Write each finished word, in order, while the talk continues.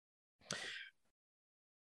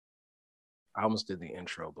I almost did the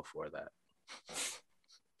intro before that.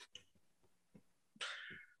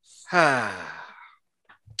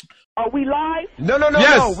 Are we live? No.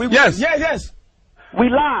 Yes. Yes. We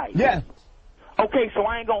live. Yeah. Okay, so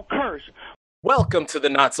I ain't gonna curse. Welcome to the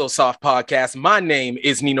Not So Soft podcast. My name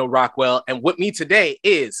is Nino Rockwell, and with me today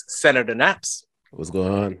is Senator Naps. What's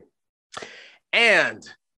going on? And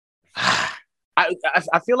I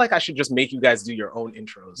feel like I should just make you guys do your own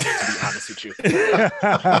intros, to be honest with you.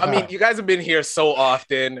 I mean, you guys have been here so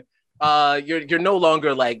often. You're no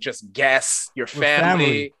longer like just guests, you're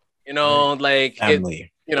family. You know, like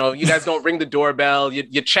Family. You guys don't ring the doorbell.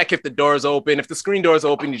 You check if the door's open. If the screen door's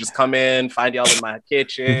open, you just come in, find y'all in my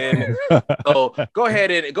kitchen. So go ahead.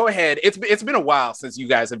 It's been a while since you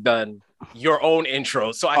guys have done your own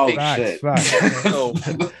intro. So I think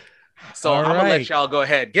so I'm gonna let y'all go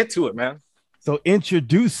ahead. Get to it, man. So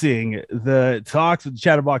introducing the Talks with the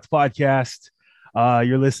Chatterbox podcast.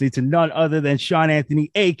 You're listening to none other than Sean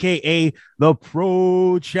Anthony, aka the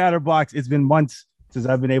Pro Chatterbox. It's been months since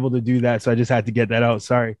I've been able to do that, so I just had to get that out.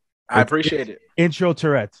 Sorry. I appreciate it. Intro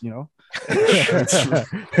Tourette's, you know.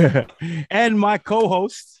 And my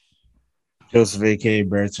co-host, Joseph, aka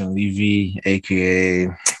Burton Levy, aka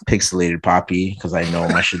Pixelated Poppy, because I know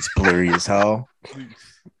my shit's blurry as hell.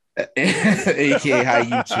 aka High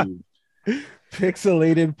YouTube.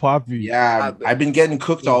 Pixelated Poppy. Yeah, I've been getting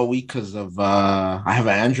cooked all week because of I have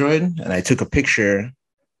an Android, and I took a picture,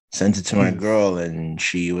 sent it to my girl, and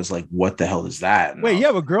she was like, "What the hell is that?" And wait, you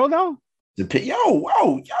have a girl now? Yo.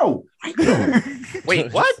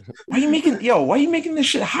 Wait, what? Why are you making this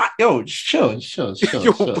shit hot? Yo, chill.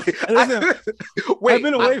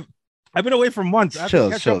 Wait, I've been away for months. I have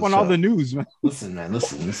to catch up on all the news, man. Listen.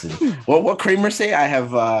 What Kramer say? I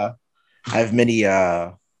have many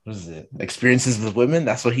experiences with women.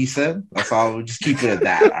 That's what he said. That's all. We'll just keep it at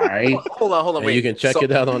that. All right. Hold on. Wait. You can check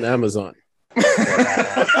it out on Amazon. Yo,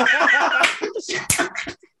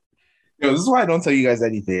 this is why I don't tell you guys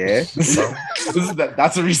anything. Eh?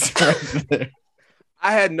 That's a reason right there.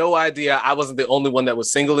 I had no idea I wasn't the only one that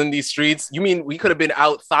was single in these streets. You mean we could have been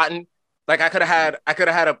out thotting? Like I could have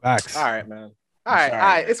had a. Facts. All right, man. All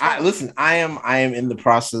right. It's fine. Listen, I am in the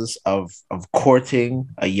process of courting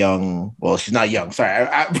a young. Well, she's not young. Sorry,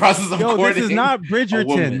 process of courting. This is not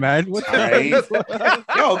Bridgerton, man. What right?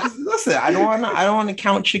 Yo, listen, I don't want to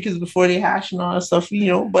count chickens before they hatch and all that stuff.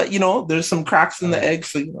 But there's some cracks in the egg,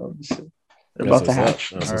 so they're about to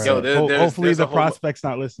hatch. Right. Yo, hopefully the prospect's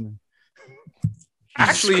not listening.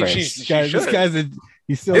 Actually, she should. This guy's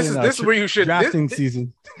he's still this is where you should drafting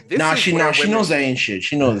season. She knows I ain't shit.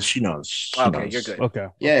 She knows. Okay, you're good. Okay.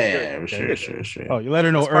 Yeah, sure. Oh, you let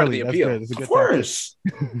her know That's part of early. the appeal. That's good. Of course.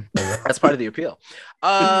 That's part of the appeal.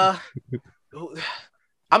 I'm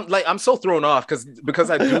so thrown off because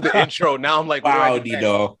I do the intro. Now I'm like, wow,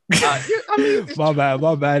 Dino. My bad.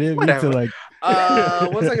 Didn't mean to like.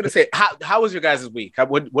 What was I gonna say? How was your guys' week?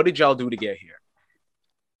 What did y'all do to get here?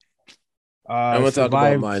 I'm gonna talk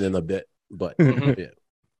about mine in a bit, but yeah.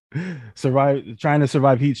 Trying to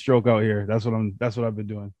survive heat stroke out here. That's what I've been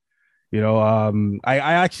doing. I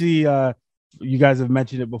actually you guys have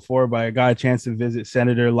mentioned it before, but I got a chance to visit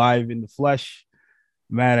Senator live in the flesh.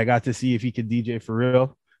 Man, I got to see if he could DJ for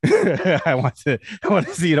real. I want to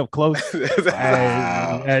see it up close.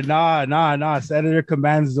 And nah. Senator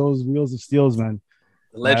commands those wheels of steels, man.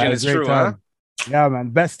 Legend is true, huh? Yeah, man.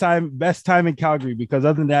 Best time in Calgary, because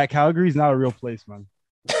other than that, Calgary is not a real place, man.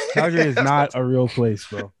 Calgary is not a real place,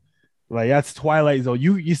 bro. Like, that's Twilight Zone.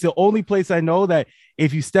 It's the only place I know that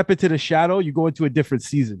if you step into the shadow, you go into a different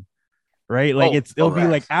season, right? Like it'll be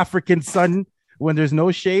like African sun when there's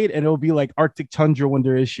no shade, and it'll be like Arctic tundra when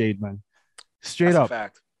there is shade, man. Straight up.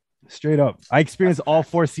 I experienced all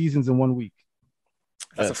 4 seasons in 1 week.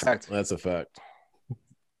 That's a fact. That's a fact.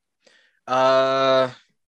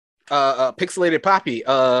 Pixelated Poppy.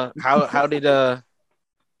 How did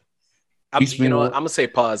I'm gonna say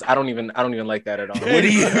pause. I don't even like that at all. What do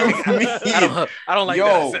you mean? I don't like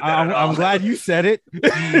that. I'm glad you said it.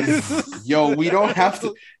 Yo, we don't have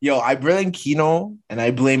to. Yo, I blame Kino and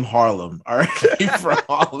I blame Harlem. All right, for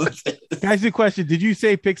all of this. Can I ask you a question? Did you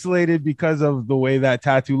say pixelated because of the way that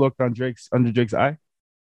tattoo looked on under Drake's eye?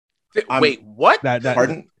 Wait, what?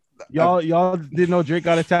 Pardon? Y'all didn't know Drake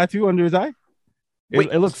got a tattoo under his eye?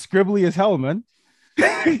 It looks scribbly as hell, man.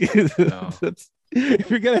 No.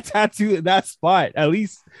 If you're gonna tattoo that spot, at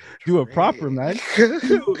least do it proper, man.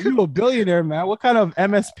 You a billionaire, man. What kind of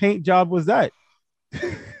MS Paint job was that?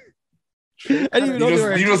 I didn't even know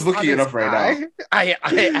you just looking it up right now. I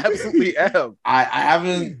absolutely am. I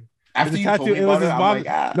haven't. After you told me it was about his it,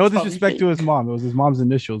 mom. I'm like, no disrespect to his mom. It was his mom's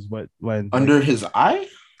initials, but when under his eye.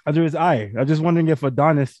 Under his eye. I'm just wondering if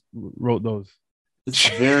Adonis wrote those. It's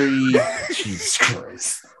very Jesus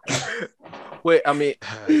Christ. Wait, I mean,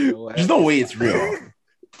 you know what? There's no way it's real.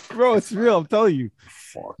 Bro, it's real. I'm telling you.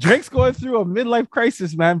 Fuck. Drake's going through a midlife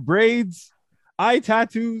crisis, man. Braids, eye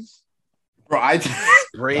tattoos. Bro,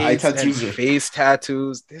 braids tattoos and are- face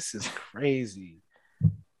tattoos. This is crazy.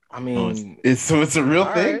 I mean, it's a real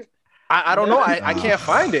all thing. right. I don't know. I can't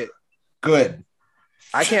find it. Good.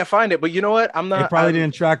 I can't find it. But you know what? I'm They not. probably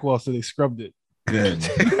didn't track well, so they scrubbed it. Good.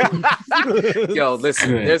 Yo, listen.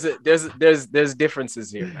 Good. There's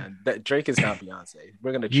differences here, man. That Drake is not Beyonce.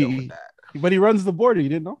 We're gonna chill with that. But he runs the border. You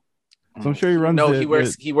didn't know? So I'm sure he runs. No,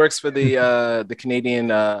 the, he works for the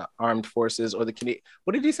Canadian Armed Forces or the Canadian.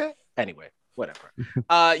 What did he say? Anyway, whatever.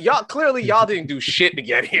 Y'all didn't do shit to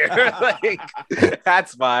get here. Like,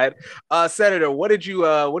 that's fine. Senator, what did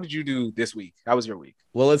you do this week? How was your week?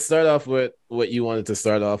 Well, let's start off with what you wanted to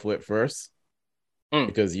start off with first,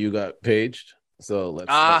 because you got paged. So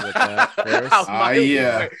let's start with that first.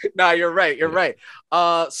 Yeah. No, you're right. You're right.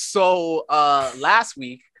 So last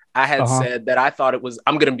week I had said that I thought it was.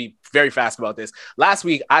 I'm gonna be very fast about this. Last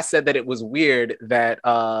week I said that it was weird that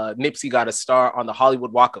Nipsey got a star on the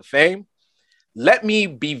Hollywood Walk of Fame. Let me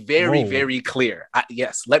be very clear.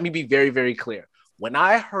 Yes, let me be very, very clear. When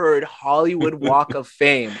I heard Hollywood Walk of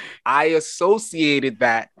Fame, I associated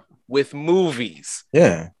that with movies.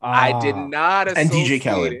 Yeah. I did not associate And DJ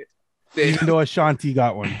Khaled. it. Even though Ashanti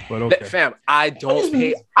got one, but okay. Fam,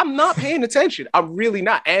 I'm not paying attention. I'm really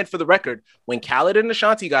not. And for the record, when Khaled and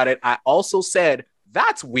Ashanti got it, I also said,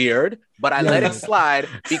 that's weird, but I let it slide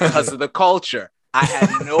because of the culture. I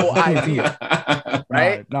had no idea.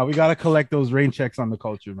 Right? No, we gotta collect those rain checks on the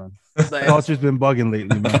culture, man. Like, The culture's been bugging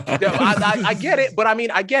lately, man. I get it, but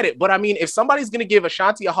I mean, if somebody's gonna give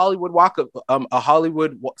Ashanti a Hollywood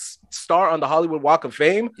star on the Hollywood Walk of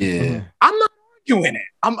Fame, Yeah. I'm not arguing it.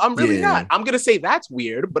 I'm really not. I'm gonna say that's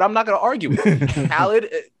weird, but I'm not gonna argue it. Khaled,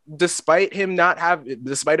 despite him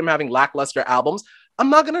having lackluster albums, I'm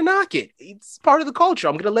not gonna knock it. It's part of the culture.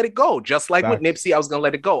 I'm gonna let it go. Just like with Nipsey, I was gonna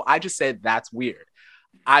let it go. I just said that's weird.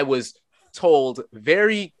 I was told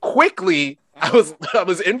very quickly. I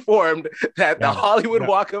was informed that the Hollywood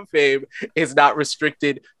Walk of Fame is not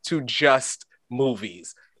restricted to just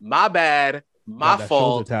movies. My bad. My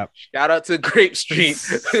fault. Shout out to Grape Street.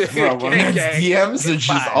 Bro, DMs are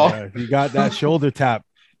just all. You got that shoulder tap.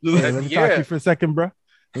 Let me talk to you for a second, bro.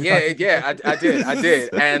 Yeah, I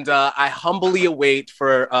did, and I humbly await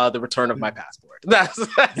for the return of my passport. That's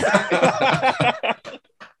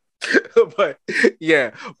but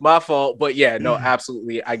yeah, my fault. But yeah, no,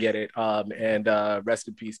 absolutely, I get it. And rest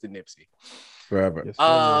in peace to Nipsey. Forever.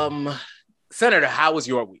 Senator, how was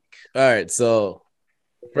your week? All right, so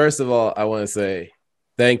first of all, I want to say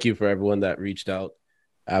thank you for everyone that reached out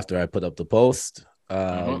after I put up the post.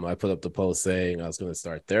 I put up the post saying I was going to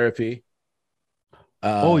start therapy.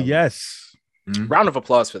 Oh yes, round of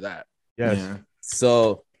applause for that. Yes. Yeah.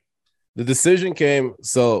 So the decision came.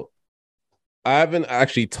 So I haven't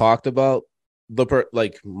actually talked about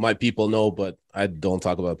my people know, but I don't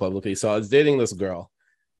talk about it publicly. So I was dating this girl,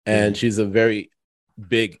 and she's a very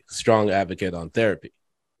big, strong advocate on therapy.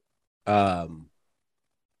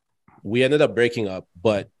 We ended up breaking up,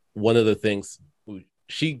 but one of the things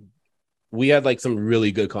we had like some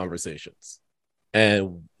really good conversations,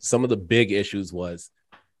 and some of the big issues was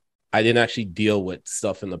I didn't actually deal with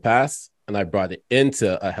stuff in the past, and I brought it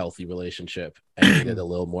into a healthy relationship and made it a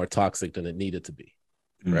little more toxic than it needed to be.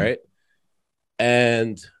 Right.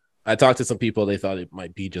 And I talked to some people, they thought it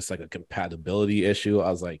might be just like a compatibility issue. I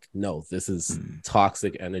was like, no, this is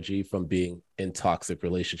toxic energy from being in toxic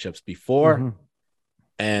relationships before.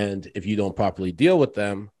 And if you don't properly deal with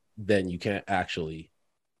them, then you'll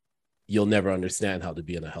never understand how to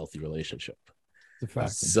be in a healthy relationship.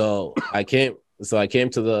 So I came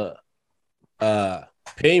to the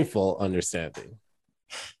painful understanding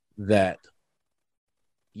that,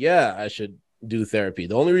 yeah, I should do therapy.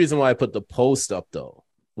 The only reason why I put the post up though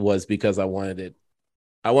was because I wanted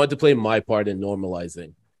to play my part in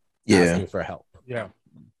normalizing asking for help. Yeah.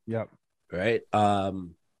 Yep. Right.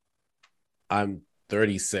 I'm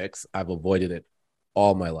 36. I've avoided it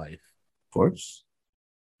all my life. Of course.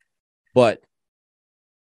 But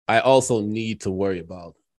I also need to worry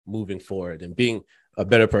about moving forward and being a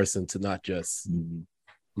better person to not just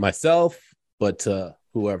myself, but to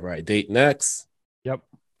whoever I date next. Yep.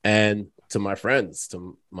 And to my friends,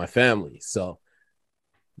 to my family. So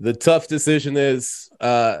the tough decision was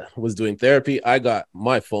doing therapy.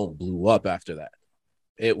 My phone blew up after that.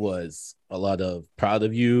 It was a lot of proud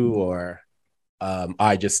of you, or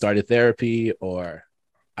I just started therapy, or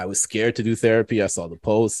I was scared to do therapy. I saw the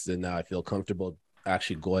posts and now I feel comfortable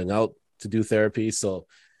actually going out to do therapy. So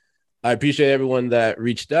I appreciate everyone that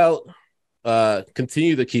reached out.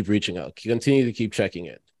 Continue to keep reaching out, continue to keep checking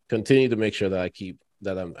it, continue to make sure that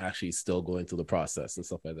I'm actually still going through the process and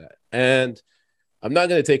stuff like that. And I'm not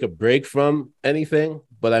going to take a break from anything,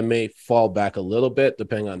 but I may fall back a little bit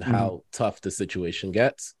depending on how tough the situation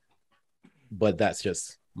gets. But that's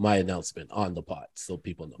just my announcement on the pod, so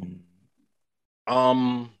people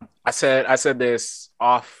know. I said this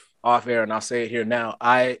off air, and I'll say it here now.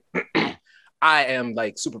 I am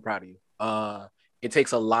like super proud of you. It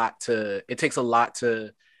takes a lot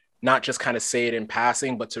to not just kind of say it in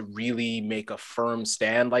passing, but to really make a firm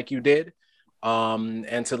stand like you did.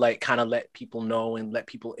 And to like kind of let people know and let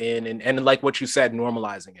people in, and like what you said,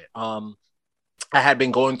 normalizing it. I had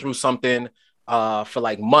been going through something for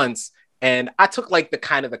like months, and I took like the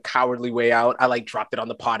cowardly way out. I like dropped it on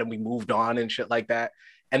the pod and we moved on and shit like that.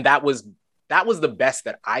 And that was the best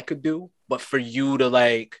that I could do. But for you to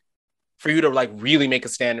really make a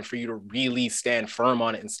stand, and for you to really stand firm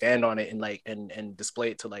on it and stand on it and like and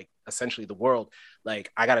display it to like essentially the world,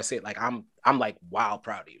 like I gotta say, like I'm like wow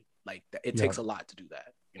proud of you. Like it takes a lot to do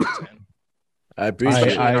that. You know what I'm saying? I appreciate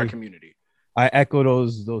Especially in our community. I echo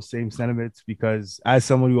those same sentiments, because as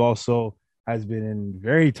someone who also has been in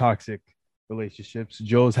very toxic relationships,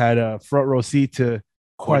 Joe's had a front row seat to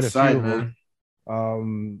quite a few of them.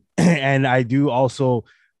 And I do also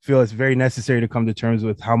feel it's very necessary to come to terms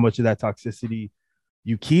with how much of that toxicity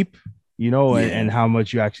you keep, and how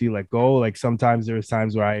much you actually let go. Like sometimes there's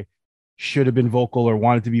times where I should have been vocal or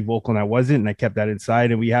wanted to be vocal and I wasn't, and I kept that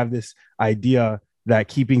inside. And we have this idea that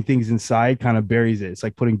keeping things inside kind of buries it. It's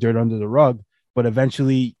like putting dirt under the rug, but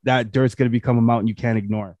eventually that dirt's going to become a mountain you can't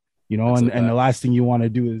ignore, and the last thing you want to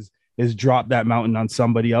do is drop that mountain on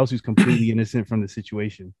somebody else who's completely innocent from the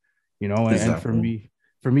situation, and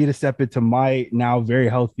for me to step into my now very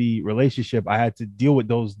healthy relationship, I had to deal with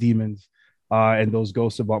those demons and those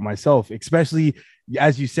ghosts about myself, especially,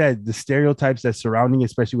 as you said, the stereotypes that's surrounding,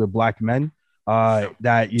 especially with Black men,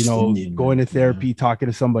 that, going to therapy, talking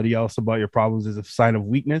to somebody else about your problems is a sign of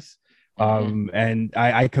weakness. And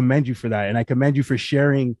I commend you for that. And I commend you for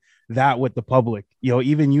sharing that with the public,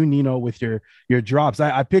 even you, Nino, with your drops.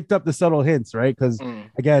 I picked up the subtle hints, right? Because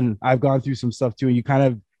again, I've gone through some stuff too, and you kind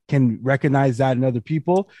of can recognize that in other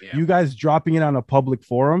people. You guys dropping it on a public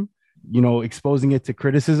forum, exposing it to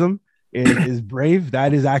criticism is brave.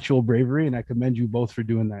 That is actual bravery, and I commend you both for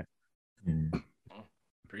doing that.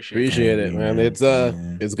 Appreciate it, man. It's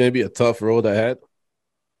gonna be a tough road ahead,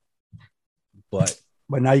 but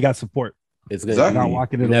now you got support. It's gonna not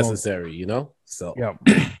walking it necessary, So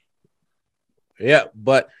yeah.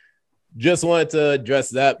 But just wanted to address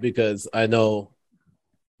that because I know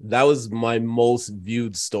that was my most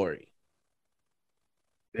viewed story.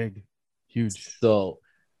 Big, huge. So,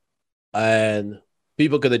 and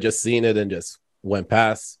people could have just seen it and just went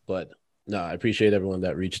past, but no, I appreciate everyone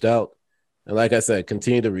that reached out. And like I said,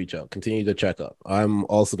 continue to reach out, continue to check up. I'm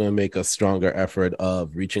also going to make a stronger effort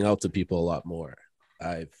of reaching out to people a lot more.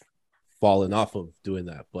 I've fallen off of doing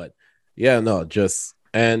that, but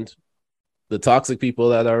and the toxic people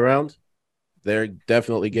that are around, they're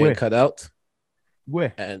definitely getting cut out.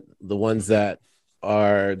 And the ones that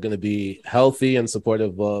are going to be healthy and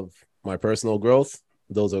supportive of my personal growth,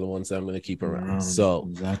 those are the ones that I'm going to keep around. So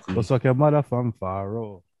exactly. What's like your mother from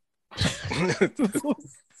Faro?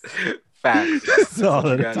 Facts. He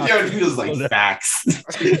was like facts.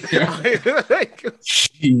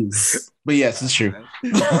 Jeez. But yes, it's true.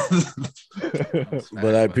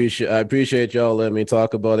 But I appreciate y'all letting me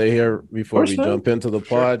talk about it here before we jump into the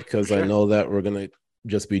pod, because I know that we're gonna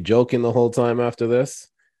just be joking the whole time after this.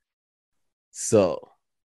 So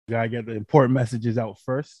gotta get the important messages out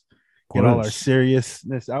first. Get all our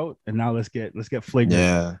seriousness out, and now let's get flagrant.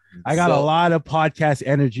 Yeah, I got a lot of podcast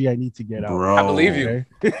energy I need to get out. Bro. I believe you.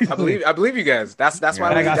 I believe you guys. That's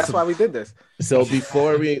why we did this. So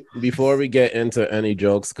before we get into any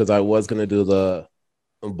jokes, because I was gonna do the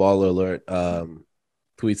Baller Alert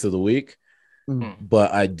tweets of the week,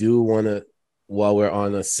 but I do want to, while we're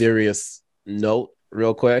on a serious note,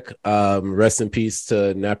 real quick, rest in peace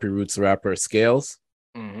to Nappy Roots rapper Scales.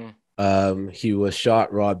 He was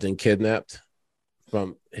shot, robbed, and kidnapped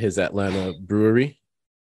from his Atlanta brewery.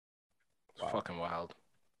 Fucking wild.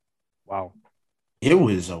 Wow. It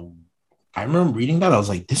was I remember reading that. I was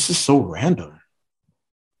like, this is so random.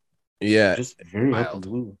 Yeah. Just very wild.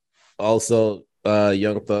 blue. Also,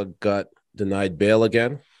 Young Thug got denied bail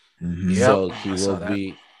again. So he will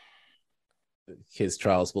be, his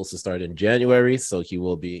trial is supposed to start in January, so he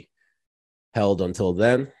will be held until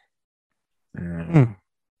then.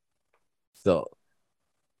 So,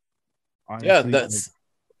 honestly,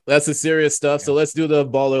 That's the serious stuff. So let's do the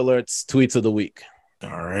baller alerts tweets of the week. All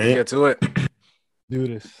right. Get to it. Do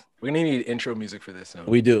this. We're gonna need intro music for this.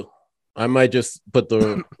 We do. I might just put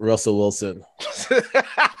the Russell Wilson.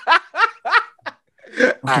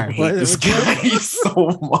 I hate this guy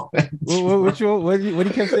so much. What do you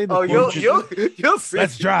keep saying? Oh, you'll see.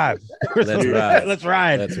 Let's drive. Let's ride. Let's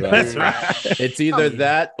ride. Let's ride. Let's ride. It's either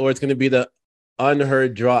that or it's going to be the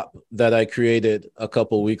unheard drop that I created a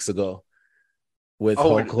couple weeks ago with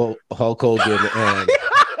Hulk Hogan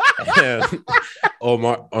and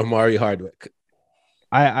Omari Hardwick.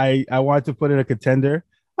 I want to put in a contender.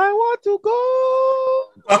 I want to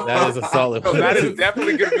go. That is a solid one. That is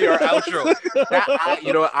definitely going to be our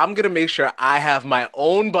outro. I'm going to make sure I have my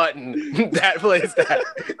own button that plays that.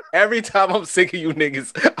 Every time I'm sick of you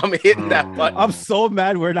niggas, I'm hitting that button. I'm so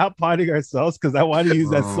mad we're not potting ourselves because I want to use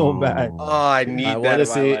that so bad. Oh, I need that. I want to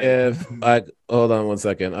see if I hold on one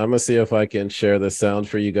second. I'm going to see if I can share the sound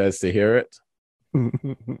for you guys to hear it.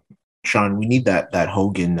 Sean, we need that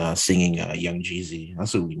Hogan singing Young Jeezy.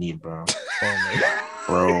 That's what we need, bro.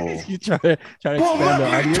 Bro. You try to expand the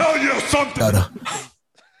audience? Tell you something.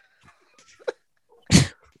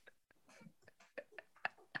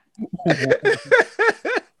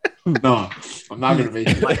 No, I'm not gonna make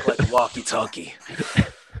it. Like a walkie-talkie.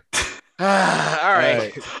 All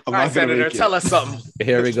right. I'm All right, not gonna Senator, make it. tell us something.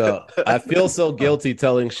 Here we go. I feel so guilty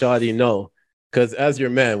telling Shawty no, because as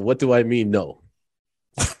your man, what do I mean no?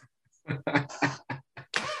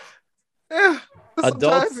 Yeah,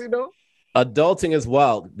 Adults- sometimes, Adulting is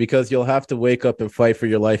wild because you'll have to wake up and fight for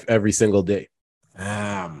your life every single day.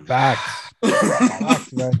 Facts,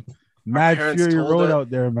 man. Mad parents Fury told Road us- out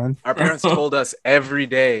there, man. Our parents told us every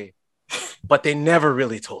day, but they never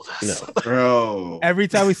really told us. No. Bro. Every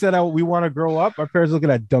time we said we want to grow up, our parents looking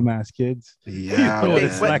at dumbass kids. Yeah. What Wait,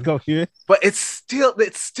 it's what? like out here. But it still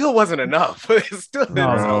wasn't enough. It still didn't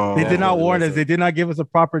No, result. they did not Oh, warn us. listen. They did not give us a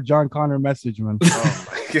proper John Connor message, man. Oh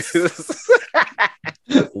my goodness.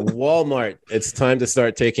 Walmart, it's time to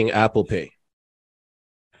start taking Apple Pay.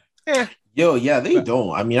 Yo, yeah, they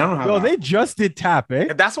don't. I mean, I don't have. Yo, they just did tap,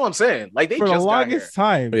 eh? That's what I'm saying. Like they For the just got here. longest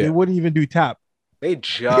time, Yeah. they wouldn't even do tap. They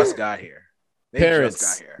just got here. They just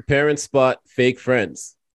got here. Parents spot fake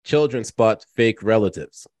friends. Children spot fake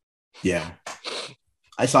relatives. Yeah,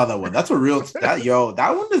 I saw that one. That's a real.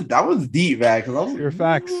 That one's deep, man. Because Your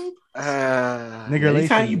facts. Nigga, anytime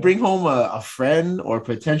lacing, you bro. bring home a friend or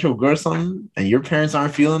potential girl, something, and your parents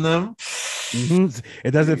aren't feeling them, Mhm.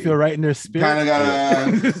 It doesn't feel right in their spirit. kind of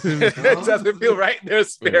gotta It doesn't feel right in their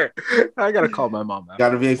spirit. I gotta call my mom out.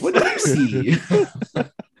 gotta be like, what did I see?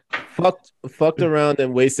 Fucked around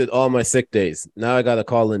and wasted all my sick days. Now I gotta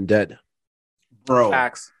call in dead. Bro,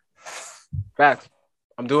 Facts.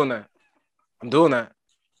 I'm doing that.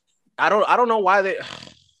 I don't know why they.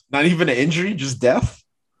 not even an injury, just death.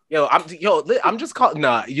 I'm just calling.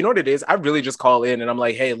 Nah, you know what it is? I really just call in and I'm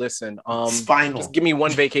like, hey, listen, Spinal. just give me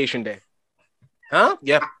one vacation day. Huh?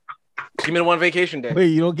 Yeah. Give me one vacation day. Wait,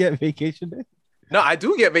 you don't get vacation day? No, I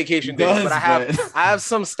do get vacation days, Does, but I have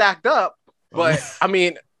some stacked up. But I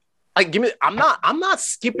mean, like, I'm not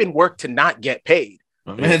skipping work to not get paid.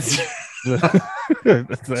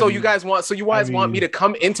 So you guys want me to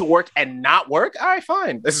come into work and not work? All right,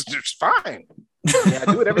 fine. This is just fine. Yeah,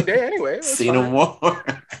 I do it every day anyway. It's See no fine. more.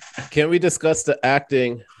 Can we discuss the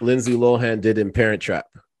acting Lindsay Lohan did in Parent Trap?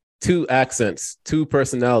 2 accents, 2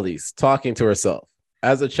 personalities, talking to herself.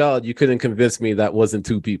 As a child, you couldn't convince me that wasn't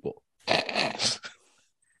 2 people.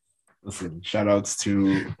 Listen, shout outs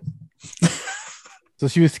to So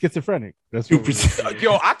she was schizophrenic. That's what we 2%,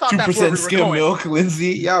 Yo, I thought that's where 2% we were skim going. milk,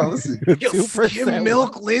 Lindsay. Yo, listen. Yo, 2%. skim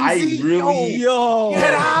milk, Lindsay. I really- Yo,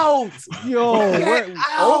 Get out. Yo, Get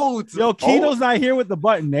out. Yo, Keno's not here with the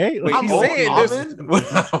button, eh? Like, I'm he's- saying this-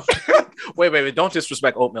 Almond? Wait. Don't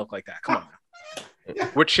disrespect oat milk like that. Come on.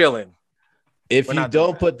 We're chilling. If We're you not doing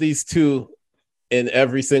don't that. put these 2 in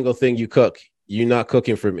every single thing you cook, you're not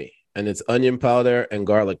cooking for me. And it's onion powder and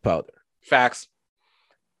garlic powder. Facts.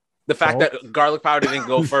 The fact Salt? that garlic powder didn't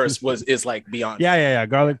go first is like beyond. yeah.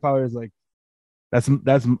 Garlic powder is like that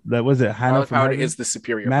was it. Hannah Garlic from powder Heaven? is the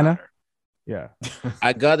superior Manna? powder. Yeah.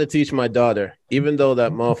 I gotta teach my daughter, even though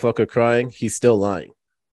that motherfucker crying, he's still lying.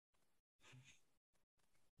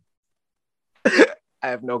 I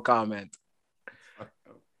have no comment.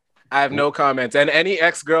 And any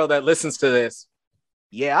ex-girl that listens to this,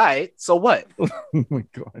 yeah, all right. So what? Oh my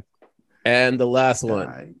god. And the last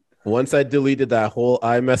one. Once I deleted that whole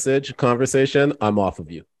iMessage conversation, I'm off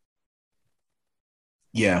of you.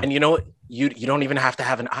 Yeah, And you know what? You don't even have to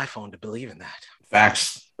have an iPhone to believe in that.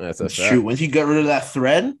 facts. That's a fact. Shoot, once you get rid of that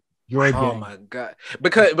thread, Droid Oh gang. my god.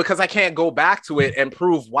 Because I can't go back to it and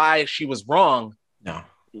prove why she was wrong. no.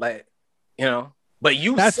 Like, you know. But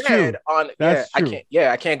you That's said true. on That's I true.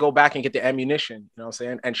 can't I can't go back and get the ammunition. You know what I'm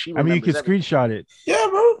saying? And she I mean, you remembers could everything. screenshot it. Yeah,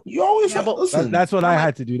 bro. You always Yeah, but listen. That's what I'm I like-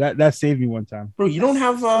 had to do. That saved me one time. bro. You don't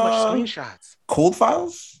have so much screenshots. cold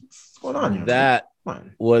files. What's going on here? That Come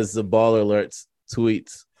on. was the Ball Alerts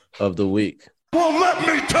tweets of the week. Well, let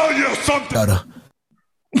me tell you something.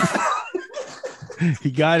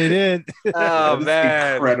 He got it in. Oh That is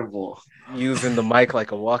man. incredible. Using the mic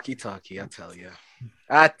like a walkie-talkie, I tell you.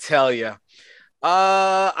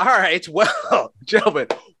 All right. Well, gentlemen,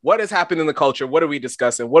 what has happened in the culture? What are we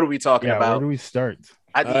discussing? What are we talking Yeah, where about? do we start?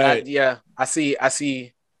 All right. I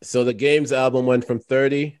see. So the Games album went from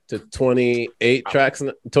 30 to 28 tracks,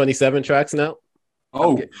 27 tracks now.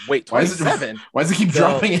 Wait, Why is it- 27? Why does it keep So,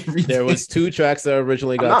 dropping every There day? was 2 tracks that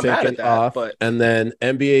originally I'm got not mad taken at that, off, but- and then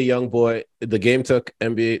NBA YoungBoy. The Game took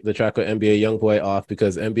the track with NBA YoungBoy off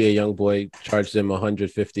because NBA YoungBoy charged him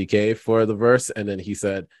 $150K for the verse, and then he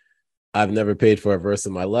said, "I've never paid for a verse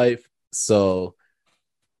in my life, so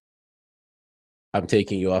I'm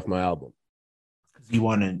taking you off my album." You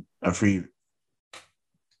wanted a free.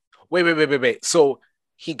 Wait. So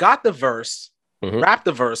he got the verse, Mhm. rapped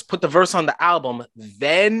the verse, put the verse on the album.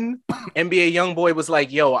 Then NBA YoungBoy was like,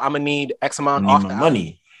 "Yo, I'm gonna need X amount Need off my the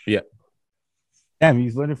money. Damn,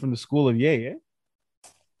 he's learning from the school of Ye, eh?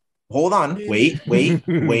 Hold on. Wait. But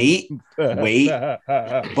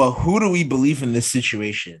who do we believe in this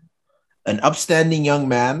situation? An upstanding young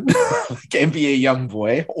man, like NBA young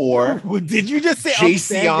boy, or Did you just say Jayceon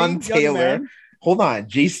upstanding, young Taylor? man? Hold on,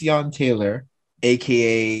 Jayceon Taylor,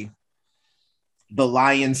 aka the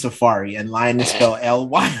Lion Safari, and Lion is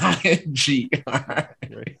spelled Lying.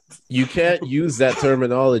 You can't use that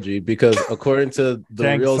terminology because according to the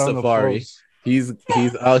Jank real son of Safari, Foes. he's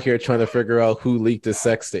out here trying to figure out who leaked the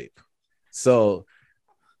sex tape. So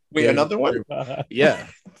Wait, another one? yeah.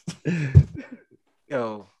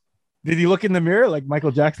 Yo." Did he look in the mirror like Michael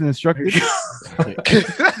Jackson instructed?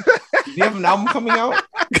 Does he have an album coming out?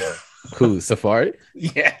 Who, Safari?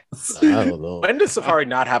 Yes. I don't know. When does Safari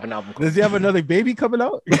not have an album? Does he have another baby coming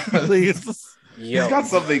out? Like, it's just- Yo. He's got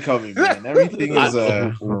something coming, man. Everything is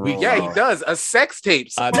Yeah, he does. A sex tape.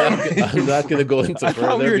 I'm not going to go into I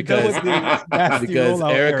thought we further were done because with the nasty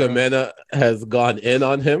rollout Erica era. Mena has gone in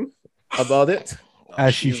on him about it.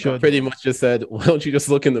 As she should. Pretty much just said, "Why don't you just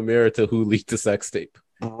look in the mirror to who leaked the sex tape?"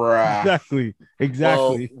 Exactly.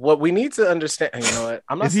 Well, what we need to understand, you know what?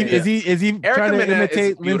 I'm not Is he saying is he Erica trying to Mena is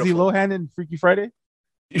imitate Lindsay beautiful. Lohan in Freaky Friday?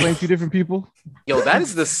 Playing 2 different people? Yo, that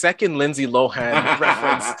is the second Lindsay Lohan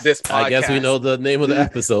reference this podcast. I guess we know the name of the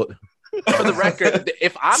episode. For the record,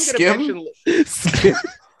 if I'm going to Skim?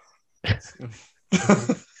 mention,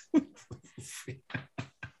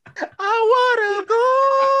 I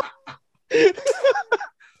want to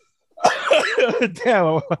go.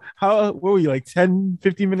 Damn, how what were you like 10,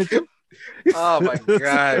 15 minutes in? Oh my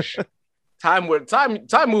gosh. Time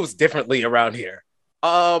moves differently around here.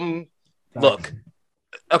 Look.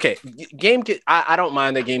 Okay, I don't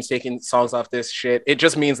mind that Game's taking songs off this shit. It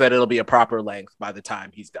just means that it'll be a proper length by the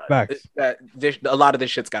time he's done. Facts. A lot of this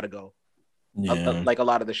shit's got to go. Yeah. Like a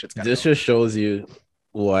lot of this shit's got to This go. just shows you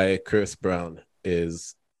why Chris Brown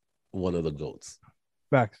is one of the GOATs.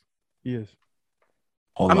 Facts. He is.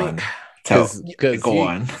 Hold I mean, on. Go he,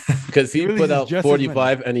 on. Because he releases put out just as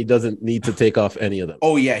 45 and he doesn't need to take off any of them.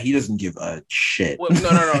 Oh yeah, he doesn't give a shit. Well,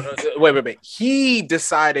 no. Wait. He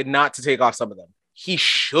decided not to take off some of them. He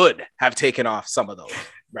should have taken off some of those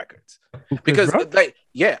records because, Brown? like,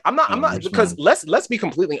 yeah, I'm not understand. because let's be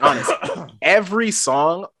completely honest. Every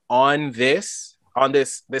song on this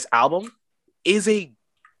album is a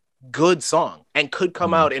good song and could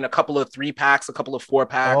come out in a couple of 3-packs, a couple of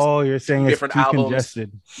 4-packs. Oh, you're saying it's different too albums.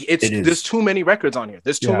 congested. It is. There's too many records on here.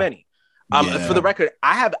 There's too Yeah. many. Yeah. For the record,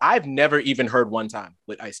 I've never even heard One Time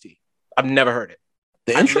with Ice-T. I've never heard it.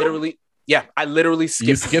 The I intro? literally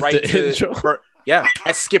skipped skipped right the to intro?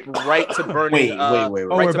 I skipped right to burning. Wait. Oh, right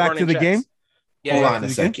we're to back Burning to the Checks. game? Yeah, Hold yeah. on a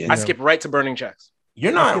second. I skipped right to Burning Checks.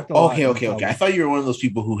 You're I not skipped a lot okay. of Okay. albums. I thought you were one of those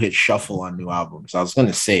people who hit shuffle on new albums. I was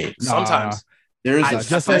gonna say Nah. Sometimes. there is I a just-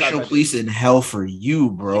 special sometimes I- place in hell for you,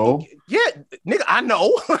 bro. Yeah, nigga, I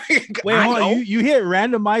know. Wait, I hold know. on. You hit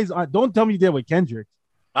randomized on. Don't tell me you did with Kendrick.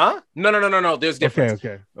 Huh? No. There's difference.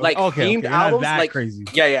 Okay. Like, themed You're not albums, that like- crazy.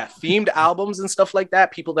 Yeah. Themed albums and stuff like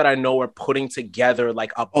that. People that I know are putting together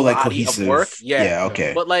like a Oh, like body cohesive of work. Yeah.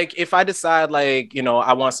 okay. But like, if I decide like,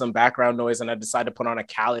 I want some background noise and I decide to put on a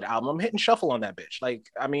Khaled album, I'm hitting shuffle on that bitch. Like,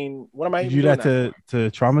 I mean, what am I Did even you do doing that to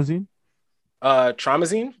Traumazine?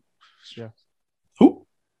 Traumazine? Who?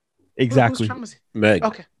 Exactly. Who's Traumazine? Meg.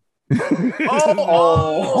 Okay.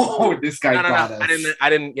 Oh, this guy No, got us. I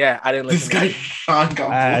didn't. Yeah, I didn't This listen. guy to Sean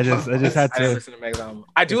got I just had I didn't to. listen to Meg's album.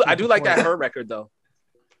 I do like that Her record though.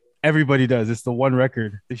 Everybody does. It's the one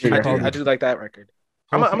record. They should I call I it. do like that record.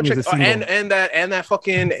 Whole I'm thing gonna is check. a single. And that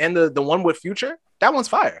fucking the one with Future. That one's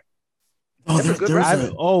fire. Oh, That's a good there's,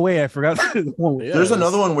 record. Oh wait, I forgot the one. Yeah, there's it was-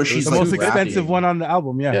 another one where it was she's The like most expensive rapping. one on the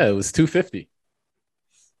album. Yeah. Yeah, it was 250.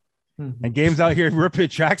 And Game's out here ripping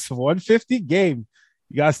tracks for 150. Game,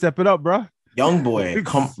 you gotta step it up, bro. Young Boy,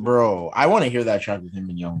 come, bro. I want to hear that track with him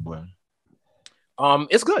and Young Boy.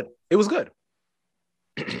 It's good. It was good.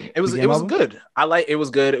 It was Game album? good. It was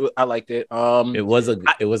good. I liked it. It was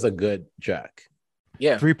a good track.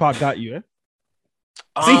 Yeah. 3 Pac got you.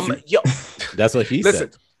 Yo, That's what he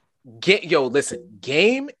listen. said. Listen.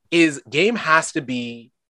 Game has to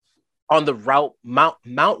be on the route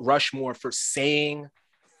Mount Rushmore for saying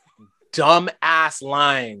dumb ass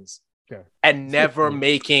lines Okay. and never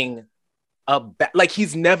making like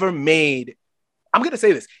he's never made. I'm gonna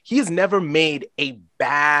say this. He has never made a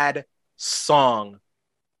bad song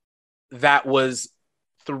that was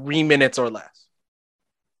 3 minutes or less.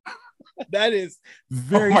 That is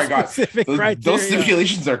very Oh my God. specific criteria. Those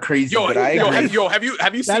stipulations are crazy, but I agree. Have you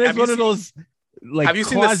seen? That is have you one of seen- those like Have you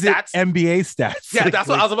seen the closet stats? NBA stats. Yeah, Like- that's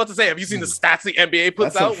what I was about to say. Have you seen the stats the NBA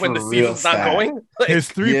puts That's a out when the for real season's not stat. going? Like, his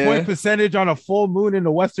 3-point percentage on a full moon in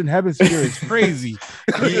the Western Hemisphere is crazy.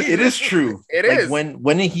 It is true. It Like, is.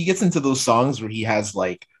 when he gets into those songs where he has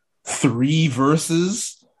like 3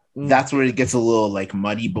 verses, that's where it gets a little like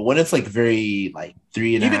muddy. But when it's like very like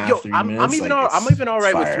 3 I'm minutes, even like, I'm even all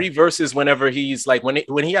right with fire. 3 verses whenever he's like when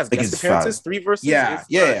he has Like, guest it's appearances. fire. 3 verses, Yeah, is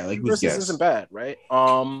yeah, fine. yeah, like 3 with verses guests. isn't bad, right?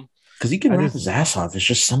 because he can I rap just- his ass off. It's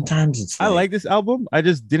just sometimes it's I like this album. I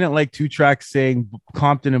just didn't like 2 tracks saying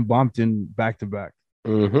Compton and Bompton back to back.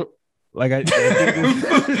 Mhm. Like I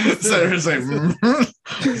So it's like,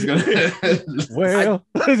 he's gonna- well,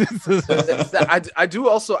 I do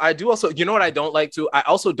also you know what I don't like too. I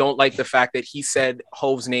also don't like the fact that he said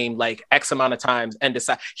Hove's name like X amount of times and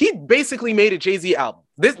decide he basically made a Jay-Z album.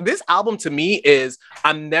 This album to me is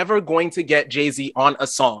I'm never going to get Jay-Z on a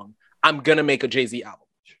song. I'm gonna make a Jay-Z album.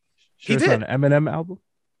 Sure, it's did. on an Eminem album.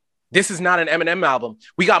 This is not an Eminem album.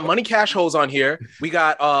 We got Money Cash Hoes on here. We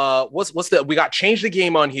got we got Change the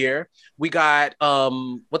Game on here. We got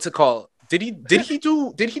what's it called? Did he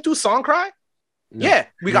do Song Cry? No. Yeah,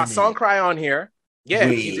 we got Wait. Song Cry on here. Yeah,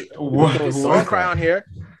 he did Song Cry on here.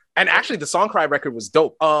 And actually the Song Cry record was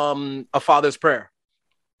dope. A Father's Prayer.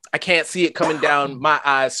 I can't see it coming down my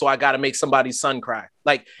eyes, so I gotta make somebody's son cry.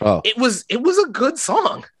 Like Oh, it was a good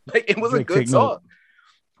song. Like it was a Drake, good take song. note.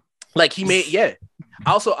 Like he made, yeah.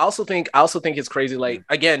 I also think it's crazy. Like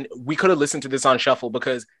again, we could have listened to this on shuffle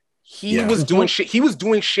because he Yeah. was doing shit. He was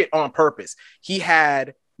doing shit on purpose. He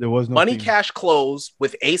had There was no Money theme. Cash Close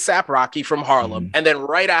with ASAP Rocky from Harlem, and then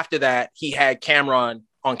right after that, he had Cameron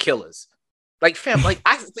on Killers. Like fam, like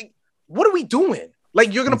I think, what are we doing?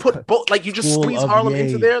 Like you're gonna put both? Like you just School squeeze of Harlem Ye.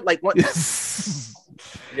 into there? Like what?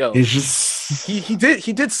 Yo, it's just he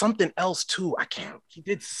did something else too. I can't. He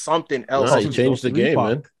did something else. no, he too. changed the Three game, Pac.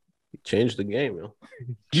 man. He changed the game, yo.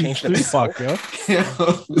 Changed the 3 Pac,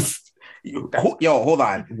 yo. yo, hold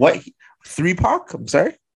on. What 3 Pac? I'm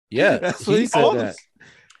sorry. Yeah, That's what he said said. that.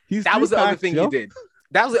 He's That was the 3 other Pacs, thing yo. he did.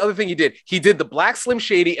 That was the other thing he did. He did the Black Slim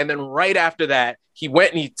Shady, and then right after that, he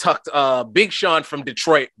went and he tucked Big Sean from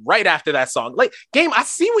Detroit right after that song. Like, Game, I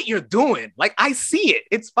see what you're doing. Like, I see it.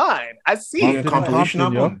 It's fine. I see On it. a compilation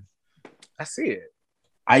Compton, yo. album. I see it.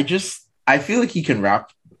 I feel like he can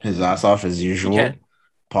rap his ass off as usual. can.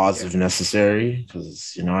 Pause if necessary,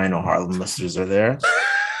 because I know Harlem listeners are there.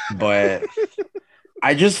 But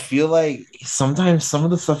I just feel like sometimes some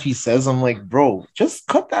of the stuff he says, I'm like, bro, just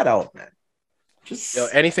cut that out, man. Just Yo,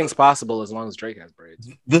 anything's possible as long as Drake has braids.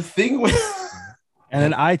 the thing with And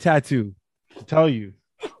an eye tattoo. To tell you,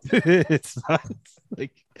 it's not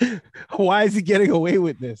like why is he getting away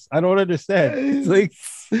with this? I don't understand. It's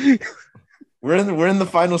like we're in the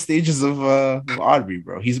final stages of Aubrey,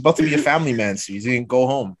 bro. He's about to be a family man, so he's gonna go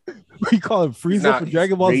home. we call him Frieza not- for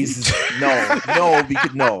Dragon Ball Z. Raises,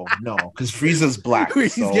 no, because Frieza's black.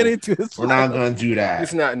 He's so getting into his. we're not gonna do that.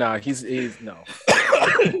 He's not, no, he's no.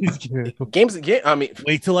 Games, I mean,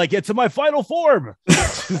 Wait till I get to my final form.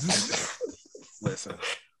 listen.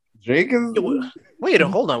 Drake is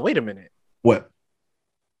Hold on, wait a minute. what?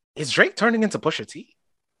 Is Drake turning into Pusha T?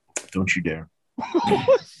 Don't you dare!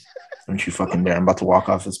 Don't you fucking dare! I'm about to walk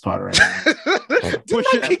off this pod right now. Did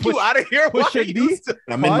I kick you out of here? Why Pusha you D? still-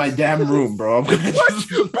 I'm in my damn room, bro. I'm gonna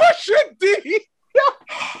Pusha D.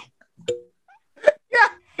 Yeah,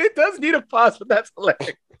 it does need a pause, but that's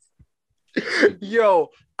hilarious. Yo,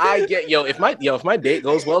 if my date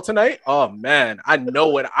goes well tonight, oh man, I know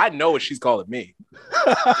what she's calling me.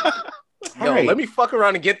 Yo, Right. let me fuck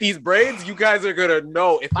around and get these braids. You guys are gonna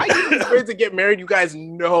know. If I get these braids and get married, you guys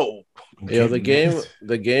know. Yo, the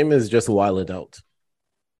game is just Wildin' Out.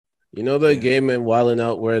 You know the game in Wildin'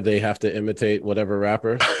 Out where they have to imitate whatever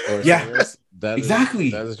rapper or Yeah, singers?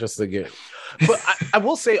 exactly. That is just the game. But I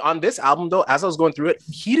will say on this album though, as I was going through it,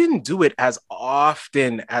 he didn't do it as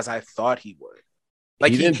often as I thought he would.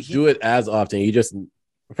 Like he didn't do it as often. He just,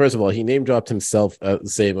 first of all, he name dropped himself the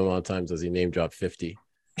same amount of times as he name dropped 50.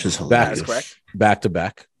 Just That is hilarious. correct. Back to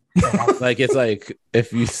back. Like it's like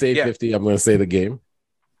if you say 50, I'm gonna say the game.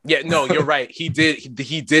 Yeah, no, you're right. He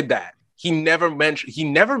did that. He never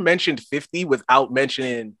mentioned 50 without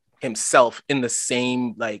mentioning himself in the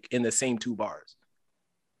same two bars.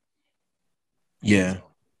 Yeah.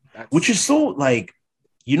 That's- Which is so like,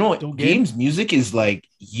 you know, Don't Game's music is like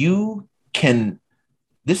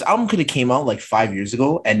this album could have came out like 5 years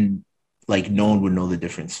ago and like no one would know the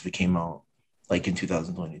difference if it came out like in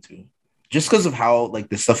 2022. Just because of how like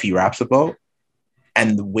the stuff he raps about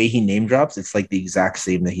and the way he name drops, it's like the exact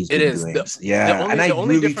same that he's been doing. the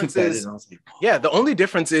only difference is- I was like, Yeah, the only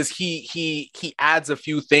difference is he adds a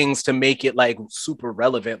few things to make it like super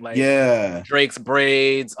relevant, like yeah. Drake's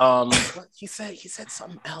braids. He said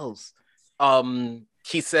something else.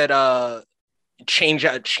 He said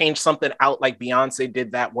change something out like Beyonce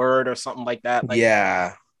did that word or something like that. Like,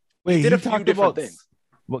 Yeah. Wait, did he a few talked different about things.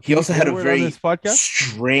 What, He can also you had say a word on very this podcast.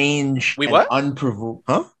 strange Wait, and what? unprovoked.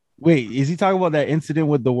 Huh? Wait, is he talking about that incident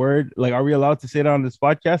with the word? Like, are we allowed to say that on this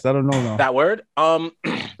podcast? I don't know now. That word. The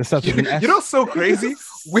stuff with an S. You know, so crazy.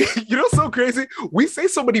 We say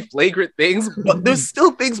so many flagrant things, but there's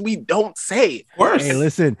still things we don't say. Of course. Hey,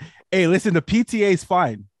 listen. The PTA is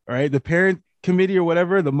fine. All right, the parent committee or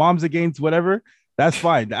whatever, the moms against whatever, that's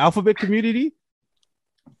fine. The alphabet community,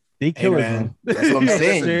 they kill us, man. man. That's what I'm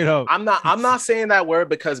saying. Straight up. I'm not saying that word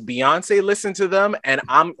because Beyonce listened to them, and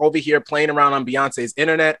I'm over here playing around on Beyonce's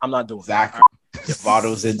internet. I'm not doing that. Exactly.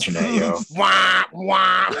 Vado's internet, yo. Wah,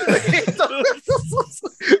 wah.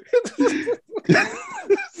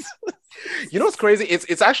 You know what's crazy?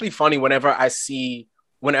 It's actually funny whenever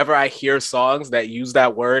I hear songs that use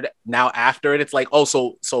that word now after it. It's like, oh,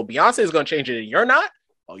 so Beyonce is gonna change it and you're not?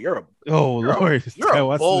 Oh, you're a Lord, you're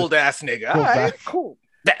a bold ass nigga. All right, cool.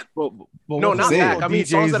 That, no, not what's that. the I mean,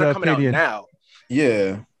 songs that are coming opinion? out now.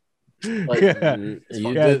 Yeah. Like,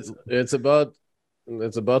 Yeah. It's about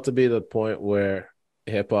to be the point where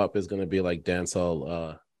hip hop is gonna be like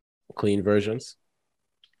dancehall clean versions.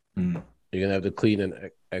 Mm. You're gonna have the clean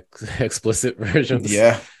and explicit versions.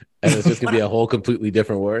 Yeah. And it's just gonna be a whole completely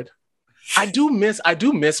different word. I do miss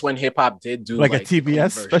when hip hop did do like a clean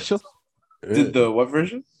TBS versions. special. Did the what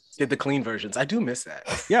version? Did the clean versions. I do miss that.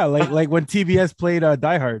 Yeah, like when TBS played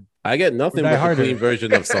Die Hard. I get nothing Die but the Harder. clean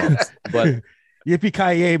version of songs, but Yippee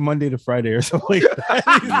Ki Monday to Friday or something like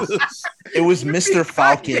that. It was Mr.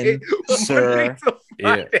 Falcon, sir.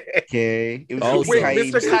 yeah, Okay. It was Oh, Wait,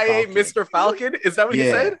 Yippee-ki-yay, Mr. Kaye, Falcon. Mr. Falcon? Is that what he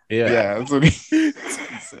Yeah. said? yeah. Yeah, that's what he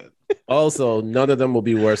said. Also, none of them will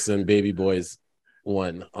be worse than Baby Boys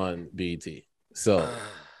 1 on BET. So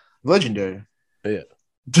Legendary. Yeah.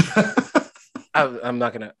 I'm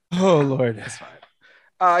not gonna. Oh Lord. That's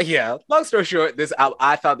fine. Yeah. Long story short,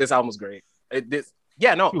 I thought this album was great. I'm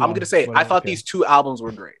gonna say it. I thought these two albums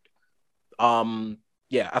were great.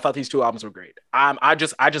 Yeah, I thought these two albums were great. I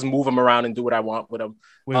just move them around and do what I want with them.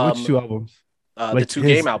 Wait, which two albums? The Like two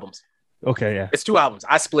his- game albums. Okay, yeah. It's two albums.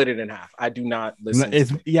 I split it in half. I do not listen.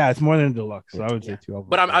 It's more than a deluxe. So I would say two albums.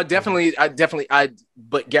 But I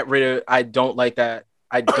get rid of. I don't like that.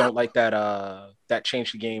 That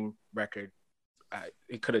Change the Game record.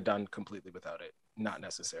 It could have done completely without it. Not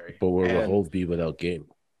necessary. but where will And- Hove be without Game?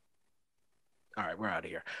 All right, we're out of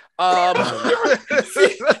here.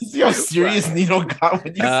 See how serious Nino got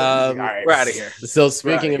when you said Um, all right. We're out of here. So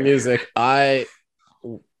speaking Right. of music,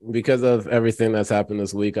 because of everything that's happened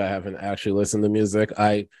this week, I haven't actually listened to music.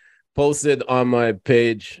 I posted on my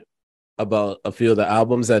page about a few of the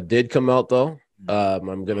albums that did come out though.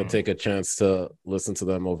 I'm gonna take a chance to listen to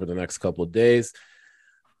them over the next couple of days.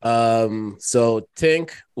 So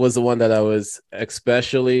Tink was the one that I was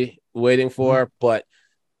especially waiting for, but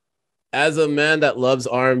as a man that loves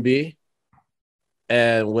R&B,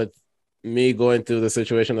 and with me going through the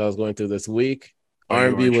situation that I was going through this week, Oh, you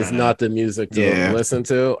R&B were was trying not the music to Yeah. listen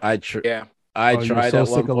to. I Yeah. I Oh, you're tried so at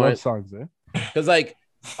sick one of love point songs, eh? because like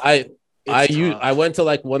I Tough. went to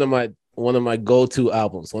like one of my go-to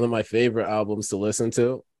albums, one of my favorite albums to listen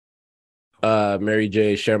to, Mary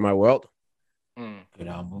J. Share My World, Mm. Good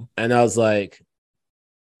album. and I was like,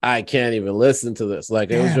 I can't even listen to this. Like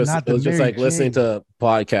Damn, it was not the just Mary like listening Jane. to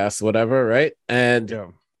podcasts, whatever, right? And Yeah.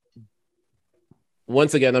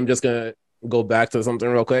 once again, I'm just gonna go back to something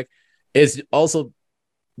real quick. It's also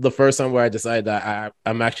the first time where I decided that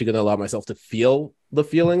I'm actually gonna allow myself to feel the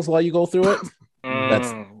feelings while you go through it.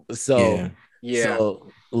 That's so Yeah.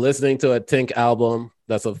 So listening to a Tink album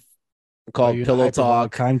that's called You're Pillow hype about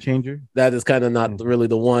Talk, Time Changer. that is kind of not really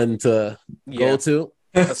the one to go to.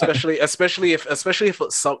 especially if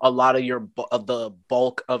a lot of the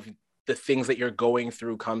bulk of the things that you're going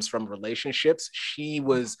through comes from relationships. She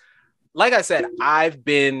was, like I said, I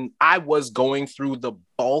was going through the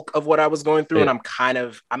bulk of what I was going through, and I'm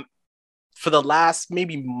for the last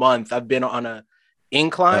maybe month I've been on a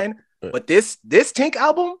incline. But this Tink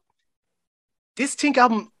album,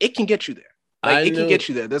 it can get you there. Like it can get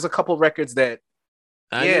you there. There's a couple records that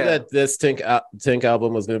I knew that this Tink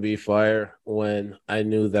album was going to be fire when I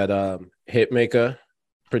knew that Hitmaker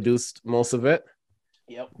produced most of it.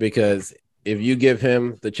 Yep. Because if you give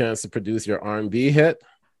him the chance to produce your R&B hit,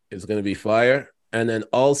 it's going to be fire. And then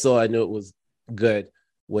also I knew it was good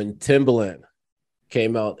when Timbaland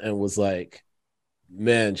came out and was like,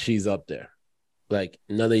 man, she's up there. Like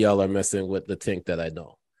none of y'all are messing with the Tink that I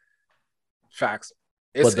know. Facts.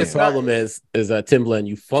 But the problem is that Timbaland,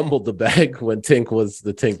 you fumbled the bag when Tink was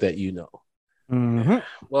the Tink that you know. Mm-hmm.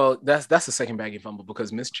 Well, that's the second bag you fumbled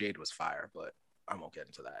because Miss Jade was fire, but I won't get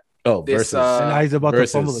into that. Oh, Versus. And now he's about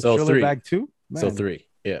Versus. to fumble the So Triller three. bag too. Man. So 3,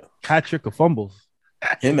 yeah. Hat trick of fumbles.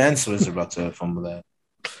 Him and Swizz are about to fumble that.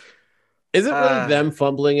 Is it really them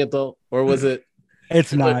fumbling it though, or was it?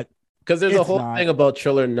 It's not. Because there's a whole thing about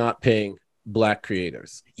Triller not paying Black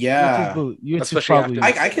creators. Yeah,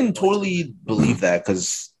 I can totally believe that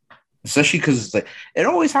because, especially because like it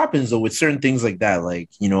always happens though with certain things like that. Like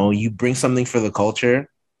you bring something for the culture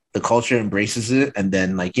embraces it, and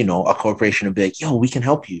then like a corporation will be like, "Yo, we can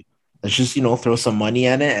help you. Let's just throw some money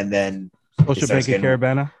at it," and then Social Bank of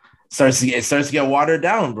Caravana starts to get watered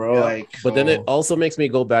down, bro. Yeah. Like, but then it also makes me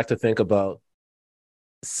go back to think about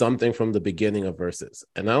something from the beginning of Versus,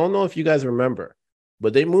 and I don't know if you guys remember,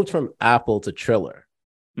 but they moved from Apple to Triller.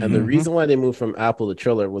 And the reason why they moved from Apple to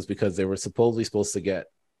Triller was because they were supposedly supposed to get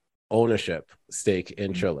ownership stake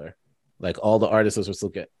in Triller. Like all the artists were supposed to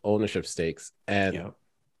get ownership stakes and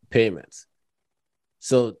payments.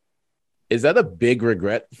 So is that a big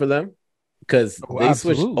regret for them? Because they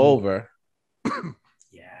switched over.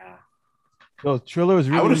 So Triller was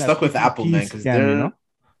really I would have stuck with Apple, man, because they're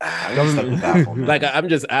I would have stuck with Apple. Man. Like I'm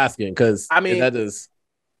just asking because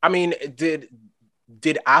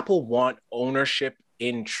did Apple want ownership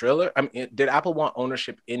in Triller? I mean, did Apple want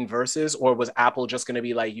ownership in Versus, or was Apple just going to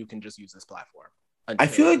be like, you can just use this platform? I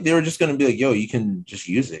feel like they were just going to be like, yo, you can just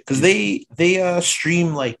use it, because they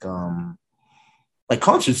stream like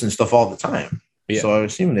concerts and stuff all the time. Yeah. So I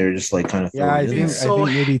assume they were just like kind of I think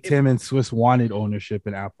maybe Tim and Swizz wanted ownership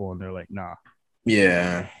in Apple, and they're like, nah.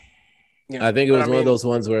 Yeah. I think it was one of those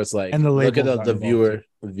ones where it's like, and look at the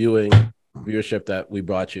viewership that we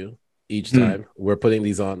brought you each time. We're putting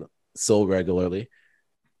these on so regularly.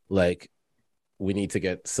 Like, we need to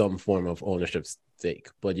get some form of ownership stake.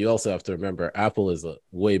 But you also have to remember, Apple is a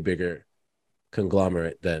way bigger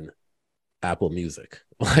conglomerate than Apple Music.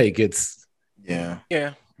 Like, it's... Yeah.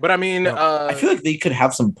 But I mean... I feel like they could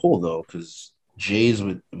have some pull, though, because Jay's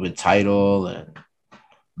with Tidal, and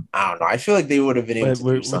I don't know. I feel like they would have been able to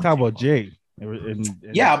do something. We're talking about Jay.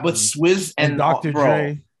 But Swizz and Dr.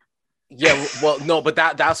 Dre. Yeah, well, no, but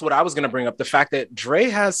that's what I was gonna bring up. The fact that Dre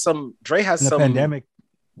has some pandemic.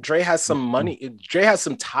 Dre has some money. Dre has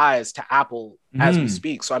some ties to Apple as we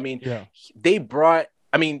speak. So I mean, they brought.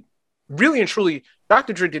 I mean, really and truly,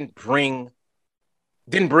 Dr. Dre didn't bring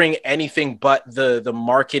anything but the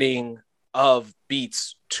marketing of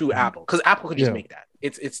beats to Apple, because Apple could just make that.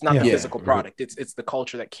 It's not the physical product. It's the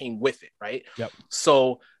culture that came with it, right? Yep.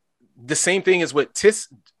 So the same thing is what Tim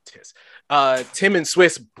and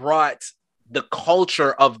Swizz brought the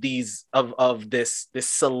culture of these of this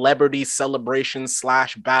celebrity celebration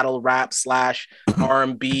 / battle rap /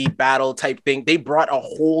 R&B battle type thing. They brought a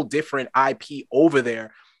whole different IP over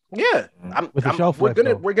there. Yeah,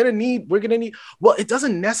 we're gonna need. Well, it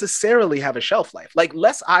doesn't necessarily have a shelf life. Like,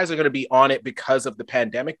 less eyes are gonna be on it because of the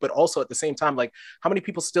pandemic, but also at the same time, like, how many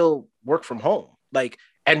people still work from home? Like,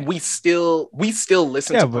 and we still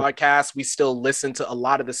listen to podcasts. We still listen to a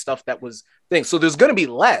lot of the stuff that was things. So there's gonna be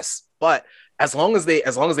less, but as long as they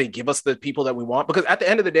give us the people that we want, because at the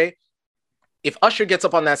end of the day, if Usher gets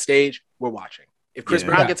up on that stage, we're watching. If Chris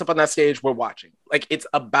Brown gets up on that stage, we're watching. Like, it's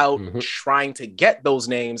about trying to get those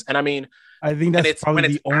names. And I mean, I think that's probably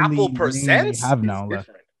the only Apple presents we have now left.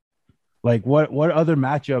 Like, what other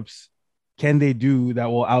matchups can they do that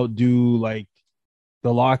will outdo like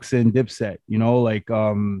the Locks and Dipset, you know, like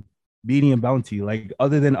Beanie and Bounty? Like,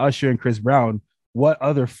 other than Usher and Chris Brown, what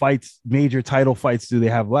other fights, major title fights, do they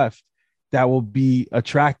have left that will be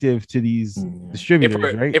attractive to these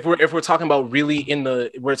distributors, right? If we're talking about really in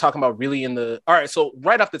the all right, so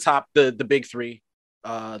right off the top, the big three,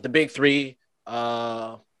 Lil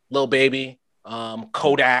Baby,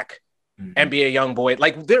 Kodak, NBA Youngboy,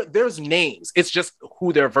 like there's names. It's just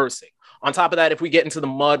who they're versing. On top of that, if we get into the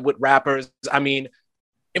mud with rappers,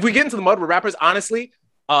 honestly,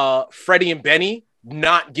 Freddie and Benny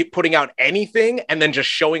not putting out anything and then just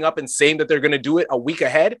showing up and saying that they're going to do it a week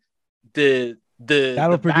ahead.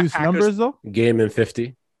 That'll produce numbers though. Game in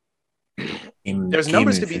 50. There's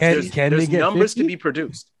numbers to be there's numbers to be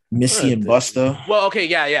produced. Missy and Busta. Well, okay,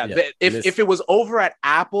 yeah. If it was over at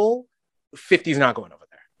Apple, 50's not going over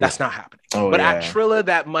there. That's not happening. But at Trilla,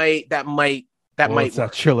 that might It's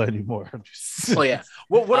not Trilla anymore. Oh yeah.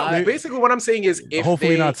 Well, basically what I'm saying is, if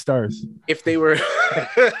hopefully not Stars. If they were,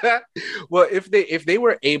 well, if they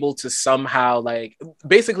were able to somehow, like,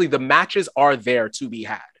 basically the matches are there to be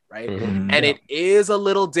had, right? Mm-hmm. And it is a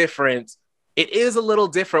little different. It is a little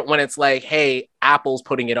different when it's like, hey, Apple's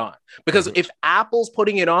putting it on, because if Apple's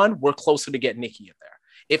putting it on, we're closer to get Nicki in there.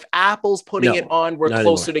 If Apple's putting it on, we're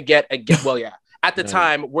closer to get a well, yeah. At the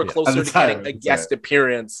time, we're closer to getting a guest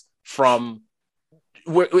appearance from.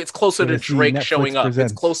 It's closer to Drake Netflix showing up.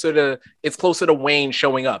 Presents. It's closer to Wayne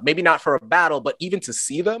showing up. Maybe not for a battle, but even to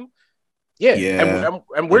see them, yeah.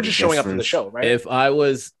 And we're just showing up to the show, right? If I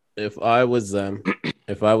was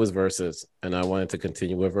Versus and I wanted to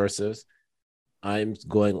continue with Versus, I'm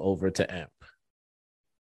going over to AMP,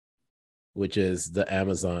 which is the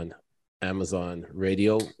Amazon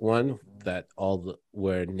radio one that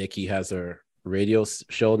where Nicki has her radio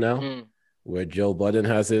show now, where Joe Budden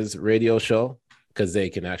has his radio show. Because they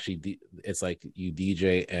can actually, it's like you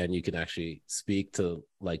DJ and you can actually speak to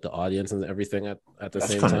like the audience and everything at the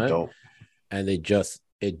same time. Dope. And it just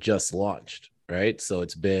launched, right? So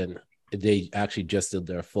they actually just did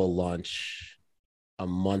their full launch a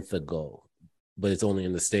month ago, but it's only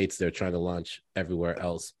in the States. They're trying to launch everywhere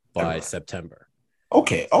else by September.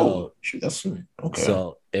 Okay. That's okay.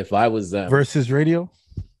 So if I was them, Versus radio,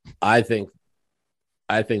 I think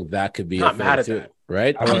that could be not mad at too. That.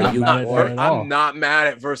 Right? I'm not mad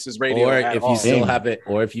at Versus Radio. Or if you still have it,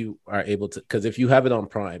 or if you are able to, because if you have it on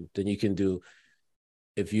Prime, then you can do.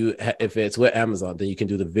 If it's with Amazon, then you can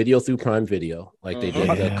do the video through Prime Video, like they did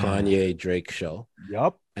the Kanye Drake show.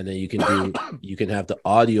 Yep. And then you can have the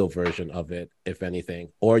audio version of it, if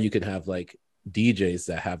anything, or you can have like DJs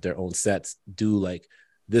that have their own sets do like,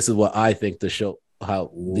 this is what I think the show.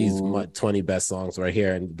 How these 20 best songs right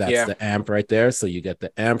here, and that's the AMP right there. So you get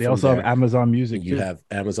the AMP. They also have Amazon Music. You have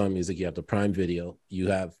Amazon Music. You have the Prime Video. You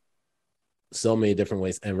have so many different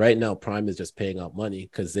ways. And right now, Prime is just paying out money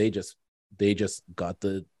because they just got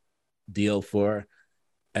the deal for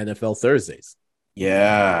NFL Thursdays.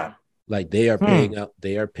 Yeah, like they are paying out.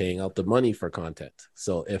 They are paying out the money for content.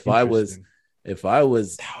 So if I was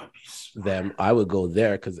them, I would go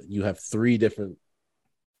there because you have 3 different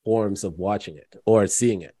forms of watching it or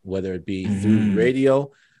seeing it, whether it be through radio,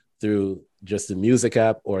 through just the music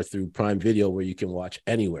app, or through Prime Video, where you can watch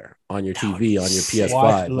anywhere on your TV, on your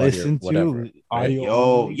PS5, listen to whatever.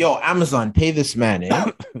 audio. Right? Yo, Amazon, pay this man,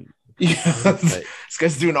 eh? This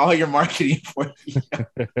guy's doing all your marketing for you.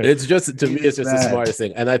 It's just, to me, it's just the smartest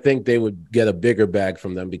thing, and I think they would get a bigger bag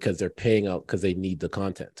from them because they're paying out because they need the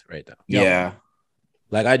content right now. Yeah.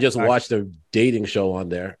 Like I just watched a dating show on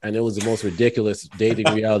there, and it was the most ridiculous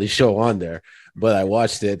dating reality show on there. But I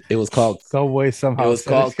watched it. It was called somehow. It was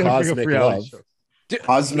called Cosmic Love.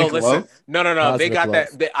 Cosmic Love. No. Cosmic they got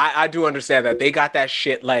Love. that. I do understand that they got that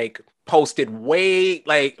shit like posted way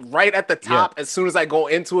like right at the top. As soon as I go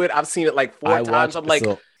into it, I've seen it like 4 times. I'm like,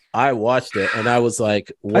 I watched it, and I was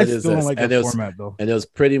like, "What is this?" Like and it was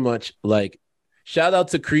pretty much like, shout out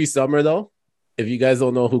to Cree Summer though. If you guys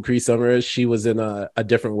don't know who Cree Summer is, she was in a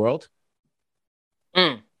different world.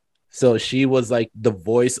 So she was like the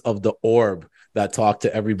voice of the orb that talked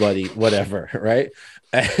to everybody, whatever, right?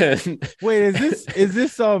 And wait, is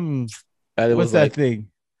this what's that thing?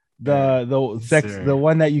 The sex, the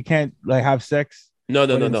one that you can't like have sex? No.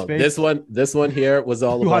 This one here was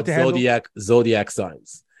all about zodiac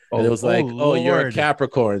signs. And it was like, you're a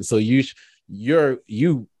Capricorn, so you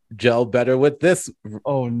gel better with this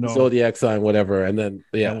zodiac sign, whatever. And then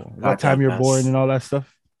what time you're born and all that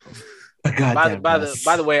stuff.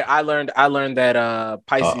 By the way, I learned that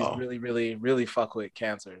Pisces really fuck with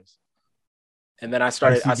Cancers. And then I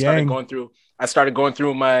started going through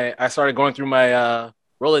my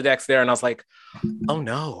Rolodex there, and I was like, oh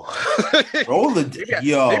no.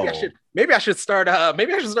 Maybe I should start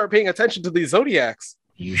paying attention to these zodiacs.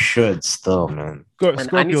 You should still, man.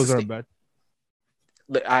 Scorpios are bad.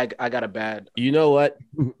 I got a bad. You know what?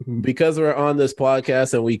 Because we're on this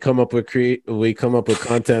podcast and we come up with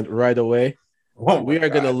content right away. We are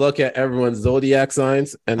going to look at everyone's zodiac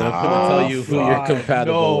signs, and I'm going to tell you who you're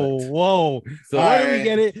compatible with. Whoa. So where do we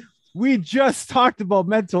get it? We just talked about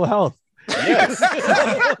mental health. Yes.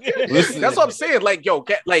 Listen, that's what I'm saying. Like, yo,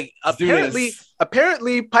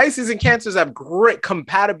 apparently Pisces and Cancers have great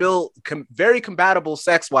very compatible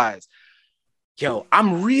sex-wise. Yo,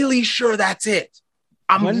 I'm really sure that's it.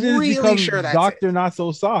 I'm really sure that's Dr. Not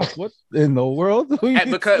So Soft. What in the world?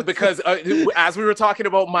 because as we were talking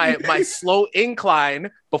about my slow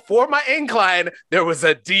incline, before my incline, there was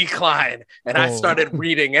a decline, and I started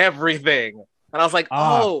reading everything, and I was like,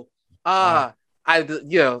 not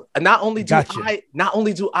only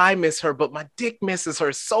do I miss her, but my dick misses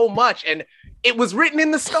her so much, and it was written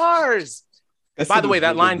in the stars. By the way,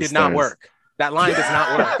 that line did not work. That line does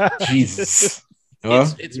not work. Jesus.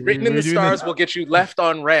 It's written in the stars. Will get you left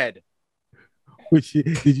on red. Did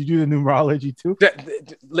you do the numerology too?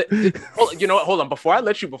 You know what? Hold on. Before I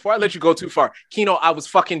let you go too far, Kino, I was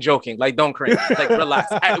fucking joking. Like, don't cringe. Like, relax.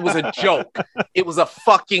 It was a joke. It was a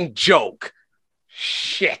fucking joke.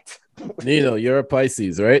 Shit. Nino, you're a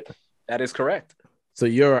Pisces, right? That is correct. So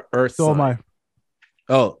you're an Earth sign. So am I.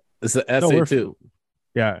 Oh, it's an essay too.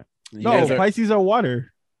 Yeah. Pisces are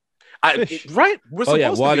water. Right? We're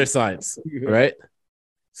supposed to water be. signs, right?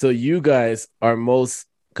 So you guys are most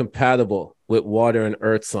compatible with water and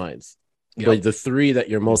earth signs. Yep. But the three that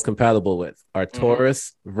you're most compatible with are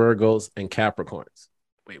Taurus, Virgos, and Capricorns.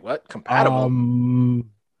 Wait, what? Compatible?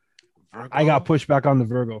 I got pushed back on the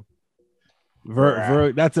Virgo.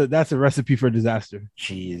 That's a recipe for disaster.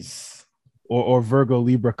 Jeez. Or Virgo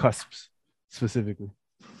Libra cusps specifically.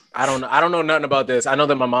 I don't know nothing about this. I know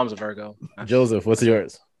that my mom's a Virgo. Joseph, what's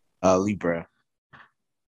yours? Libra.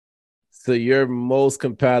 So you're most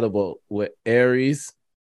compatible with Aries,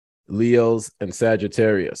 Leos, and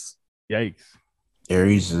Sagittarius. Yikes.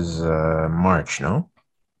 Aries is March, no?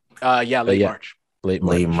 March.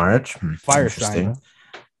 Late March. Fire sign.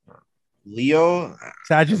 Leo.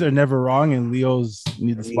 Sagittarius are never wrong, and Leos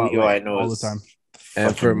need the spotlight all the time.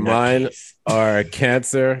 And for mine are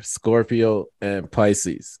Cancer, Scorpio, and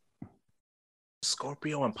Pisces.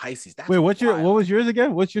 Scorpio and Pisces. Wait, what was yours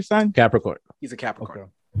again? What's your sign? Capricorn. He's a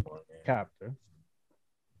Capricorn. Okay. Cap.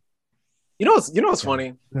 You know what's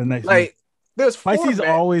funny? Nice like, there's Pisces are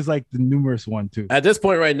always like the numerous one too. At this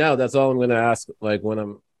point right now, that's all I'm gonna ask. Like when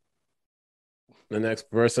I'm the next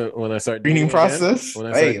person, when I start dating process, when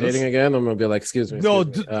I start dating again, I'm gonna be like, excuse me.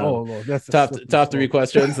 That's top three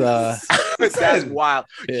questions. That's wild.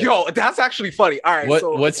 Yeah. Yo, that's actually funny. All right.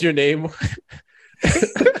 What's your name?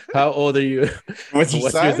 How old are you? What's your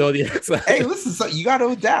zodiac sign? Hey, listen, so you gotta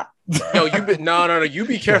adapt. Yo, no. You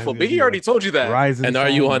be careful. Biggie already told you that. And are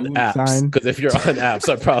you on apps? Because if you're on apps,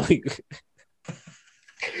 I probably.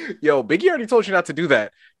 Yo, Biggie already told you not to do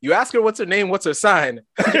that. You ask her what's her name, what's her sign.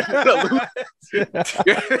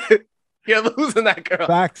 You're losing that girl.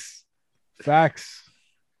 Facts.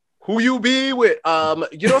 Who you be with?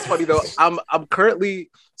 You know what's funny though? I'm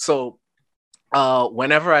currently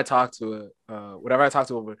whenever I talk to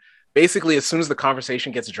her, basically as soon as the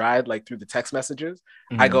conversation gets dried, like through the text messages,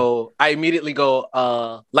 I immediately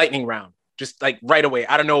go lightning round, just like right away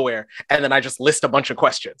out of nowhere, and then I just list a bunch of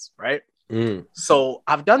questions, right? So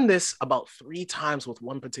I've done this about 3 times with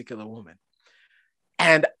one particular woman,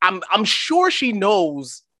 and I'm sure she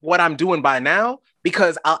knows what I'm doing by now,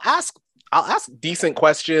 because I'll ask decent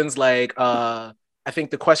questions like I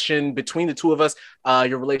think the question between the two of us,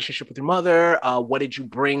 your relationship with your mother, what did you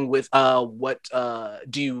bring with what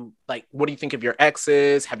do you think of your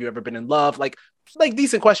exes? Have you ever been in love? Like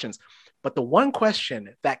decent questions. But the one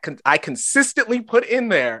question that I consistently put in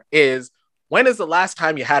there is, when is the last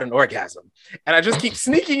time you had an orgasm? And I just keep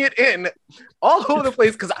sneaking it in all over the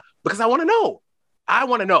place because I want to know. I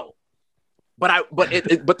want to know. But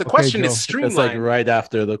the question is streamlined. It's like right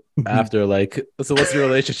after so what's your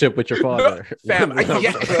relationship with your father? Fam,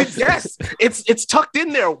 yes. It's tucked in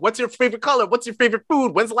there. What's your favorite color? What's your favorite food?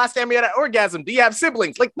 When's the last time you had an orgasm? Do you have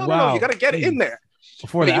siblings? Like, no, you gotta get it in there.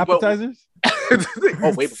 Before the appetizers?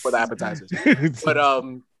 Way before the appetizers. But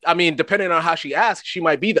I mean, depending on how she asks, she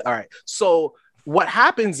might be all right. So what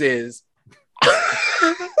happens is I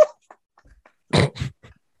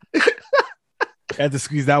had to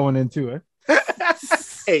squeeze that one in too, eh?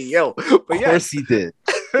 Hey, yo. But of course he did.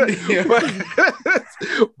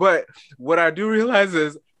 but what I do realize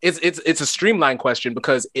is it's a streamlined question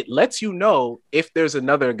because it lets you know if there's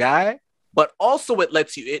another guy, but also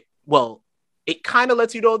it kind of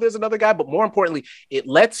lets you know there's another guy, but more importantly, it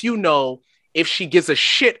lets you know if she gives a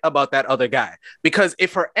shit about that other guy. Because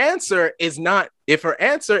if her answer is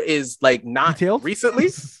like not Detailed? recently,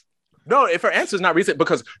 no, if her answer is not recent,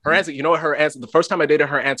 because her answer, you know what her answer, the first time I dated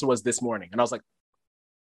her answer was this morning. And I was like,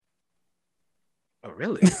 oh,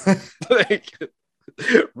 really? Like,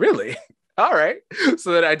 really? All right.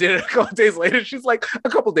 So then I did it a couple days later. She's like, a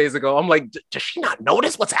couple days ago. I'm like, does she not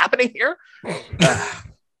notice what's happening here?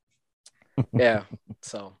 Yeah.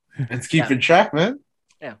 So Let's keep in track, man.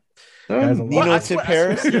 Yeah. Nino to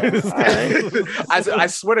Paris. I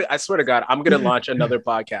swear to God, I'm gonna launch another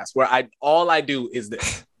podcast where all I do is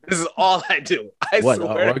this. This is all I do. What,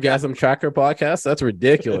 orgasm tracker podcast? That's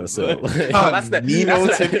ridiculous. So, that's the Nino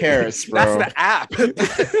to Paris, bro. That's the app.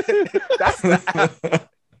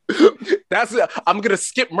 That's the app. I'm gonna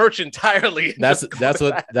skip merch entirely. That's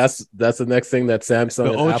the next thing that Samsung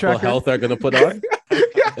and Apple tracker? Health are gonna put on.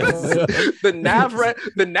 the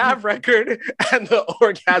nav record and the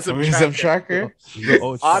orgasm tracker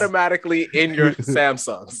automatically in your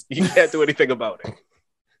Samsungs. You can't do anything about it.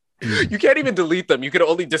 You can't even delete them. You can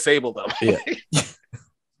only disable them. Yeah.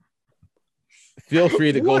 Feel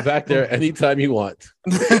free to go back there anytime you want.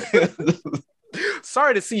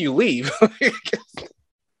 Sorry to see you leave.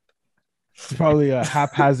 It's probably a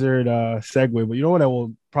haphazard segue, but you know what I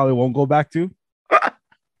probably won't go back to?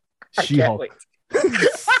 She-Hulk.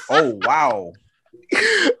 Oh, wow.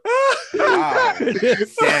 Wow.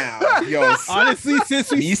 Damn. Yo, honestly,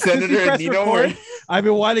 since we Senator Nino, I've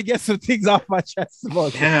been wanting to get some things off my chest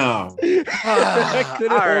about damn. All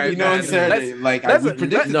right, you know, Saturday, like I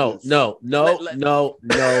predicted. No.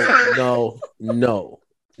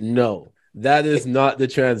 That is not the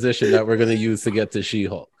transition that we're gonna use to get to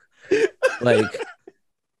She-Hulk. Like,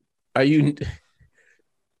 are you?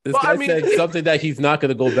 This guy said something that he's not going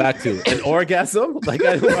to go back to. An orgasm? Like,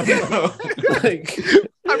 I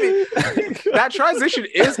mean, that transition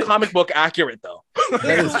is comic book accurate, though.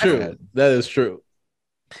 That is true.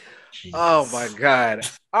 Jesus. Oh my God!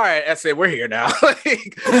 All right, SA, we're here now.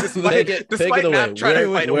 Take it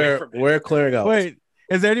away. We're clearing out. Wait,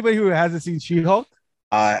 is there anybody who hasn't seen She-Hulk?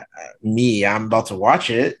 Me, I'm about to watch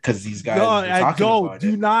it because these guys.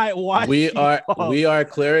 Do not watch. We are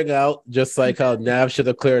clearing out, just like how Nav should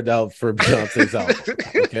have cleared out for Beyonce's album.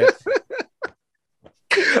 Okay.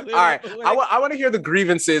 All right, I want to hear the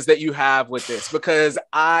grievances that you have with this because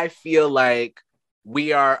I feel like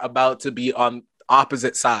we are about to be on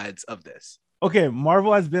opposite sides of this. Okay,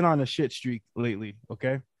 Marvel has been on a shit streak lately.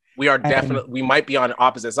 Okay, we are definitely. We might be on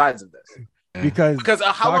opposite sides of this because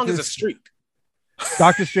how long is a streak?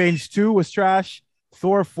 Doctor Strange 2 was trash.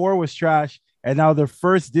 Thor 4 was trash. And now their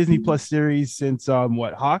first Disney Plus series since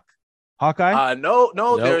Hawkeye? No.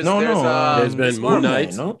 There's been Moon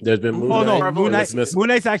Knight. No? There's been Moon Knight. Moon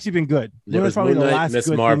Knight's actually been good. Moon Knight's probably the last Miss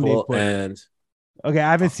good Marvel thing they put. and okay,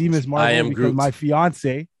 I haven't seen Miss Marvel because Groot. my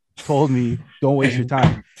fiance told me don't waste your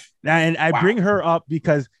time. And I bring her up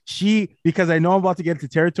because I know I'm about to get into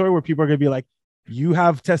territory where people are gonna be like, you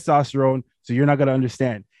have testosterone, so you're not gonna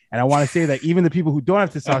understand. And I want to say that even the people who don't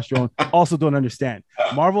have testosterone also don't understand.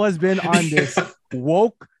 Marvel has been on this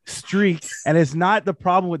woke streak, and it's not the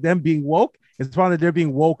problem with them being woke. It's the problem that they're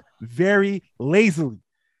being woke very lazily.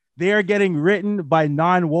 They are getting written by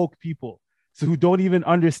non-woke people, so who don't even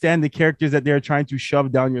understand the characters that they're trying to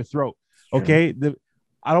shove down your throat. Okay,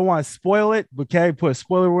 I don't want to spoil it, but can I put a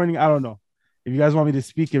spoiler warning? I don't know if you guys want me to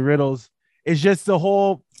speak in riddles. It's just the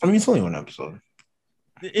whole. I mean, it's only one episode.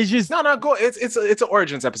 It's just no. Go. It's an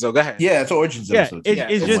origins episode. Go ahead. Yeah, it's an origins episode.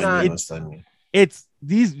 It's just not. It's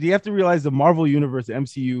these. You have to realize the Marvel universe, the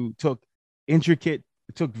MCU, took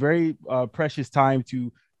very precious time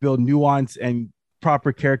to build nuance and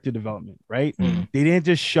proper character development. Right? Mm-hmm. They didn't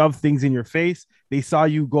just shove things in your face. They saw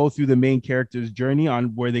you go through the main character's journey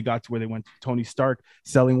on where they got to where they went to Tony Stark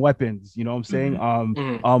selling weapons. You know what I'm saying?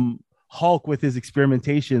 Mm-hmm. Hulk with his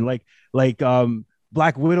experimentation, like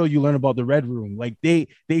Black Widow, you learn about the Red Room. Like they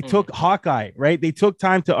took Hawkeye, right? They took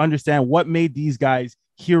time to understand what made these guys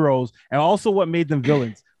heroes and also what made them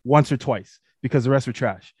villains once or twice because the rest were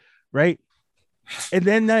trash, right? And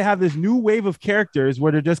then they have this new wave of characters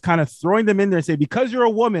where they're just kind of throwing them in there and say, because you're a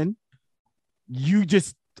woman, you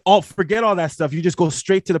just forget all that stuff. You just go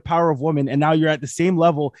straight to the power of woman. And now you're at the same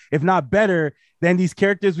level, if not better, than these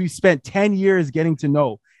characters we've spent 10 years getting to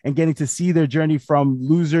know and getting to see their journey from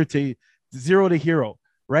loser to zero to hero,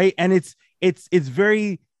 right? And it's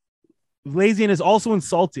very lazy and it's also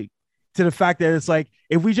insulting to the fact that it's like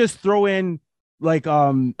if we just throw in like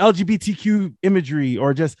LGBTQ imagery,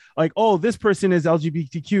 or just like, oh, this person is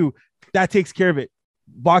LGBTQ, that takes care of it.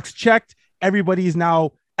 Box checked. Everybody is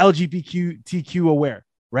now LGBTQ aware,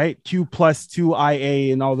 right? Q plus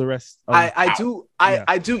 2IA and all the rest. I do.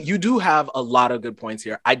 You do have a lot of good points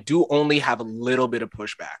here. I do only have a little bit of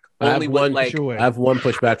pushback. I have Only with, one- like, I have one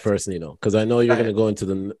pushback first, Nino, because I know you're Go going to go into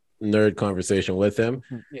the nerd conversation with him,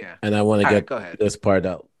 yeah. and I want to All get right, go ahead. this part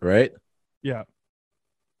out, right? Yeah.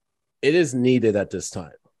 It is needed at this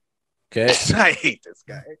time. Okay. I hate this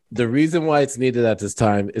guy. The reason why it's needed at this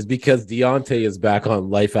time is because Deontay is back on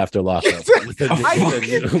Life After Lockup I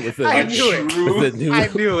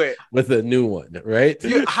knew it. with a new one, right?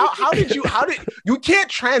 How did you can't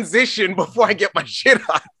transition before I get my shit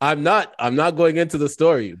on? I'm not going into the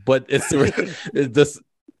story, but it's the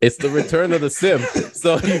return of the sim.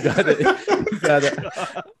 So you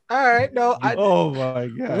gotta. All right, no, Oh my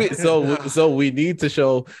god. So we need to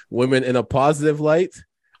show women in a positive light.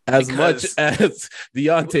 As much as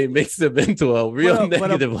Deontay makes them into a real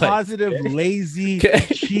negative but a positive, light. lazy,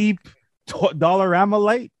 cheap Dollarama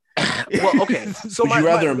light. well, okay. So Would you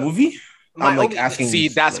rather a movie? I'm like asking. See,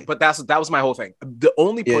 that was my whole thing. The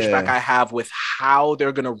only pushback I have with how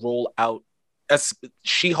they're gonna roll out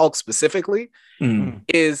She-Hulk specifically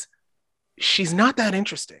is she's not that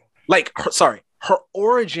interesting. Like, her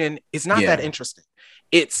origin is not that interesting.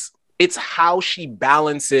 It's how she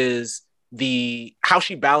balances the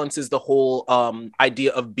whole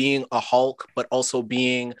idea of being a Hulk, but also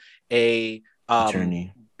being a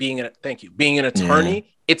Attorney. being an attorney. Yeah.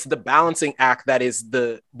 It's the balancing act that is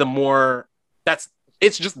the more that's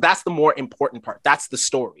the more important part. That's the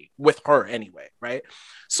story with her anyway, right?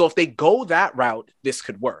 So if they go that route, this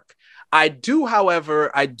could work. I do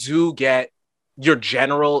get your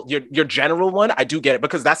general one. I do get it,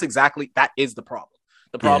 because that is the problem.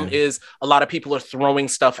 The problem is a lot of people are throwing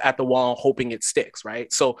stuff at the wall hoping it sticks,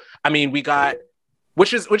 right? So, I mean, we got,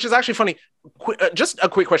 which is actually funny. Just a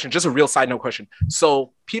quick question, just a real side note question.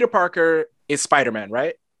 So Peter Parker is Spider-Man,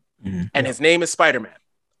 right? Mm-hmm. And his name is Spider-Man.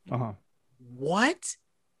 Uh-huh. What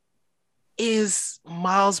is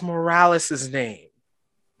Miles Morales' name?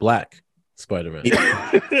 Black Spider-Man.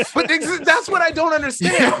 But that's what I don't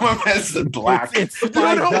understand. It's black. It's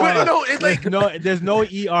No, there's no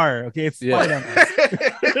ER. Okay, it's Spider-Man.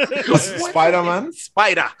 Spider-Man.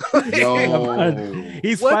 Spider. Yo.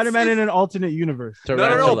 He's What's Spider-Man his- in an alternate universe. But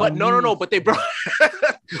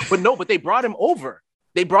they brought him over.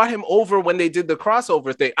 They brought him over when they did the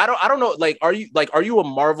crossover thing. I don't know. Like, are you a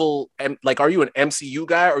Marvel and are you an MCU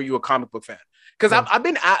guy, or are you a comic book fan? Because I've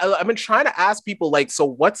been trying to ask people, like, so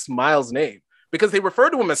what's Miles' name? Because they refer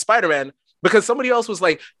to him as Spider-Man, because somebody else was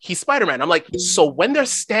like, he's Spider-Man. I'm like, so when they're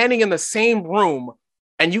standing in the same room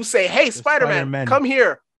and you say, hey, Spider-Man, come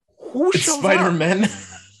here, who shows Spider-Man.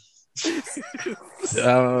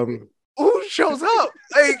 up? Who shows up?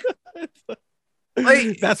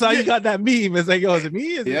 Like That's how you got that meme. It's like, yo, is it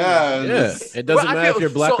me? Is it me? Yeah, it doesn't matter if you're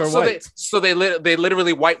black or white. They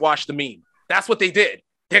literally whitewashed the meme. That's what they did.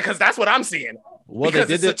 Yeah, because that's what I'm seeing. Well, because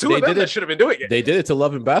they did it. They did it. Should have been doing it. They did it to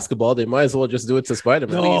Love and Basketball. They might as well just do it to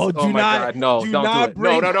Spider-Man. No, Oh my God, no, don't do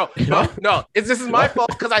it. No. This is my fault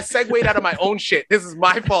because I segued out of my own shit. This is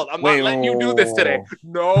my fault. I'm not letting you do this today.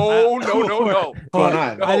 No. What's going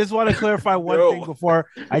on? I just want to clarify one thing before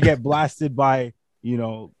I get blasted by,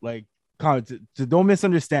 like, comments. So don't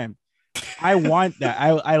misunderstand. I want that.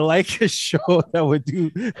 I like a show that would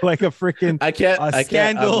do like a freaking I can't.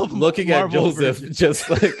 scandal. I'm looking at Marvel Joseph, version. just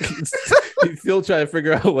like he's still trying to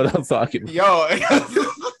figure out what I'm talking about. Yo.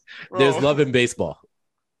 There's Love in Baseball.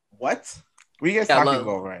 What? What are you guys talking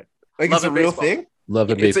about, right? Like, it's a real thing? Love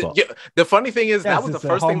in Baseball. The funny thing is, that was the it's a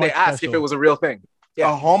first thing they Hallmark asked special. if it was a real thing.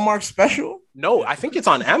 Yeah. A Hallmark special? No, I think it's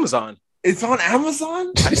on Amazon. It's on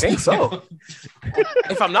Amazon? I think so.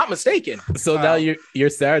 If I'm not mistaken. So now your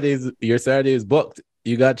Saturday is booked.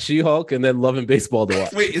 You got She-Hulk and then Love and Baseball to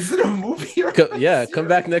watch. Wait, is it a movie? Come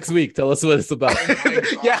back next week. Tell us what it's about.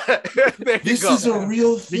 Yeah, there you This go. is a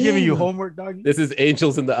real thing. They're giving you homework, dog. This is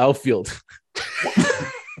Angels in the Outfield.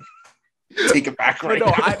 Take it back right No,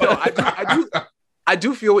 now. I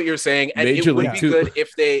do feel what you're saying, and Major it would League be Two.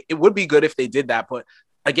 good if they did that. But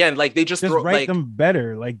again, like they just throw, write like, them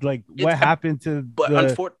better. Like what happened to but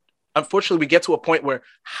the... unfortunately, we get to a point where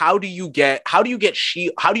how do you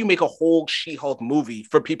make a whole She-Hulk movie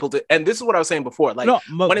for people to? And this is what I was saying before. Like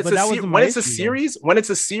when it's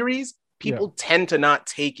a series, people tend to not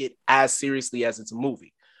take it as seriously as it's a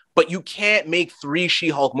movie. But you can't make 3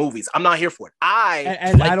 She-Hulk movies. I'm not here for it.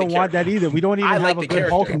 I don't want that either. We don't even have a good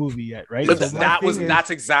Hulk movie yet, right? But So that's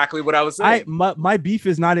exactly what I was saying. My beef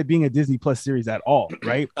is not it being a Disney Plus series at all,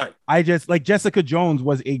 right? I just like Jessica Jones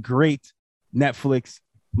was a great Netflix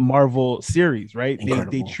Marvel series, right? They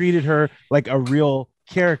Incredible. treated her like a real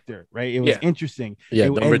character, right? It was Yeah. interesting. Yeah,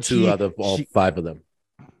 number and 2 out of all 5 of them.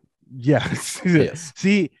 Yes. Yes.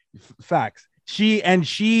 See, facts. She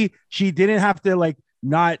didn't have to like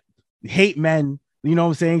not hate men. You know what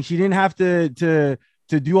I'm saying? She didn't have to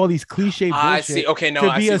do all these cliche bullshit I see. Okay, no, to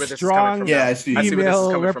I be see a where this is coming strong from. Yeah, I see. I see where this is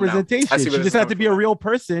female coming from now. representation. I see where She this just is had to coming be a from now. real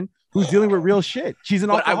person who's dealing with real shit. She's an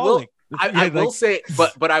But I will, alcoholic. I will say,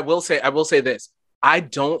 but I will say this. I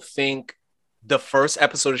don't think the first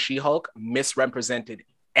episode of She-Hulk misrepresented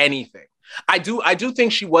anything. I do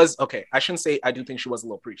think she was okay. I shouldn't say I do think she was a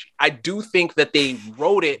little preachy. I do think that they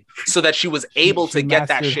wrote it so that she was able she to get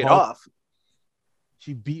that mastered shit Hulk. off.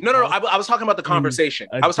 She beat. No. Hulk I was talking about the conversation.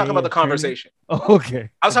 a I was talking day about the of training? conversation. Oh, okay.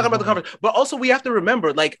 I was talking about the conversation. But also, we have to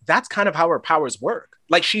remember, like, that's kind of how her powers work.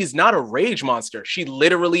 Like, she's not a rage monster. She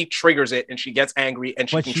literally triggers it and she gets angry and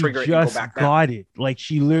she But can she trigger it and go just back down. got it. Like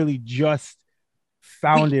she literally just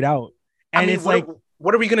found it out. And I mean, it's like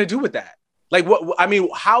what are we gonna do with that? Like, what? I mean,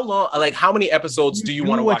 how long? Like, how many episodes do you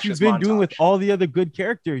want to watch? What you've this been doing montage? with all the other good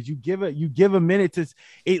characters? You give a minute to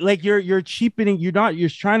it. Like you're cheapening. You're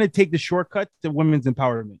trying to take the shortcut to women's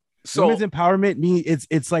empowerment. So, Women's empowerment means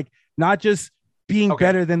it's like not just being Okay.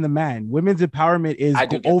 better than the man. Women's empowerment is I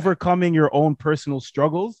do get that. overcoming your own personal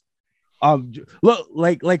struggles. Look,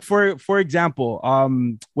 like for example,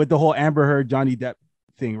 with the whole Amber Heard Johnny Depp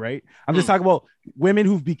thing, right? I'm just talking about women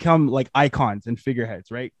who've become like icons and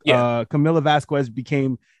figureheads, right? Yeah. Camila Vasquez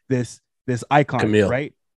became this icon, Camille.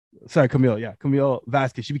 right? Sorry, Camille. Yeah, Camille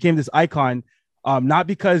Vasquez. She became this icon, not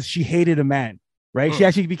because she hated a man, right? She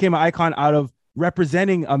actually became an icon out of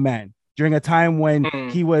representing a man during a time when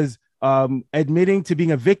he was admitting to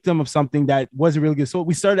being a victim of something that wasn't really good. So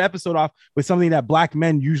we started the episode off with something that Black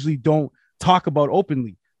men usually don't talk about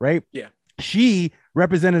openly, right? Yeah. She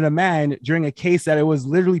represented a man during a case that it was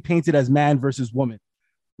literally painted as man versus woman,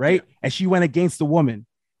 right? Yeah. And she went against the woman.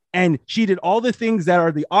 And she did all the things that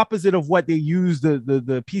are the opposite of what they use,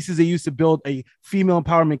 the pieces they used to build a female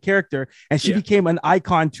empowerment character. And she became an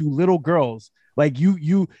icon to little girls. Like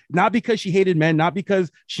you, not because she hated men, not because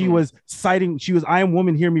she was citing, I am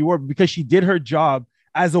woman, hear me roar, but because she did her job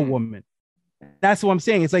as a woman. That's what I'm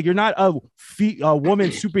saying. It's like, you're not a woman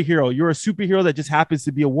superhero. You're a superhero that just happens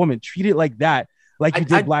to be a woman. Treat it like that, like you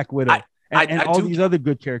did Black Widow. And all these other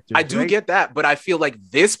good characters. I do get that, but I feel like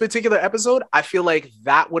this particular episode, I feel like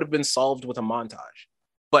that would have been solved with a montage,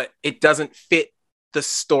 but it doesn't fit the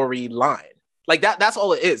storyline. Like that's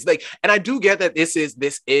all it is. Like, and I do get that this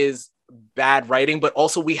is bad writing, but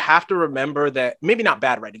also we have to remember that maybe not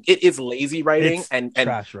bad writing. It is lazy writing and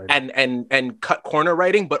trash writing. and cut corner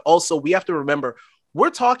writing, but also we have to remember we're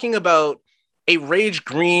talking about a rage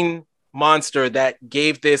green monster that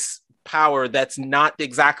gave this power that's not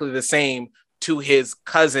exactly the same to his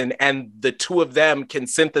cousin, and the two of them can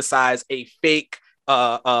synthesize a fake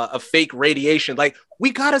radiation. Like,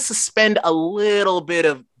 we gotta suspend a little bit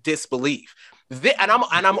of disbelief.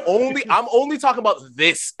 I'm only talking about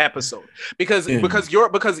this episode because your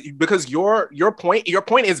point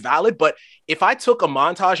is valid. But if I took a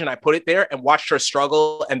montage and I put it there and watched her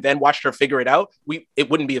struggle and then watched her figure it out, it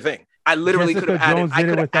wouldn't be a thing. I literally could have added. I could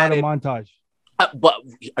have without added a montage. But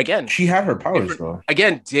again, She had her powers though.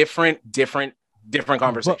 again, different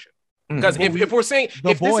conversation. Because if we're saying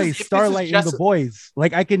The Boys, Starlight and The Boys,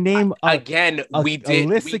 like I can name we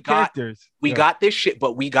got this shit,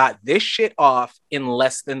 but we got this shit off in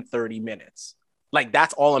less than 30 minutes. Like,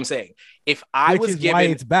 that's all I'm saying. If I which was is given, why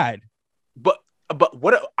it's bad. but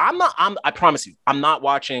what I promise you, I'm not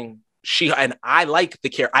watching and I like the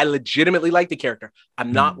character. I legitimately like the character.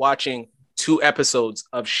 I'm not watching 2 episodes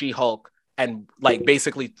of She-Hulk and like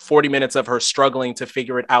basically 40 minutes of her struggling to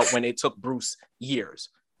figure it out when it took Bruce years.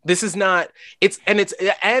 This is not, it's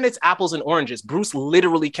apples and oranges. Bruce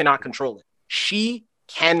literally cannot control it. She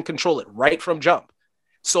can control it right from jump.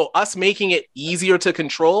 So us making it easier to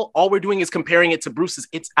control, all we're doing is comparing it to Bruce's.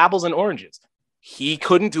 It's apples and oranges. He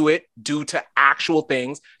couldn't do it due to actual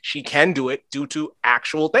things. She can do it due to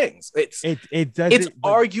actual things. It's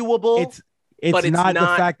arguable. It's not the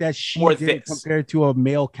fact that she did it compared to a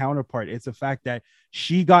male counterpart. It's the fact that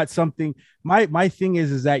she got something. My thing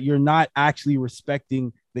is that you're not actually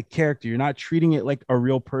respecting the character. You're not treating it like a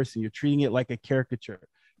real person. You're treating it like a caricature.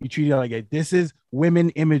 You treat it like this is women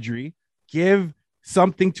imagery. Give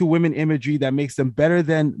something to women imagery that makes them better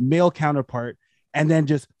than male counterpart, and then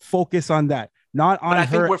just focus on that. Not on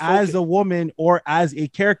her as a woman or as a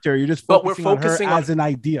character. You're just focusing on her as an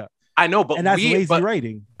idea. I know, but and that's lazy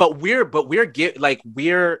writing. But we're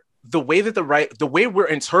the way that the way we're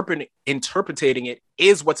interpreting it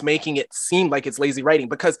is what's making it seem like it's lazy writing,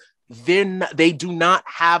 because they do not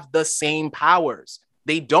have the same powers.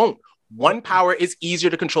 They don't. One power is easier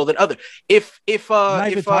to control than other. I'm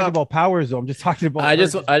not even talking about powers though. I'm just talking about. I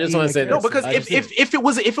just want to say no, because if it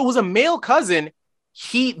was a male cousin,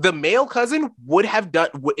 the male cousin would have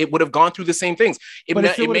gone through the same things. It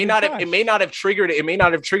may not have triggered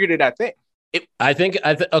that thing.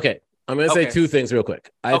 Okay. I'm going to say two things real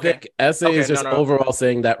quick. I think SA is just overall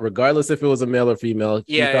saying that regardless if it was a male or female,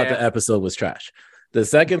 he thought the episode was trash. The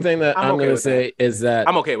second thing that I'm going to say is that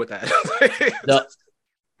I'm okay with that.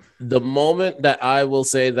 The moment that I will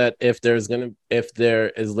say that if there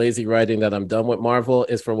is lazy writing that I'm done with Marvel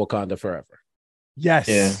is for Wakanda Forever.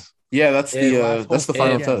 Yes. Yeah, that's the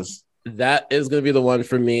final test. That is going to be the one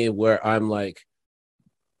for me where I'm like,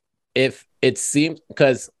 if it seems,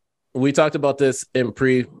 because we talked about this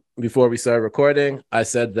before we started recording, I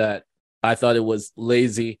said that I thought it was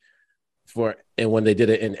lazy and when they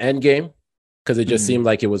did it in Endgame, because it just seemed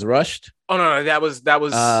like it was rushed. Oh no, that was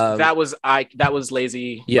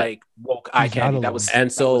lazy, like woke eye candy. That was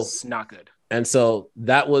not good. And so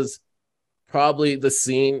that was probably the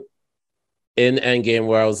scene in Endgame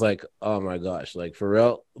where I was like, oh my gosh, like for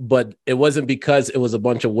real. But it wasn't because it was a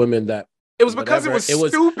bunch of women that. It was because it was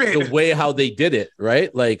stupid. The way how they did it,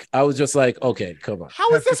 right? Like I was just like, okay, come on.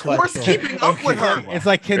 How is this horse keeping up with her? It's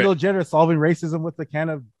like Kendall Jenner solving racism with a can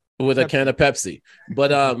of Pepsi. But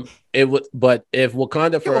but if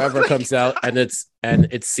Wakanda Forever comes out and it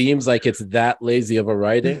seems like it's that lazy of a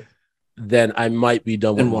writing, then I might be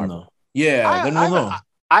done with Marvel. Yeah, then we'll know.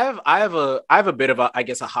 I have a bit of a, I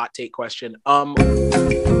guess, a hot take question.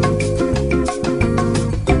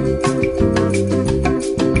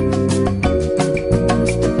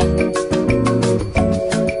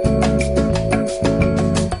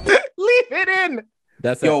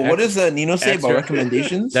 That's what does Nino say about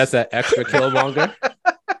recommendations? That's an extra Killmonger.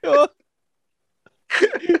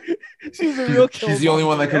 She's a real Killmonger. She's the only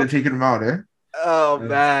one that could have taken him out, eh? Oh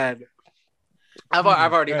man, I've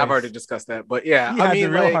already discussed that, but yeah, I mean,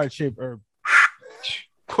 real heart shaped herb.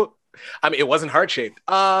 I mean, it wasn't heart shaped.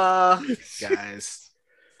 Guys.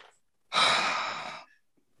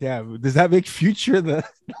 Yeah, does that make Future the?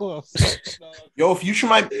 Yo, Future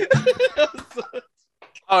might.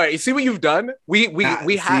 All right, you see what you've done? We got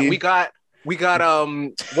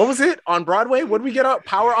what was it on Broadway? What did we get up?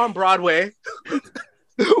 Power on Broadway.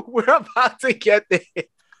 We're about to get there.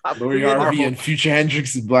 Lori Harvey and Future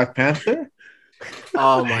Hendrix is Black Panther.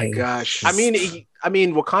 Oh my gosh! I mean,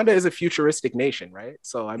 Wakanda is a futuristic nation, right?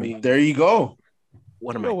 So I mean, there you go.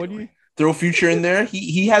 What am I doing? Throw Future in there.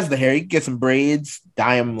 He has the hair. He can get some braids,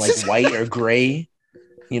 dye him like white or gray.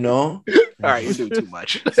 You know. All right, you're doing too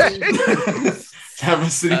much. Have a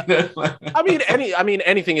sitting there. I mean,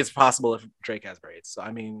 anything is possible if Drake has braids. So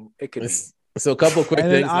I mean, it could be. So a couple quick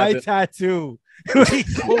things. An eye tattoo. He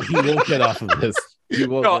won't get off of this.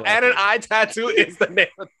 And an eye tattoo is the name.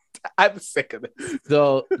 I'm sick of this.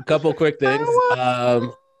 So a couple quick things.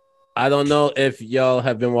 I don't know if y'all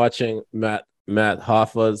have been watching Matt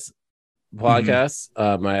Hoffa's podcast,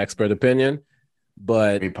 My Expert Opinion,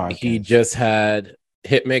 but he just had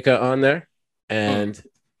Hitmaker on there and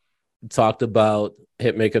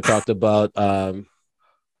Hitmaker talked about the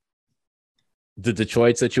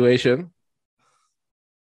Detroit situation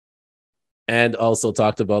and also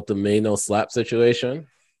talked about the Mano slap situation.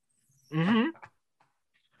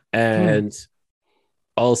 And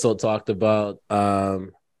also talked about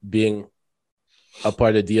being a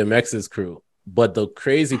part of DMX's crew. But the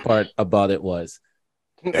crazy part about it was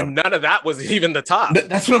none of that was even the top.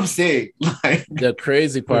 That's what I'm saying. The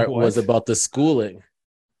crazy part was about the schooling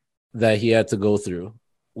that he had to go through,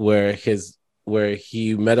 where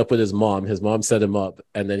he met up with his mom. His mom set him up,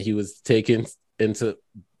 and then he was taken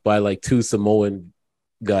by like two Samoan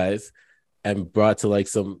guys and brought to like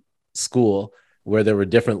some school where there were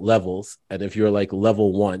different levels. And if you're like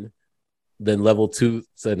level 1, then level 2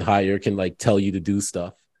 and higher can like tell you to do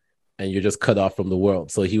stuff. And you're just cut off from the world.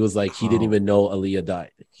 So he was like, he didn't even know Aaliyah died.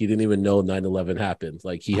 He didn't even know 9/11 happened.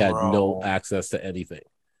 Like he had no access to anything.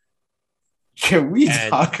 Can we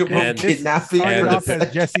talk about kidnapping?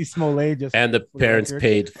 Jesse Smollett and the parents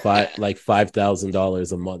paid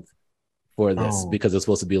 $5,000 a month for this because it's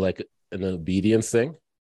supposed to be like an obedience thing.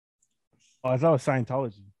 Oh, I thought it was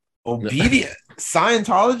Scientology. Obedient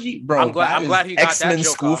Scientology, bro. I'm glad he got X-Men that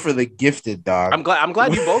joke School off. For the Gifted, dog. I'm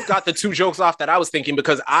glad you both got the two jokes off that I was thinking,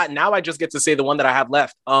 because I just get to say the one that I have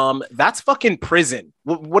left. That's fucking prison.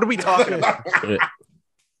 What are we talking about?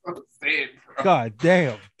 God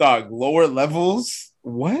damn, dog. Lower levels.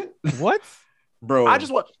 What? bro. I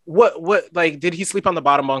just want what like did he sleep on the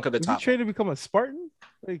bottom bunk or the Was he top? trained to become a Spartan?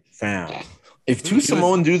 Like, fam. If two He was-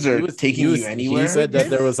 Samoan dudes are He was- taking he was- you anywhere, He said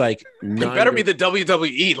that there was like It 9 better be the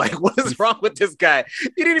WWE. Like, what is wrong with this guy?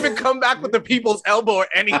 He didn't even come back with the people's elbow or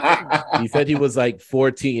anything. He said he was like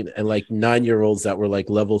 14 and like 9-year-olds that were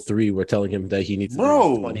like level 3 were telling him that he needs to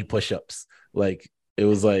Bro. do 20 push-ups. Like it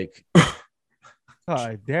was like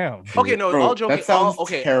oh, damn. Okay, no, Bro, all joking. that sounds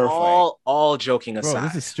terrifying. All joking Bro, aside.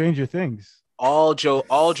 this is Stranger Things. all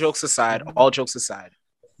jokes aside.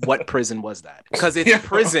 What prison was that? Because it's Yeah.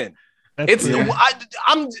 prison. That's It's crazy.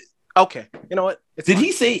 I'm okay. You know what? It's did fine.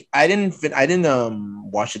 he say? I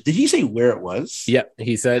didn't watch it. Did he say where it was? yeah,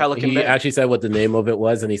 he said Pelican he Bay. actually said what the name of it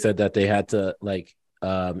was, and he said that they had to like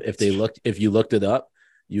if you looked it up,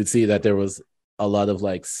 you'd see that there was a lot of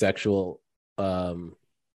like sexual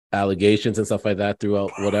allegations and stuff like that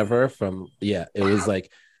throughout whatever from it was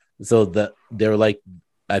like so that they were like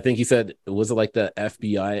I think he said it was like the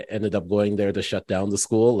FBI ended up going there to shut down the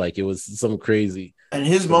school. Like it was some crazy And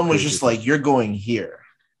his mom was just like, "You're going here."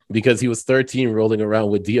 because he was 13 rolling around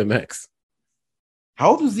with DMX.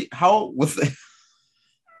 How old was he? How was the?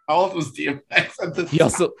 How old was DMX at this? He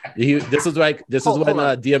also this was when Hold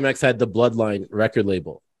on. DMX had the Bloodline record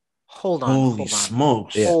label. Hold on. Holy hold on.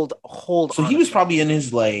 smokes! Yeah. Hold So on he a was second. probably in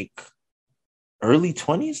his like early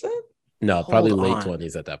 20s then. No, probably Hold late on.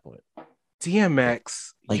 20s at that point.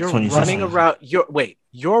 DMX. Like You're 20 running something. around.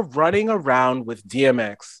 You're running around with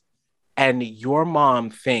DMX, and your mom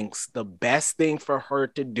thinks the best thing for her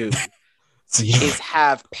to do So is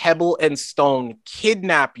have Pebble and Stone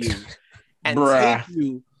kidnap you and Bruh. take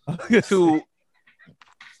you to Off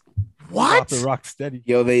what? the rock steady.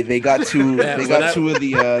 Yo, they got two. Yeah, They when got I- two of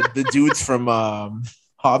the dudes from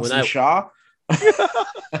Hobbs When and I- Shaw.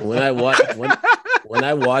 When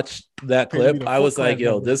I watched that Maybe clip, the I was full like, clan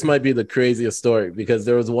yo, member. this might be the craziest story because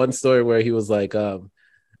there was one story where he was like,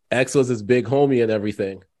 X was his big homie and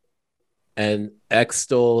everything. And X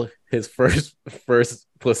stole his first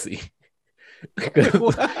pussy.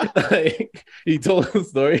 Like, he told the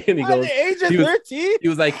story and he At goes, the age of he was- 13? he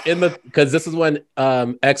was like in the because this is when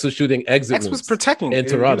X was shooting exit X was wounds. protecting in He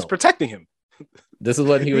was Toronto. protecting him. This is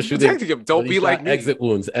when he was shooting protecting him. Don't when he be shot like me. exit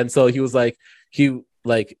wounds. And so he was like,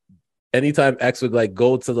 anytime X would like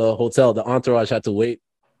go to the hotel, the entourage had to wait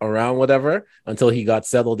around whatever until he got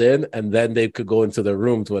settled in, and then they could go into their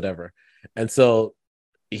rooms, whatever. And so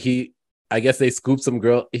I guess he scooped some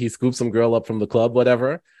girl up from the club,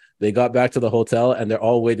 whatever. They got back to the hotel and they're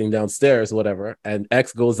all waiting downstairs, whatever. And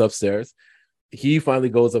X goes upstairs. He finally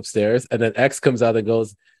goes upstairs, and then X comes out and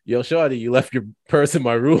goes, "Yo, shawty, you left your purse in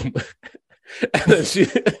my room." And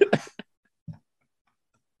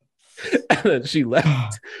then she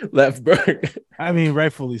left Berg. I mean,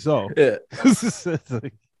 rightfully so. Yeah. It's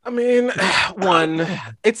like, I mean, one,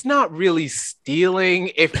 it's not really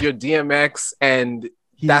stealing if you're DMX and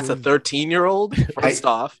he that's a was- 13-year-old, first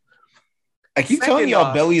off. I keep Second telling y'all,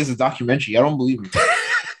 off- Belly is a documentary. I don't believe it.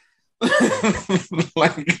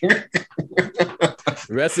 Like,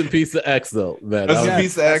 Rest in peace to X, though, man. rest That in was-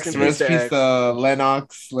 peace to X. rest in Rest in peace peace to to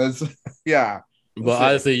Lennox. Yeah. but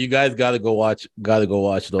honestly, you guys gotta go watch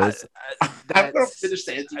those. I'm gonna That's- finish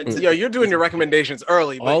the answer. Yo, you're doing your recommendations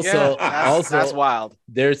early, but Also- that's wild.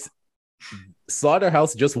 There's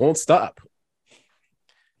Slaughterhouse just won't stop.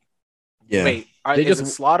 Yeah. Wait, They is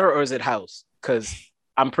just- it Slaughter or is it House? Because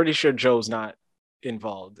I'm pretty sure Joe's not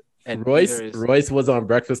involved. And Royce neither is- Royce was on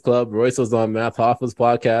Breakfast Club. Royce was on Matt Hoffa's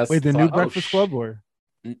podcast. Wait, the new Talk- Breakfast Club or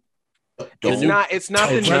It's Don't- not. It's not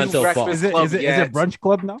the It's not new until fall. Breakfast is it Club is it yet. Brunch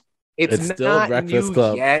Club now? It's It's still not Breakfast new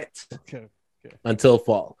Club. yet. Okay. until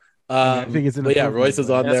fall. I think it's an But yeah, improvement, Royce was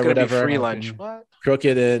but on That's there, gonna be whatever. free lunch. What?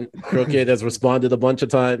 Crooked has responded a bunch of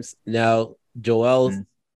times. Now Joel Mm.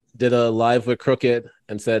 did a live with Crooked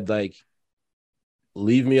and said, like,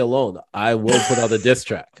 leave me alone. I will put out a diss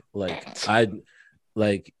track. Like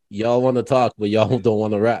y'all want to talk, but y'all don't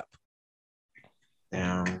want to rap.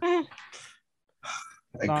 Damn. Mm.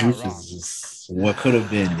 That Not group wrong. is just what could have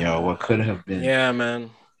been, yo. What could have been. Yeah,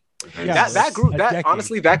 man. Yeah, that group, a that decade.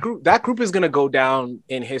 honestly, that group is gonna go down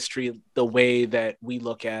in history the way that we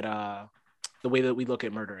look at Murder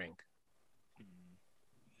Inc.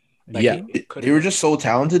 Like, Yeah. could- They were just so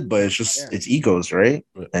talented, but it's just Yeah. it's egos, right?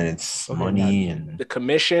 Yeah. And it's Okay, money yeah. and the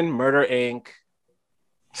Commission, Murder Inc.,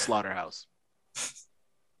 Slaughterhouse.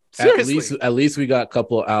 At Seriously, least we got a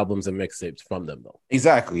couple of albums and mixtapes from them though.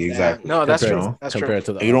 exactly. no, that's Compared- true. That's true. compared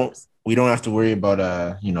to the You don't- others. We don't have to worry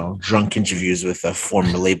about drunk interviews with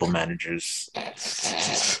former label managers.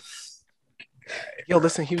 Yo,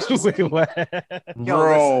 listen, he was just. Wait, what? Yo,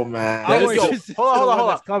 Bro, listen. man. That Yo, was yo, just- hold on, the one hold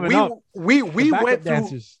that's on. coming up. We The backup went through.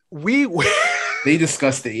 dancers. We They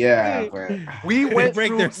discussed it, yeah. But We They went break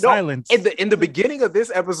through their silence. in the beginning of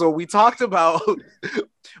this episode. We talked about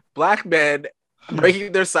black men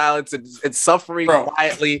breaking their silence and suffering Bro.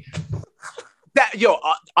 quietly. That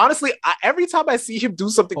honestly, every time I see him do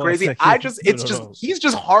something Oh, crazy, it's like- no. he's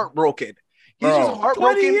just heartbroken. He's Bro. just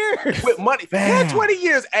heartbroken 20 years. with money. Damn. Yeah, 20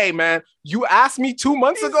 years. Hey man, you asked me 2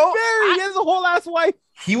 months He's ago. married. He has a whole ass wife.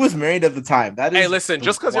 he was married at the time. That is Hey, listen, the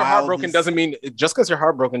just because you're heartbroken wildest- doesn't mean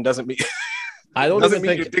I don't Doesn't even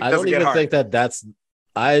mean your think dick I don't doesn't get even hard. think that that's.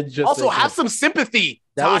 I just also think have that- some sympathy,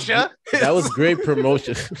 that was Tasha. that was great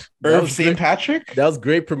promotion. that Irv was St. great, Patrick. that was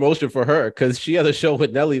great promotion for her because she had a show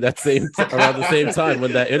with Nelly around the same time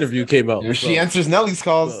when that interview came out. She So, answers Nelly's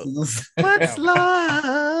calls. What's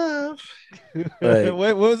love? Right.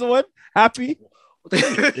 What was the one? Happy.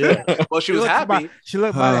 Yeah. Well, she was happy. She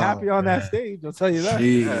looked mighty happy on that stage. I'll tell you that.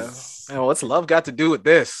 Jeez. Man, what's love got to do with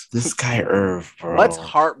this? This guy Irv, bro. What's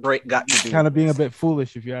heartbreak got to do? Kind of being a bit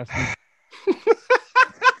foolish, if you ask me.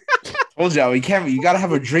 Told y'all we can't. You gotta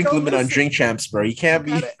have a drink Yo, limit on listen. Drink Champs, bro. You can't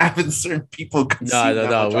be having certain people. consume that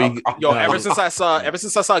no, much we- alcohol. Yo, No. ever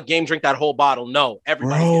since I saw Game drink that whole bottle, no,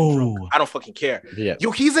 everybody's getting drunk. Bro, I don't fucking care. Yeah.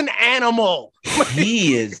 Yo, he's an animal.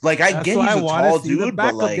 he is like I That's get why he's I a want tall to see the dude, but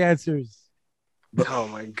backup like dancers. Oh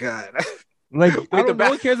my god. Like, With I the don't, no back-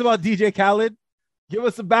 one cares about DJ Khaled. Give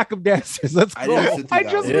us some backup dancers. Let's I go. didn't sit through I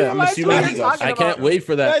that just one. Yeah. I'm realized assuming what he's you're talking I upset. can't wait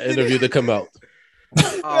for that That didn't- interview to come out.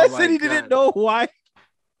 Oh I my said he God. didn't know why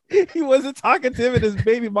he wasn't talking to him in his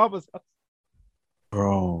baby mama's house.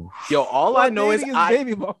 Bro. Yo, all I know is Dating his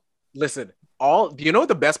baby mama. listen. Do you know what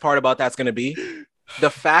the best part about that's gonna be? The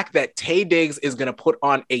fact that Tay Diggs is gonna put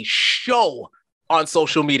on a show on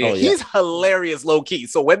social media. Oh, yeah. He's hilarious, low key.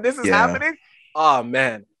 So when this is Yeah. happening, oh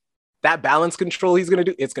man, that balance control he's gonna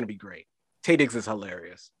do, it's gonna be great. Tay Diggs is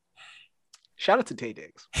hilarious. Shout out to Tay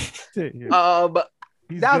Diggs. But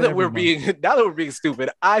He's now good that we're every month. being stupid,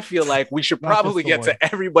 I feel like we should Not just probably the get one. to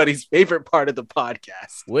everybody's favorite part of the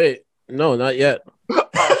podcast. Wait, no, not yet.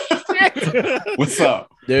 What's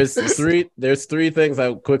up? There's three things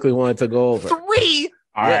I quickly wanted to go over. 3.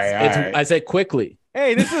 All right, Yes, all right. I said quickly.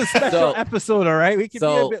 Hey, this is a special So- episode, all right? We can be a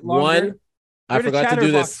So bit longer. one, I We're the forgot to do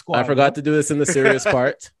Chatterbox this. squad, I forgot to do this in the serious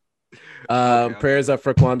part. Okay. Prayers up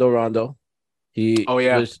for Quando Rondo. He Oh,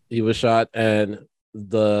 yeah. he was shot, and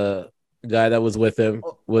the guy that was with him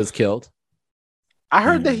was killed. I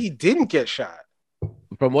heard that he didn't get shot.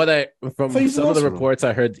 From thought he was some of the also- reports,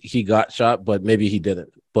 I heard he got shot, but maybe he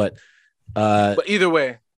didn't. But But either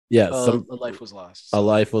way, yeah, a life was lost. a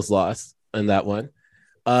life was lost in that one.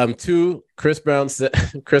 Two, Chris Brown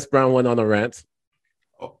went on a rant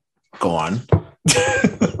Go on.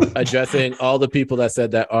 addressing all the people that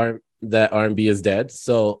said that R&B is dead.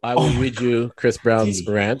 So I will read you Chris Brown's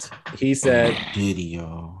Diddy. rant. He said,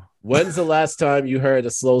 Video. "When's the last time you heard a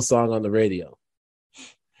slow song on the radio?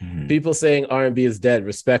 People saying R&B is dead.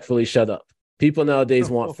 Respectfully, shut up. People nowadays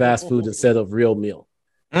want fast food instead of real meal.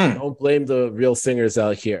 Don't blame the real singers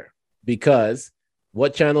out here, because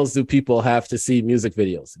what channels do people have to see music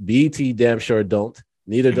videos? BET damn sure don't.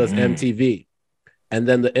 Neither does MTV. And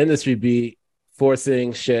then the industry be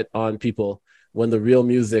forcing shit on people when the real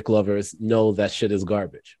music lovers know that shit is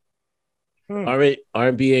garbage.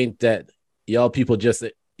 R&B ain't dead. Y'all people just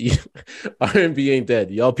R&B ain't dead.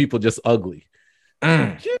 Y'all people just ugly."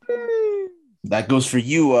 That goes for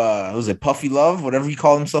you. Was it Puffy Love, whatever he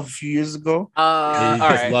called himself a few years ago? all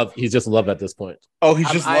right. He's just love at this point. Oh, he's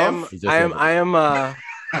just love. He's just love.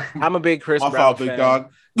 I'm a big Chris My Brown fault, big fan.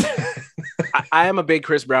 dog. I am a big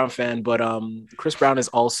Chris Brown fan, but Chris Brown is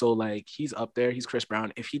also like, he's up there. He's Chris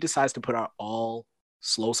Brown. If he decides to put out all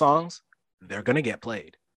slow songs, they're gonna get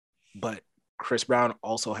played. But Chris Brown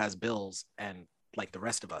also has bills and like the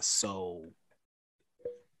rest of us. So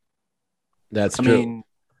That's I true. mean,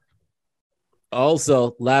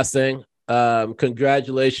 Also, last thing,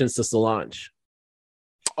 congratulations to Solange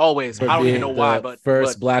always. for I don't being even know why, the but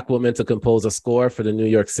first but black woman to compose a score for the New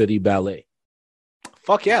York City Ballet.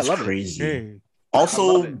 fuck yeah, I That's love it. crazy. Hey, I love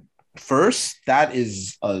Also, it. first, that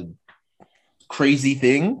is a crazy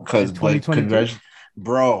thing because In like 2022?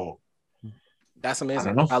 bro. That's I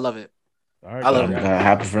amazing. don't know. I love it. all right, I love I'm it.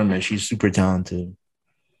 happy for him, man. She's super talented.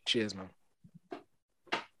 Cheers, man.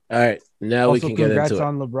 All right, now Also, we can get congrats into it.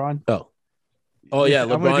 on LeBron. Oh yeah, I'm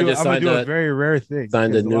gonna LeBron do- just I'm gonna signed do a a very rare thing.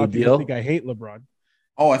 signed a because new lot of people deal. think I hate LeBron.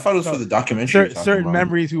 Oh, I thought it was for the documentary. you're talking Certain about.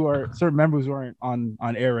 members who aren't on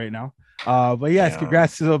air right now. But yes, Yeah.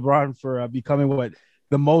 congrats to LeBron for becoming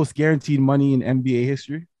the most guaranteed money in NBA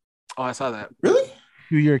history. Oh, I saw that. Really?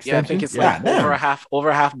 2-year Yeah, I extension. think it's Yeah, like damn. over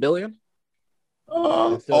a half billion.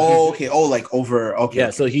 So Oh, he- okay. Oh, like over. Okay. Yeah,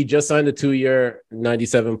 so he just signed a 2-year,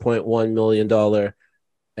 $97.1 million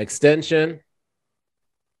extension.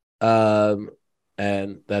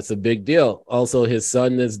 And that's a big deal. Also, his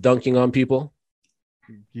son is dunking on people.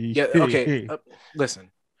 Yeah. Okay.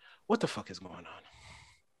 Listen, what the fuck is going on?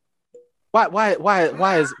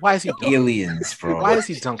 Why is he dunking? Aliens, bro. Why is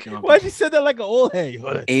he dunking on? Why'd you say that like an old head?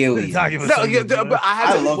 Aliens. No, yeah, but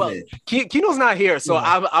I love well, it. Kino's not here, so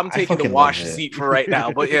Yeah. I'm taking the fucking wash love it. seat for right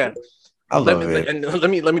now. But yeah, I love it. and let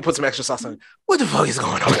me put some extra sauce on it. What the fuck is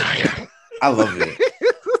going on out here? I love it.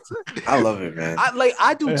 I love it, man.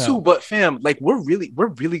 I do Yeah. too, but fam, like we're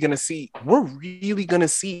really gonna see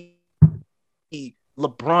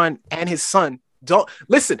LeBron and his son. Don't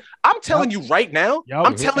listen. I'm telling you right now. Yo,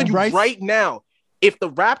 I'm telling you Bryce. right now. If the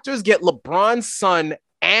Raptors get LeBron's son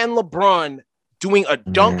and LeBron doing a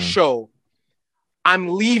dunk show, I'm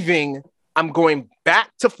leaving. I'm going back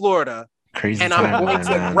to Florida, Crazy and I'm time, going to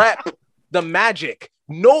man. rep the Magic.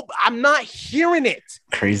 Nope, I'm not hearing it.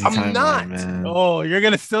 Crazy I'm time, not. man. Oh, you're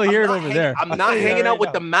gonna still hear it I'm not over hang- there. I'm not Yeah, hanging right out with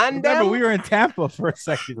now. the man. Remember, we were in Tampa for a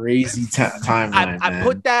second. Crazy timeline, I man.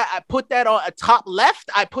 put that on a top left.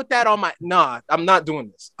 I put that on my. Nah, I'm not doing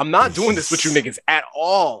this. I'm not doing this with you niggas at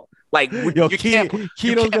all. Like Yo, you can't. Kino's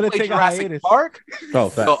You can't gonna play take a Jurassic hiatus. Park. Oh,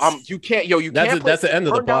 facts. So you can't. Yo, you can't. That's the end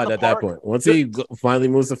of the burn down pod at that park. point. Once he finally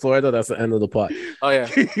moves to Florida, that's the end of the pod. Oh yeah,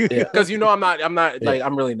 Yeah. because you know I'm not. Like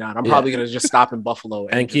I'm really not. I'm Yeah. probably gonna just stop in Buffalo.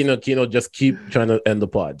 And Kino just keep trying to end the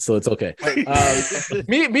pod, so it's okay.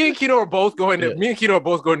 Me and Kino are both going to. Yeah. Me and Kino are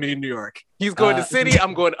both going to New York. He's going to city.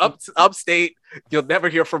 I'm going upstate. You'll never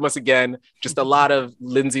hear from us again. Just a lot of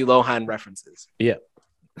Lindsay Lohan references.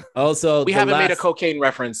 Also, We the haven't made a last- cocaine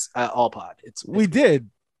reference at all pod. We did.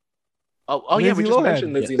 Oh yeah, we Lindsay just Lohan.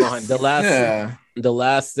 mentioned Lindsay Lohan. The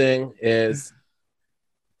last thing is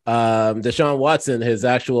Deshaun Watson, his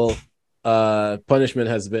actual punishment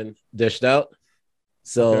has been dished out.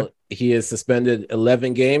 So Okay. he is suspended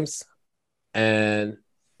 11 games and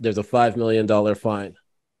there's a $5 million fine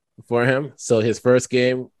for him. So his first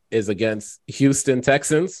game is against Houston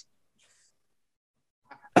Texans.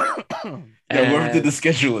 Yeah, whoever did the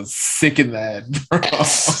schedule is sick in that, bro.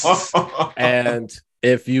 And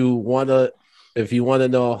if you wanna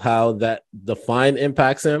know how that the fine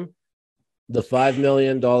impacts him, the $5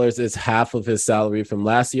 million is half of his salary from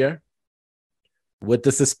last year. With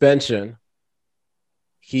the suspension,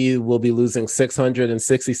 he will be losing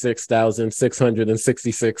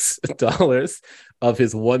 $666,666 of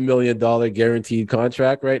his $1 million guaranteed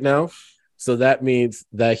contract right now. So that means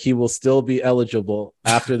that he will still be eligible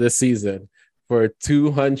after this season for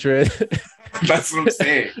 $228,000 That's what I'm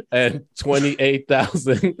saying,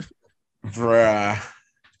 bruh.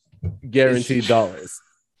 guaranteed dollars.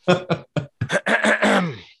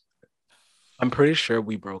 I'm pretty sure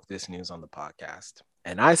we broke this news on the podcast,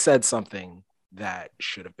 and I said something that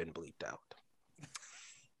should have been bleeped out.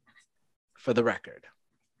 For the record,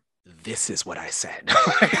 this is what I said.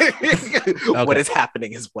 What is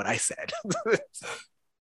happening is what I said.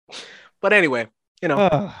 But anyway, you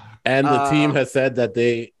know, And the team has said that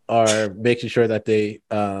they are making sure that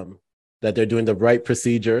they're doing the right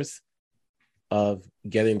procedures of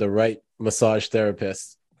getting the right massage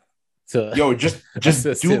therapist to Yo, just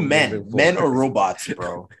assist do him men moving or forward. robots,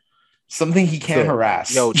 bro. Something he can't So,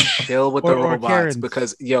 harass. yo, chill with the Or robots Karens.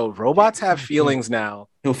 because robots have feelings now.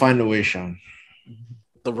 He'll find a way, Sean.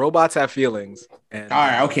 The robots have feelings. And All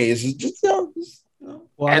right, okay. It's just Well,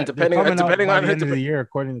 And they're depending- coming out depending by on the it, end of the year,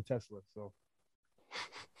 according to Tesla. So,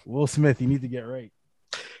 Will Smith, you need to get right.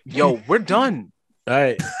 yo, we're done. All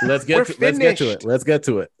right, let's get to finished. it. Let's get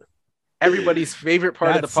to it. Everybody's favorite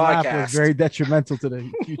part That of the slap podcast. was very detrimental to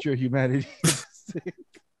the future of humanity.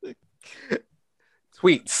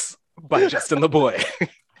 Tweets by Justin LeBoy.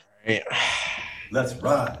 Let's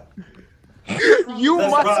ride. You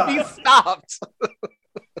That's must right. be stopped.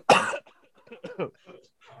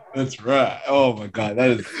 That's right. Oh my god, that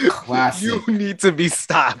is classic. You need to be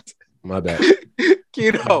stopped. My bad.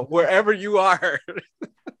 Kino, wherever you are,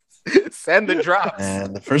 send the drops.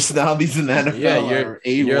 And the personalities in the NFL Yeah, are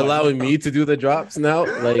A1. you're allowing me to do the drops now.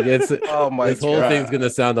 Like it's Oh my this whole God. thing's gonna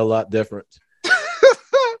sound a lot different.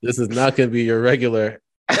 This is not gonna be your regular.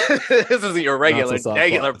 This isn't your regular Not so soft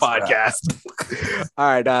regular pops. podcast.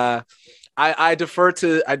 All right. I defer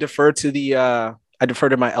to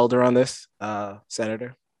my elder on this,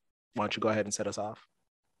 Senator. Why don't you go ahead and set us off?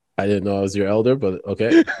 I didn't know I was your elder, but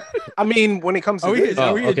okay. I mean, when it comes to Are we, this,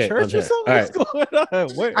 are we okay, in church okay. or something? All What's going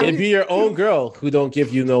on? Where, It'd be your own girl who don't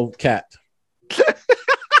give you no cat.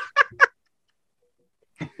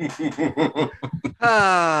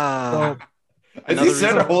 Ah, Is he Another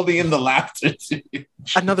started reason- holding in the laughter too?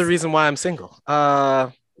 another reason why I'm single.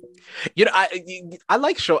 I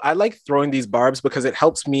like throwing these barbs because it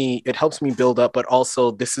helps me build up, but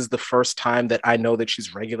also this is the first time that I know that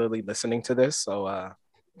she's regularly listening to this. So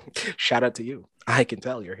shout out to you. I can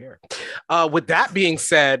tell you're here. With that being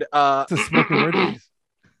said, To smoking word.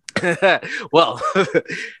 well,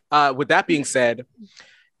 with that being said,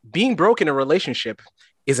 being broke in a relationship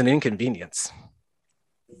is an inconvenience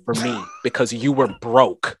for me because you were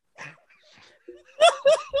broke.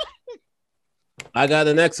 I got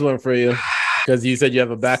the next one for you because you said you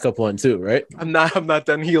have a backup one too, right? I'm not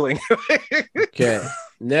done healing. Okay.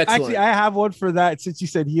 Next Actually, one. I have one for that since you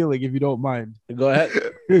said healing, if you don't mind. Go ahead.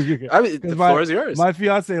 I mean, the floor is yours. My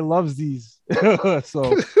fiance loves these.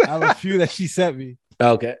 So I have a few that she sent me.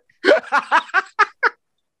 Okay.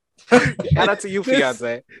 Shout out to you,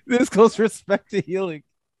 fiance. This goes respect to healing.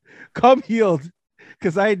 Come healed,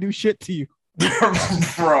 because I ain't do shit to you.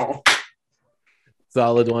 Bro.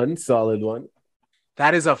 Solid one.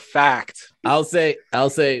 That is a fact. I'll say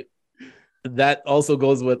that also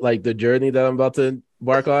goes with like the journey that I'm about to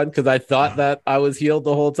embark on because I thought that I was healed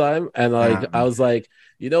the whole time. And like I was like,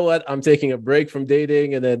 you know what? I'm taking a break from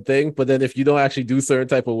dating and then but then if you don't actually do certain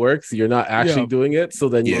type of works, you're not actually doing it. So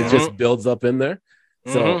then it just builds up in there.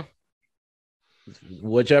 So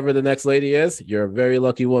whichever the next lady is, you're a very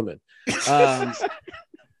lucky woman. That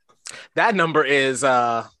number is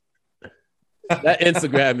that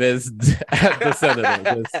Instagram is at the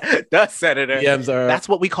senator. The senator. DMs are. That's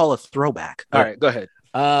what we call a throwback. All right, go ahead.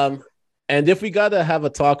 And if we gotta have a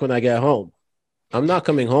talk when I get home, I'm not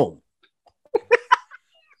coming home.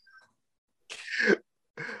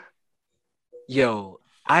 Yo,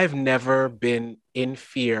 I've never been in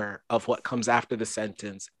fear of what comes after the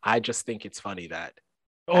sentence. I just think it's funny that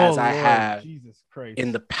as I have Jesus Christ.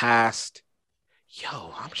 in the past.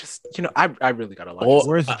 Yo, I'm just, I really gotta lie.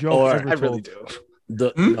 Worst joke ever I really told.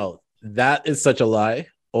 do. No, that is such a lie.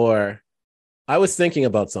 Or I was thinking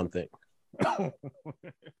about something.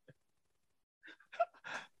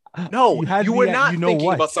 No, you were not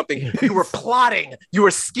thinking about something. You were plotting. You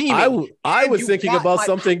were scheming. I was thinking about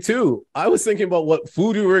something too. I was thinking about what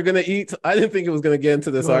food we were gonna eat. I didn't think it was gonna get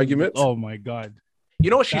into this argument. Oh my god! You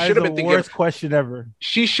know what she should have been thinking? Worst question ever.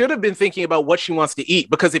 She should have been thinking about what she wants to eat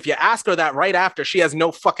because if you ask her that right after, she has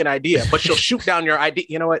no fucking idea. But she'll shoot down your idea.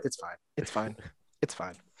 You know what? It's fine. It's fine. It's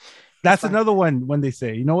fine. That's another one when they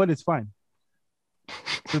say, you know what? It's fine.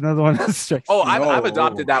 It's another one. Oh, I've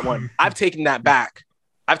adopted that one. I've taken that back.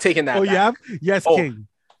 I've taken that. Oh, back. you have? Yes, King.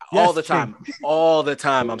 Yes, all the time. King. All the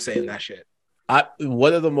time. I'm saying that shit.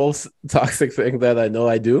 One of the most toxic things that I know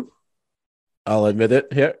I do, I'll admit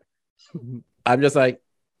it here. I'm just like,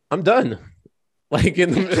 I'm done. Like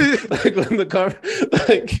in the, like when the car,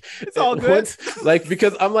 like it's all good. Like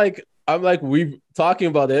because I'm like we're talking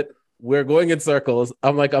about it. We're going in circles.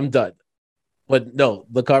 I'm like, I'm done. But no,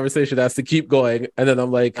 the conversation has to keep going. And then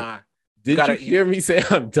I'm like, did you hear me say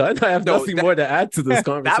I'm done? I have nothing more to add to this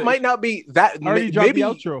conversation. That might not be that. Maybe the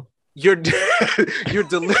outro. Your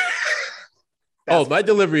delivery. Oh, my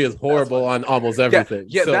delivery is horrible on almost everything.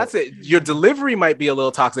 Yeah, so that's it. Your delivery might be a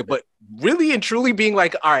little toxic, but really and truly being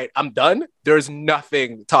like, all right, I'm done. There's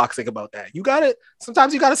nothing toxic about that. You got it.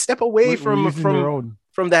 Sometimes you got to step away from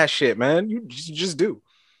that shit, man. You just do.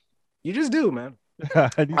 You just do, man. I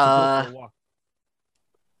need to go for a walk.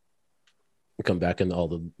 Come back and all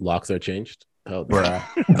the locks are changed. Oh,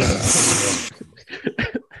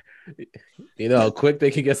 you know how quick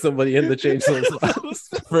they can get somebody in to change those locks.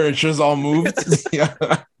 Furniture's all moved.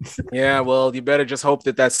 Yeah, well, you better just hope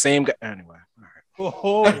that same guy. Anyway,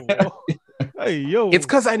 all right. Oh, hey, yo. It's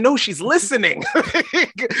because I know she's listening.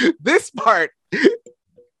 This part.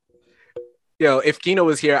 Yo, if Kino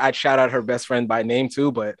was here, I'd shout out her best friend by name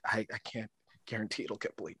too, but I can't guarantee it'll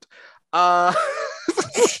get bleeped.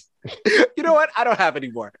 You know what? I don't have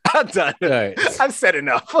any more. I'm done. All right. I've said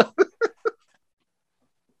enough.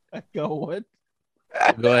 Go what?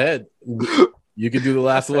 Go ahead. You can do the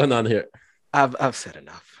last one on here. I've said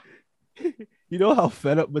enough. You know how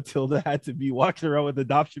fed up Matilda had to be walking around with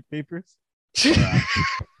adoption papers?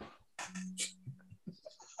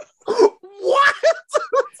 What?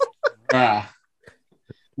 Nah,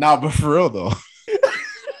 but for real though.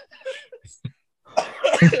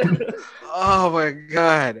 Oh my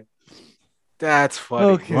god. That's funny.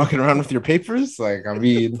 Okay. Walking around with your papers? Like, I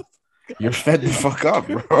mean, you're fed the fuck up,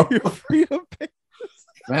 bro. Your freedom papers.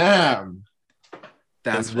 Damn.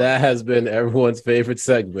 That has been everyone's favorite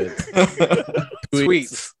segment.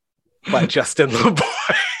 Tweets by Justin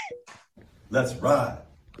LeBoy. Let's ride.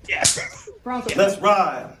 Yes. Let's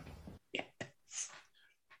ride.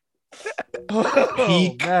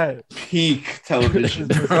 Peak. man. Peak television.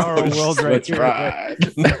 This is bizarro world right Let's here, ride.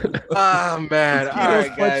 Oh man! All Mosquitoes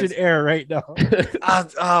right, guys. punching air right now.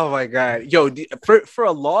 Oh my god, yo! For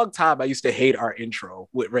a long time, I used to hate our intro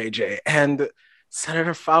with Ray J, and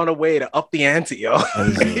Senator found a way to up the ante, yo.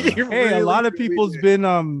 Hey, a lot of people's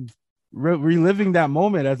been reliving that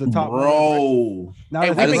moment as a top Bro. Now Hey, that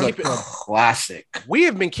we've That been is a keeping- classic. We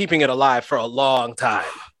have been keeping it alive for a long time.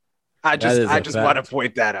 I That is a just want to fact.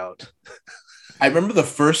 point that out. I remember the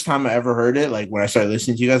first time I ever heard it, like when I started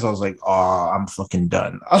listening to you guys, I was like, oh, I'm fucking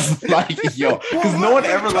done. I was like, yo, because no one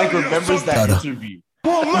ever like remembers that interview.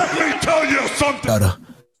 Well, let me tell you something.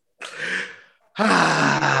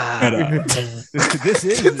 this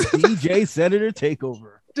is the DJ Senator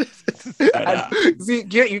Takeover. See,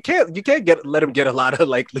 you can't let him get a lot of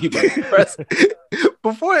like leeway.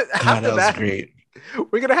 Before after that was that, great.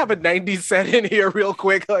 we're gonna have a 90s set in here real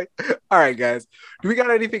quick. Like, all right, guys, do we got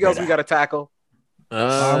anything else we got to tackle?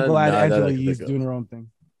 I'm glad nah, that Angela I can Yee's think of. doing her own thing.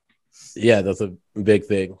 Yeah, that's a big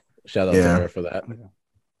thing. Shout out Yeah. to her for that.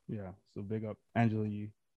 Yeah, so big up Angela Yee.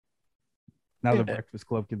 Now the Breakfast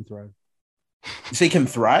Club can thrive. You say can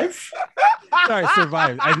thrive? Sorry,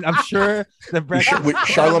 survive. I'm sure the Breakfast With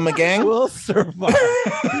Charlotte McGang? will survive.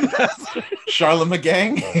 Charlotte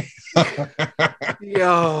McGang?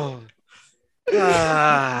 Yo.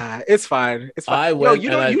 It's fine. It's fine. I Yo, went you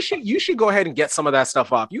know, and you should go ahead and get some of that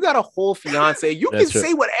stuff off. You got a whole fiance. You can That's true.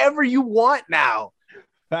 say whatever you want now.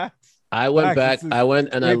 Facts. I went Facts, back. this is I went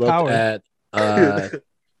and I great looked power. at.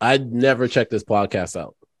 I'd never checked this podcast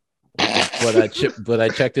out, but I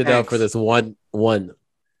checked it out for this one,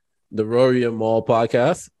 the Rory and Maul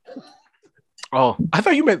podcast. Oh, I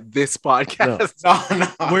thought you meant this podcast.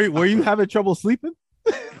 No. Were you having trouble sleeping?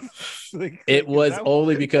 Like, It was that-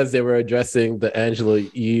 only because they were addressing the Angela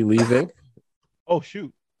Yee leaving, Oh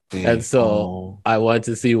shoot. and so I wanted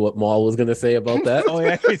to see what Maul was going to say about that. Oh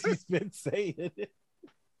yeah, 'cause he's been saying it.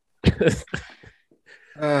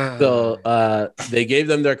 So they gave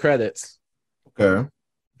them their credits Okay.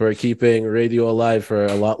 for keeping radio alive for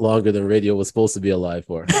a lot longer than radio was supposed to be alive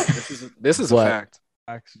for, this is a What? fact.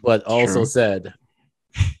 Actually, but also True. said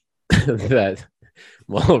that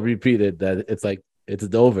Maul repeated that it's like it's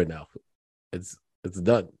over now, it's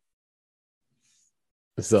done.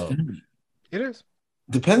 So It is.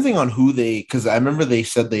 Depending on who they, because I remember they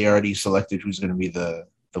said they already selected who's going to be the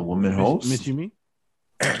woman host. Mitchie me?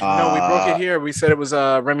 No, we broke it here. We said it was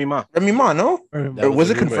Remy Ma. Remy Ma, no? Or- That Or was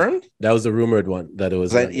a it rumor. confirmed? That was a rumored one that it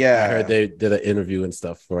was. That- yeah. I heard they did an interview and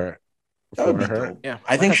stuff for That would be her. dope. Yeah,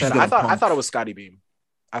 I think like she's said, gonna I pump. thought it was Scotty Beam.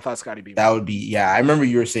 I thought Scotty Beam. That would be, yeah. I remember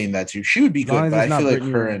you were saying that too. She would be As long good, as but I it's not feel like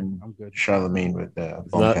Brittany her Renner, and I'm good. Charlemagne with the Not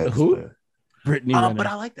bumpheads. who? but- Brittany but Renner.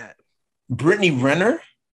 I like that. Brittany Renner?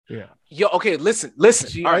 Yeah. Yo, okay, listen.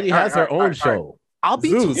 She All right, already all right, has her all right, own all right. show. I'll be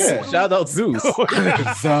Zeus. Yeah. Shout out Zeus.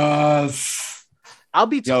 Jesus. I'll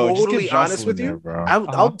be Yo, just totally get honest Jocelyn with there, you. bro.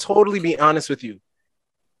 I'll totally be honest with you.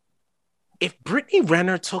 If Brittany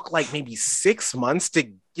Renner took like maybe 6 months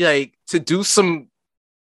to do some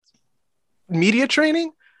media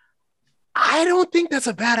training, I don't think that's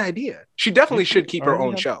a bad idea. She definitely should keep her Already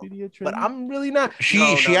own have show. media But training? I'm really not. She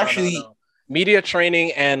actually- media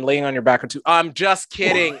training and laying on your back or two. I'm just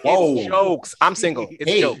kidding. Whoa. It's jokes. I'm single. It's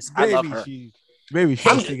Hey, jokes. I love her. Maybe she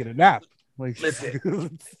was taking a nap. Like,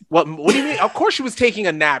 Listen. What do you mean? Of course she was taking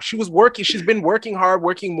a nap. She was working. She's been working hard,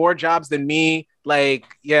 working more jobs than me. Like,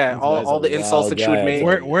 yeah, This all guy's the a insults wild that she would guy. make.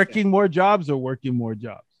 working more jobs or working more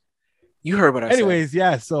jobs. You heard what I said. Anyways,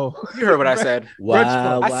 yeah. So You heard what I said.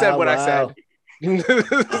 Wow, I said what I said.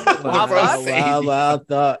 Wow, Thoughts? wow,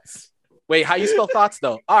 thoughts. Wait, how you spell thoughts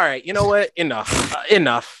though? All right, you know what? Enough.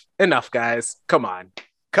 Enough, guys. Come on.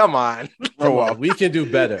 Come on, we can do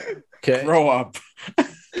better. Okay, Grow up.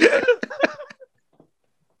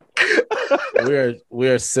 we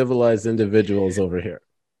are civilized individuals over here.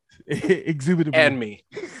 exhibited And me.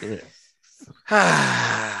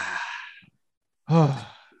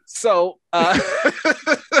 So,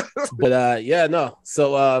 But yeah, no.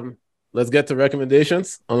 So let's get to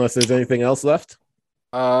recommendations. Unless there's anything else left.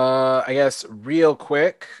 I guess real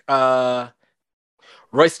quick,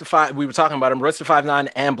 Royce the Five. We were talking about him. Royce the 5'9"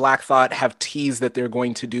 and Black Thought have teased that they're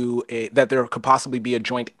going to do that. There could possibly be a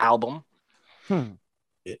joint album Prime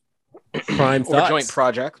or thoughts. joint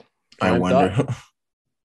project. I Prime wonder. thought.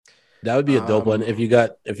 That would be a dope one if you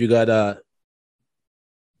got Those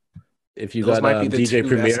might be the DJ two best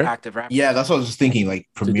Premier. active rappers. Yeah, that's what I was just thinking. Like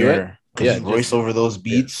do Premiere. it? Yeah, Royce just- over those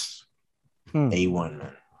beats. Hmm. A1,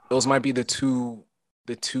 man. Those might be the two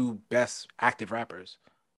best active rappers.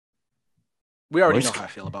 We already Royce know how I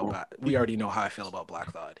feel about We already know how I feel about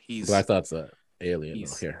Black Thought. Black Thought's a alien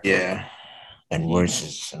He's- here. Yeah. And Royce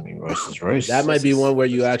is Royce. That might be one where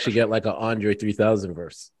you actually get like an Andre 3000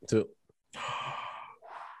 verse too.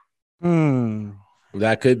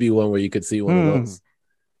 That could be one where you could see one of those.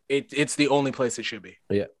 It's the only place it should be.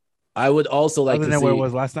 Yeah, I would also like Other to than see where it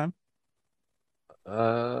was last time.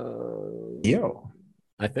 Yo.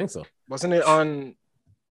 I think so. Wasn't it on?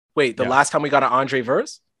 Wait, the Yeah. last time we got an Andre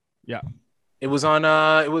verse? Yeah. It was on.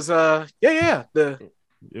 It was the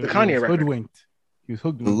Kanye record. Hoodwinked. He was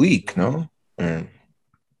hooked. The leak, no? Mm.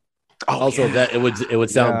 Oh, Also, yeah. that it would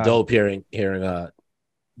sound Yeah. dope hearing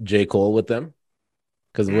J. Cole with them,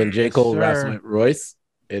 because when J. Yes, Cole raps sir. with Royce,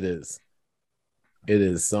 it is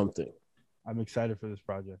something. I'm excited for this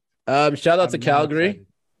project. Shout out to I'm Calgary. excited.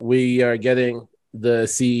 We are getting the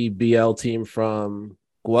CBL team from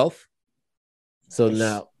Guelph. So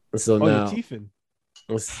now, Oh, you're Tiefin.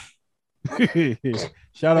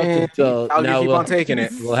 Shout out to so Calgary, now keep on taking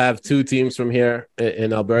it. we'll have two teams from here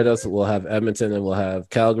in Alberta. So we'll have Edmonton and we'll have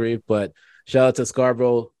Calgary. But shout out to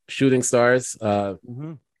Scarborough Shooting Stars,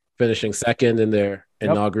 Mhm. finishing second in their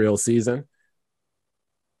Yep. inaugural season.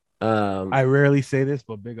 I rarely say this,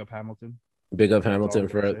 but big up Hamilton. Big up Hamilton all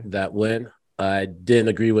for I'm gonna say. that win. I didn't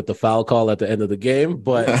agree with the foul call at the end of the game,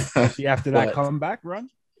 but See, after that But- comeback run,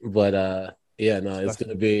 yeah, no,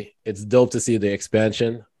 it's dope to see the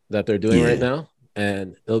expansion that they're doing right now.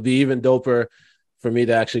 And it'll be even doper for me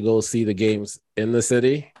to actually go see the games in the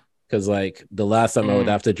city. Cause like the last time I would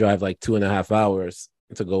have to drive like 2.5 hours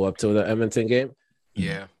to go up to the Edmonton game.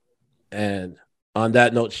 Yeah. And on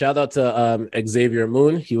that note, shout out to Xavier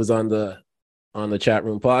Moon. He was on the chat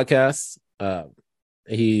room podcast.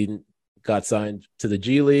 He got signed to the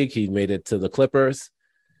G League. He made it to the Clippers.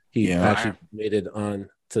 He actually made it on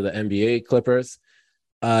to the NBA Clippers.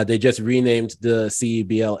 They just renamed the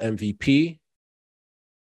CEBL MVP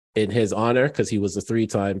in his honor because he was a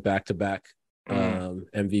 3-time back-to-back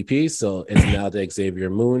MVP. So it's now the Xavier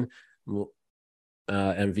Moon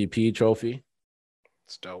MVP trophy.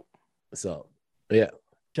 It's dope. So yeah,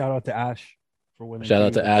 shout out to Ash for winning. shout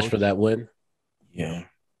out Game to of Ash the for Coach. that win. Yeah.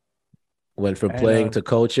 Went from And, playing to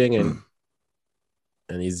coaching, and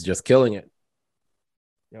he's just killing it.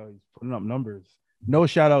 Yo, he's putting up numbers. No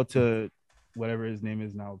shout out to whatever his name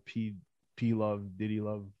is now. P Love, Diddy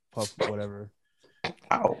Love, Puff, whatever.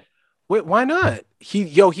 Ow. Wait, why not? He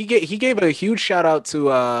gave a huge shout out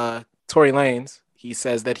to Tory Lanez. He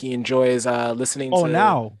says that he enjoys listening to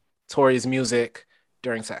now Tory's music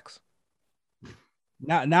during sex.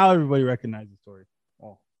 Now everybody recognizes Tory.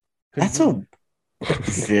 Oh, That's a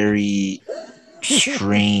very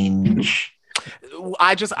strange.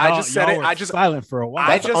 I just said y'all it. were I just silent for a while.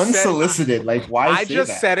 I That's just said- unsolicited. Like, why? I say just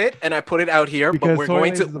that? said it and I put it out here, Because but we're Tory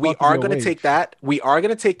going to Lanez is we about to are go going to away. take that. We are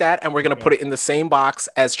going to take that and we're going to put it in the same box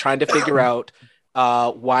as trying to figure out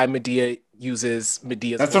why Medea uses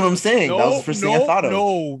Medea's. That's what I'm saying. that was the first thing I thought of.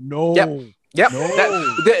 No. Yep.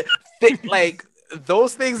 No. Like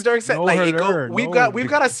those things during sex, No, like it her, we've no. got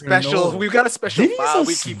a special Diddy's file a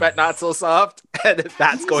we keep at Not So Soft, and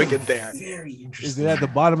that's going in there. Very Is interesting. it at the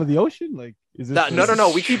bottom of the ocean? Like, is this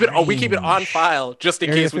No. We keep it on file just in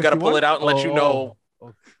Area case we got to pull 51? it out and let you know,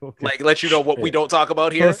 Okay. like let you know what we don't talk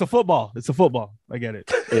about So here. it's a football. It's a football. I get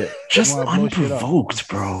it. Yeah. Just Wanna blow shit up. unprovoked,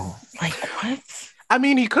 bro. Like what? I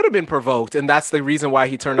mean, he could have been provoked, and that's the reason why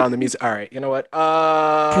he turned on the music. All right, you know what?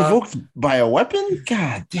 Provoked by a weapon?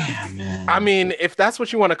 God damn, man. I mean, if that's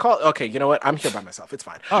what you want to call it, okay, you know what? I'm here by myself. It's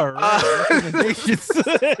fine. All right. Recommendations.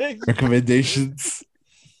 recommendations.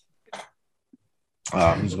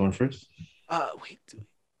 Who's going first? Wait,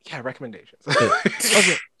 yeah, recommendations.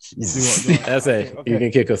 Okay. Jesus. That's it. Okay. You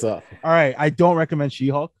can kick us off. All right. I don't recommend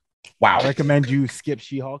She-Hulk. I Wow. recommend you skip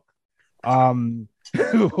She-Hulk.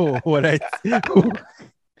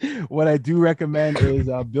 What I do recommend is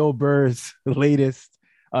Bill Burr's latest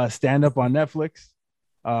stand-up on Netflix.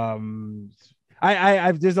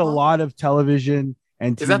 I've there's a lot of television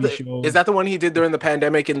and TV shows. Is that the one he did during the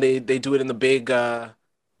pandemic, and they do it in the big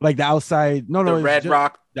like the outside? No, the it's Red just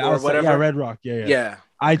Rock the or outside, whatever? Yeah, Red Rock. Yeah. Yeah.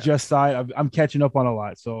 I just saw it. I'm catching up on a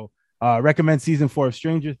lot. So recommend season 4 of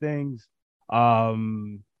Stranger Things. What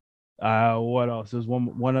else? There's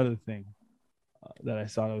one other thing that I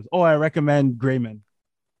saw. I recommend Greyman.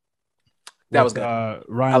 That was With, good.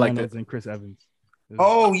 Ryan I liked Reynolds and Chris Evans.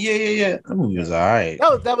 Oh yeah. That movie was all right.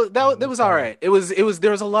 That was all right. It was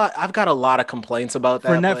there was a lot. I've got a lot of complaints about that.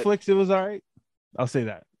 For but Netflix, it was all right. I'll say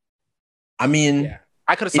that. I mean, Yeah.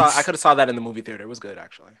 I could have saw that in the movie theater. It was good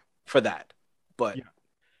actually for that. But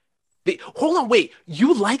hold on, wait.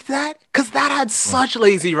 You liked that? Because that had such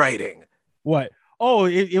lazy writing. What? Oh,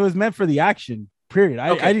 it was meant for the action. Period.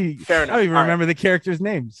 I didn't. Fair enough. I don't even All right. remember the characters'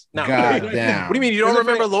 names. No. God What damn. do you mean you don't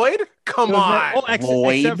remember Lloyd? Come on.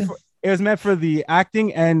 Lloyd? It was meant for the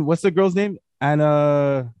acting and what's the girl's name?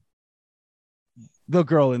 Anna, the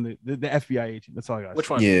girl in the FBI agent. That's all I got. Which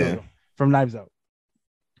one? Yeah. From Knives Out.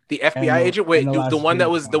 The FBI And agent. Wait, and the the last one that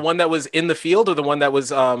James was the Bond. one that was in the field, or the one that was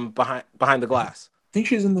behind the glass. I think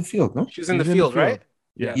she's in the field, no? She was in the She's field, right?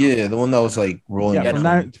 Yeah. Yeah, the one that was like rolling. Yeah,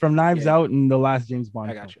 Yeah, from Knives Yeah. Out and the last James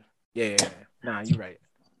Bond. I got you. Yeah. Nah, you're right.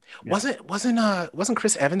 Yeah. Wasn't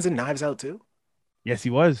Chris Evans in Knives Out too? Yes, he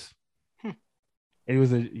was. Hmm.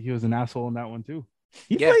 And he was an asshole in that one too.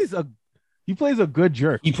 He Yeah. plays a good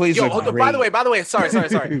jerk. He plays Yo, a hold on, great... by the way, sorry.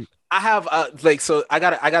 I have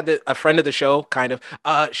a friend of the show, kind of.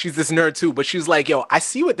 She's this nerd too, but she's like, yo, I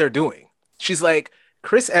see what they're doing. She's like,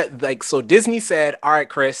 so Disney said, all right,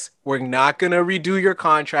 Chris, we're not gonna redo your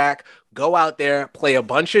contract. Go out there, play a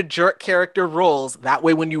bunch of jerk character roles. That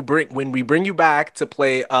way, when we bring you back to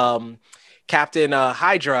play Captain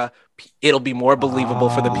Hydra, it'll be more believable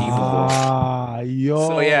for the people. Yo.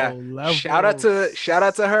 So yeah, levels. shout out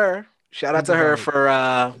to her. Shout out to her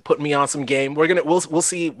for putting me on some game. We'll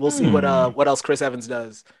see what else Chris Evans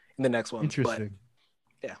does in the next one. Interesting.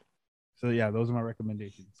 But, yeah. So yeah, those are my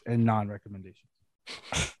recommendations and non-recommendations.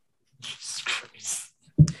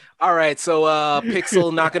 All right, so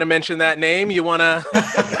Pixel, not gonna mention that name. You wanna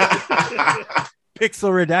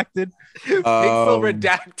Pixel redacted. Pixel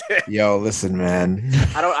redacted? Yo, listen, man.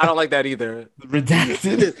 I don't like that either.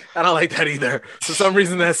 Redacted. I don't like that either. For some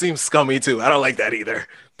reason, that seems scummy too. I don't like that either.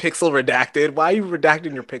 Pixel redacted. Why are you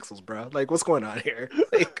redacting your pixels, bro? Like, what's going on here?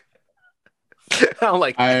 Like, I don't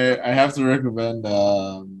like. I have to recommend.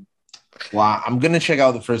 Well, I'm gonna check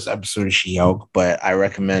out the first episode of She-Hulk, but I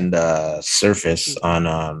recommend Surface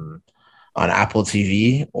on Apple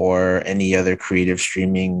TV or any other creative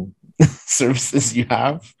streaming services you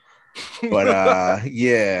have. But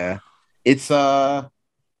yeah, it's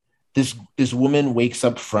this woman wakes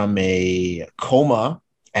up from a coma,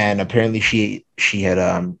 and apparently she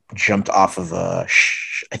had jumped off of I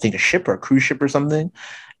think a ship or a cruise ship or something,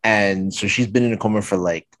 and so she's been in a coma for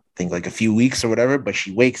like I think like a few weeks or whatever. But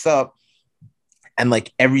she wakes up, and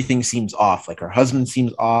like everything seems off. Like her husband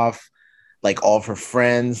seems off, like all of her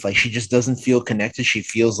friends. Like she just doesn't feel connected. She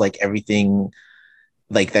feels like everything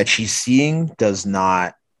like that she's seeing does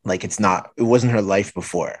not like it wasn't her life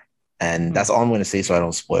before. And that's all I'm going to say so I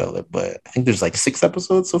don't spoil it. But I think there's like 6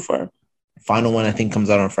 episodes so far. Final one I think comes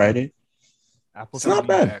out on Friday. Apple It's not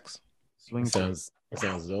bad. Swing Sounds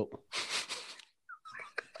dope.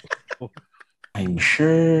 I'm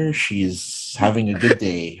sure she's having a good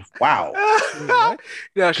day. Wow.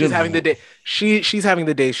 No, she's Good having the Lord. day. She's having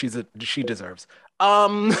the day she deserves.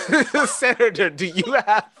 Senator, do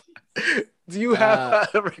you have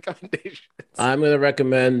recommendations? I'm gonna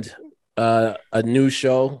recommend a new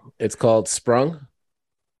show. It's called Sprung.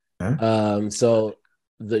 So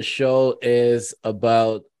the show is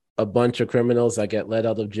about a bunch of criminals that get let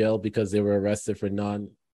out of jail because they were arrested for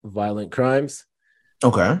non-violent crimes.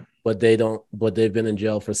 Okay. But they've been in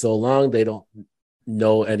jail for so long, they don't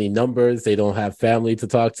know any numbers, they don't have family to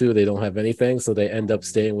talk to, they don't have anything, so they end up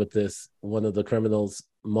staying with one of the criminals'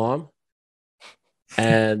 mom.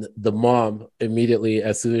 And the mom immediately,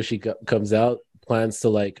 as soon as she comes out, plans to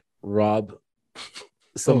like rob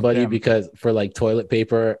somebody because for like toilet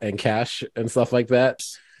paper and cash and stuff like that.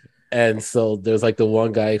 And so there's like the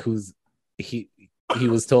one guy who's he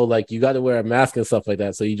was told like you got to wear a mask and stuff like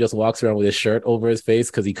that, so he just walks around with his shirt over his face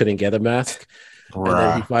because he couldn't get a mask. And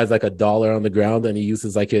then he finds like $1 on the ground and he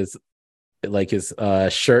uses his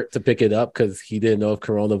shirt to pick it up because he didn't know if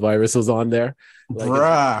coronavirus was on there.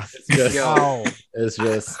 Like, it's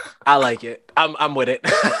just I like it. I'm with it.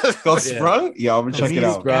 Go Sprung? Yeah, I'm gonna check it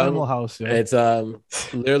out. Animal House. Yeah. It's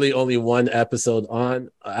literally only one episode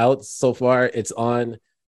out so far. It's on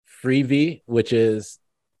Freevee, which is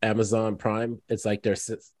Amazon Prime. It's like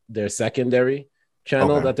their secondary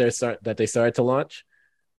channel that they started to launch.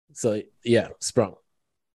 So yeah, Sprung.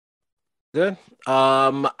 Good.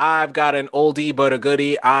 I've got an oldie but a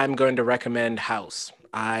goodie. I'm going to recommend House.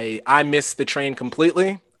 I missed the train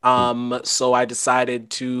completely. So I decided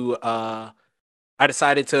to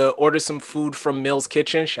order some food from Mill's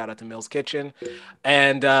Kitchen. Shout out to Mill's Kitchen,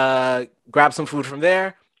 and grab some food from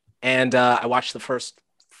there. And I watched the first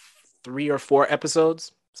 3 or 4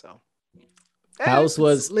 episodes. So House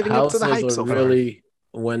was living up to the hype so far.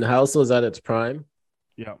 When House was at its prime.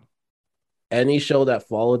 Yeah. Any show that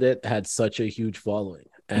followed it had such a huge following.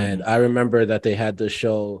 And I remember that they had the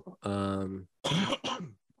show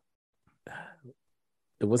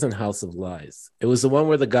it wasn't House of Lies. It was the one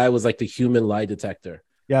where the guy was like the human lie detector.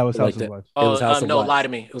 Yeah, it was House Like of Lies. It was House of No, Lies. Lie to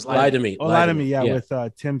Me. It was Lie to Me. Oh, Lie to Me. Yeah, with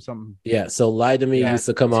Tim something. Yeah, so Lie to Me Yeah, used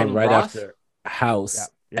to come on Tim right Roth? after House,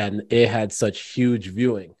 Yeah. and it had such huge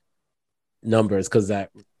viewing. numbers because that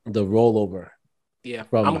the rollover. Yeah,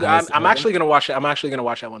 From I'm House of actually gonna watch it. I'm actually gonna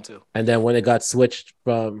watch that one too. And then when it got switched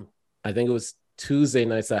from, I think it was Tuesday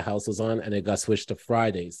nights that House was on, and it got switched to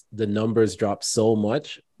Fridays, the numbers dropped so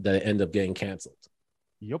much that it ended up getting canceled.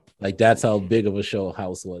 Yep. Like that's how big of a show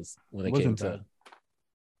House was when it came Wasn't to. bad.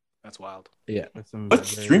 That's wild. Yeah. That's some What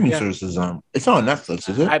very- streaming Yeah. service is on? It's on Netflix,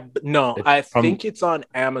 is it? I From- think it's on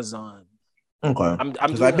Amazon. Okay. I'm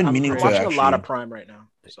 'Cause I've been meaning to watching a lot of actually- Prime right now.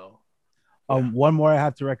 So One more I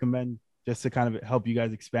have to recommend just to kind of help you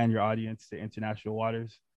guys expand your audience to international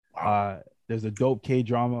waters. There's a dope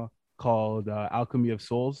K-drama called Alchemy of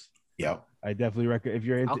Souls. Yep. I definitely recommend if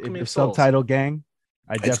you're into Alchemy if of the Souls. subtitle gang.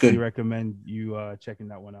 I It's definitely good. recommend you checking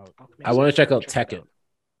that one out. I want to check out it Tekken.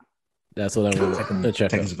 That's what I want to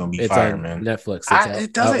check out. Tekken's gonna be It's fire, on man. Netflix. It's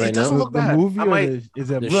It doesn't- out it doesn't now. look The bad. movie I or might- is it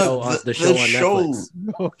The Look, show on the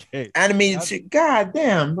Netflix. okay? Animated Not- shit. God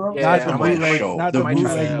damn, bro. Yeah, Not I the might- bootleg, show. not The the might try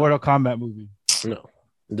bootleg that out. Mortal Kombat movie. No,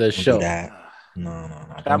 the Don't do show. that. No.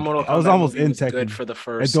 That Mortal I was Kombat almost movie in was good Tekken. for the And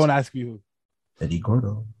first. don't ask me who. Eddie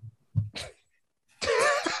Gordo.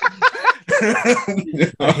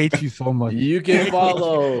 I hate you so much. You can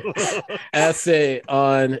follow Essay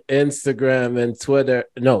on Instagram and Twitter.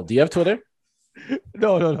 No, do you have Twitter?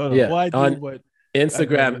 No. Yeah, Well, I do, on- but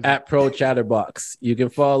Instagram at Pro Chatterbox. You can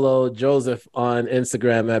follow Joseph on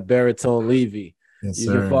Instagram at Baritone Levy. Yes,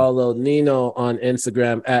 You can follow Nino on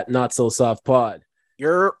Instagram at Not So Soft Pod.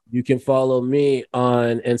 You're You can follow me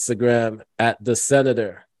on Instagram at The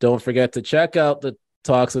Senator. Don't forget to check out the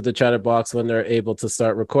talks with the Chatterbox when they're able to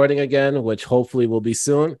start recording again, which hopefully will be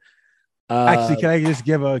soon. actually, can I just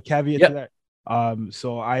give a caveat Yep. to that?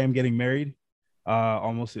 So I am getting married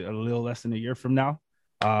almost a little less than a year from now.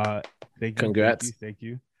 Thank you. Congrats. Thank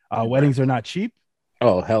you. Weddings are not cheap.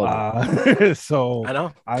 Oh, hell no. So I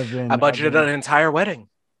know. I budgeted an entire wedding.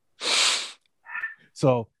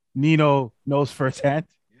 So Nino knows firsthand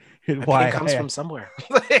Why why it comes I- from somewhere.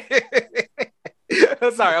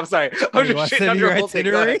 I'm sorry. I'm You want just to shitting on send your your whole thing.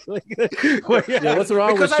 Go ahead. itinerary? Yeah, what's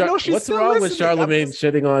wrong Because with I know she's what's still wrong with listening. Charlemagne I'm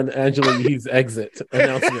shitting on Angela Yee's exit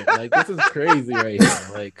announcement? Like this is crazy right here.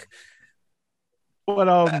 Like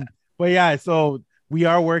But yeah, so we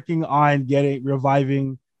are working on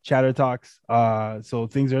reviving Chatter Talks. So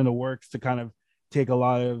things are in the works to kind of take a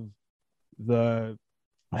lot of the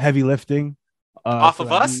heavy lifting Off so of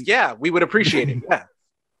that us, we- yeah, we would appreciate it. Yeah.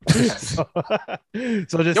 so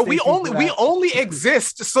just No, stay we tuned for only that.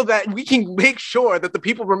 exist so that we can make sure that the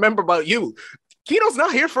people remember about you. Keno's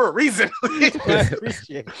not here for a reason.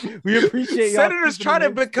 we appreciate y'all Senators keeping trying to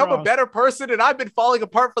it become a strong. better person, and I've been falling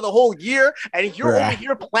apart for the whole year. And you're Bruh. over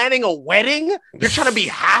here planning a wedding. You're trying to be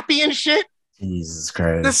happy and shit. Jesus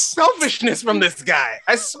Christ. The selfishness from this guy.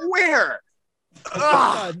 I swear.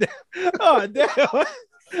 Oh, Ugh. damn. Oh, damn.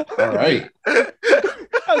 All right.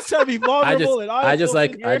 I was trying to be vulnerable and I just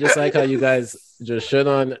honest over here. like how you guys just shit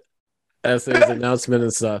on Essay's announcement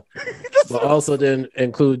and stuff, but also didn't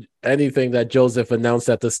include anything that Joseph announced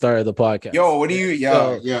at the start of the podcast. Yo, what do you?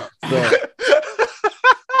 So- Yeah. So,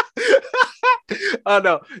 Oh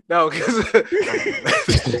no, because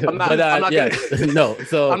I'm not. but, I'm not yeah, gonna, no.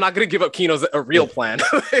 So I'm not gonna give up Keno's a real plan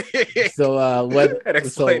so when and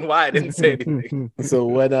explain so, why I didn't say anything. so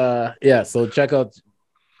when so check out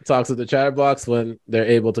Talks with the Chatterbox when they're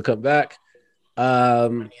able to come back.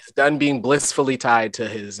 He's done being blissfully tied to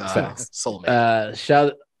his Facts. soulmate.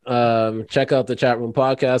 Check out the Chat Room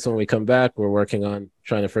Podcast when we come back. We're working on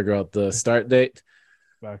trying to figure out the start date.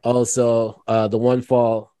 Back. Also, the One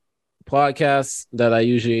Fall podcast that I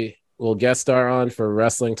usually will guest star on for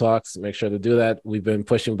wrestling talks. Make sure to do that. We've been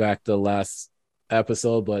pushing back the last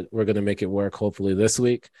episode, but we're going to make it work hopefully this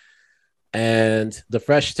week. And the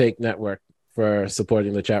Fresh Take Network for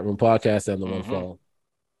supporting the Chat Room Podcast and the One Fall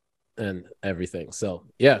and everything. So,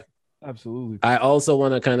 yeah. Absolutely. I also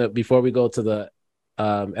want to kind of, before we go to the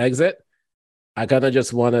exit, I kind of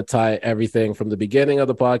just want to tie everything from the beginning of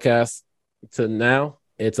the podcast to now.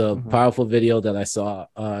 It's a powerful video that I saw,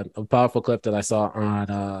 a powerful clip that I saw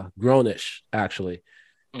on Grownish, actually.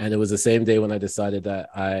 And it was the same day when I decided that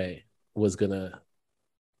I was going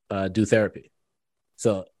to do therapy.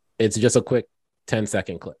 So it's just a quick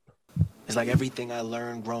 10-second clip. It's like everything I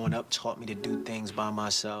learned growing up taught me to do things by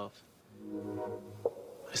myself.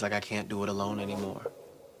 It's like I can't do it alone anymore.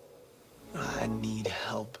 I need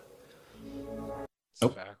help.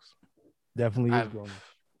 Facts. Definitely is I've- growing.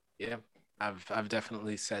 Yeah, I've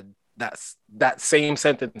definitely said that same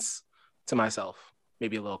sentence to myself.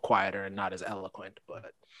 Maybe a little quieter and not as eloquent,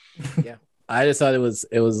 but yeah. I just thought it was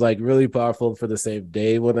like really powerful for the same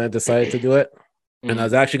day when I decided to do it. And I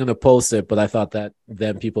was actually going to post it, but I thought that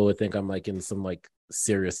then people would think I'm like in some like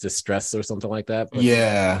serious distress or something like that. But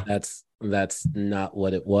Yeah. that's not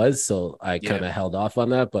what it was. So I kind of held off on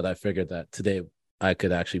that, but I figured that today I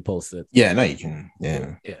could actually post it. Yeah, no, you can.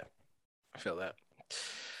 Yeah. Yeah, I feel that.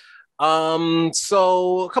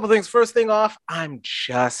 So a couple things. First thing off, I'm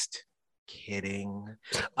just kidding.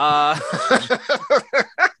 Wait,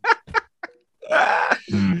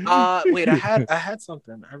 I had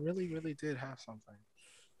something. I really did have something,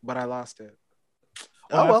 but I lost it.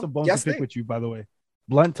 I have some bones to pick with you, by the way.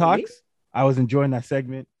 Blunt Talks. I was enjoying that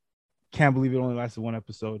segment. Can't believe it only lasted one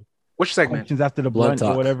episode. Which segment? Questions after the blunt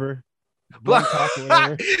or whatever. Blunt Talk or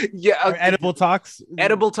whatever. Yeah. Or Edible Talks.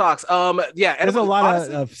 Edible Talks. Yeah. There's a lot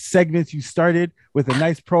of segments you started with a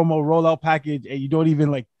nice promo rollout package and you don't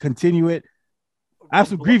even like continue it. I have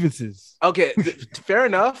some grievances. Okay, fair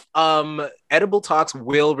enough. Edible Talks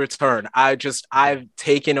will return. I've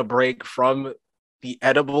taken a break from the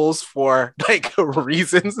edibles for like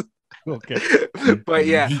reasons. Okay. But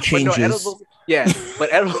yeah, He changes.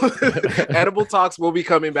 Edible Talks will be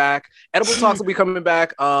coming back. Edible Talks will be coming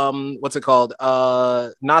back. What's it called?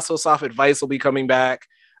 Not So Soft Advice will be coming back.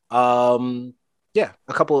 Yeah,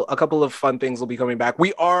 a couple of fun things will be coming back.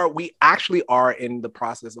 We actually are in the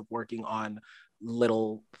process of working on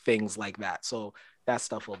little things like that. So that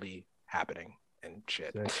stuff will be happening and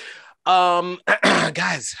shit.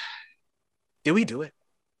 Guys, did we do it?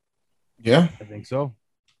 Yeah. I think so.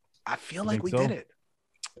 I feel like we did it.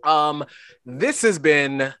 This has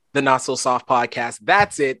been the Not So Soft podcast.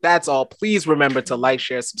 That's it. That's all. Please remember to like,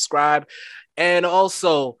 share, subscribe, and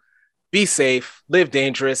also be safe, live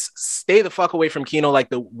dangerous, stay the fuck away from Kino like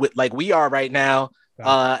we are right now,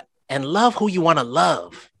 and love who you want to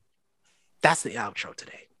love. That's the outro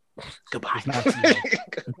today. Goodbye.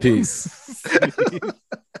 Peace.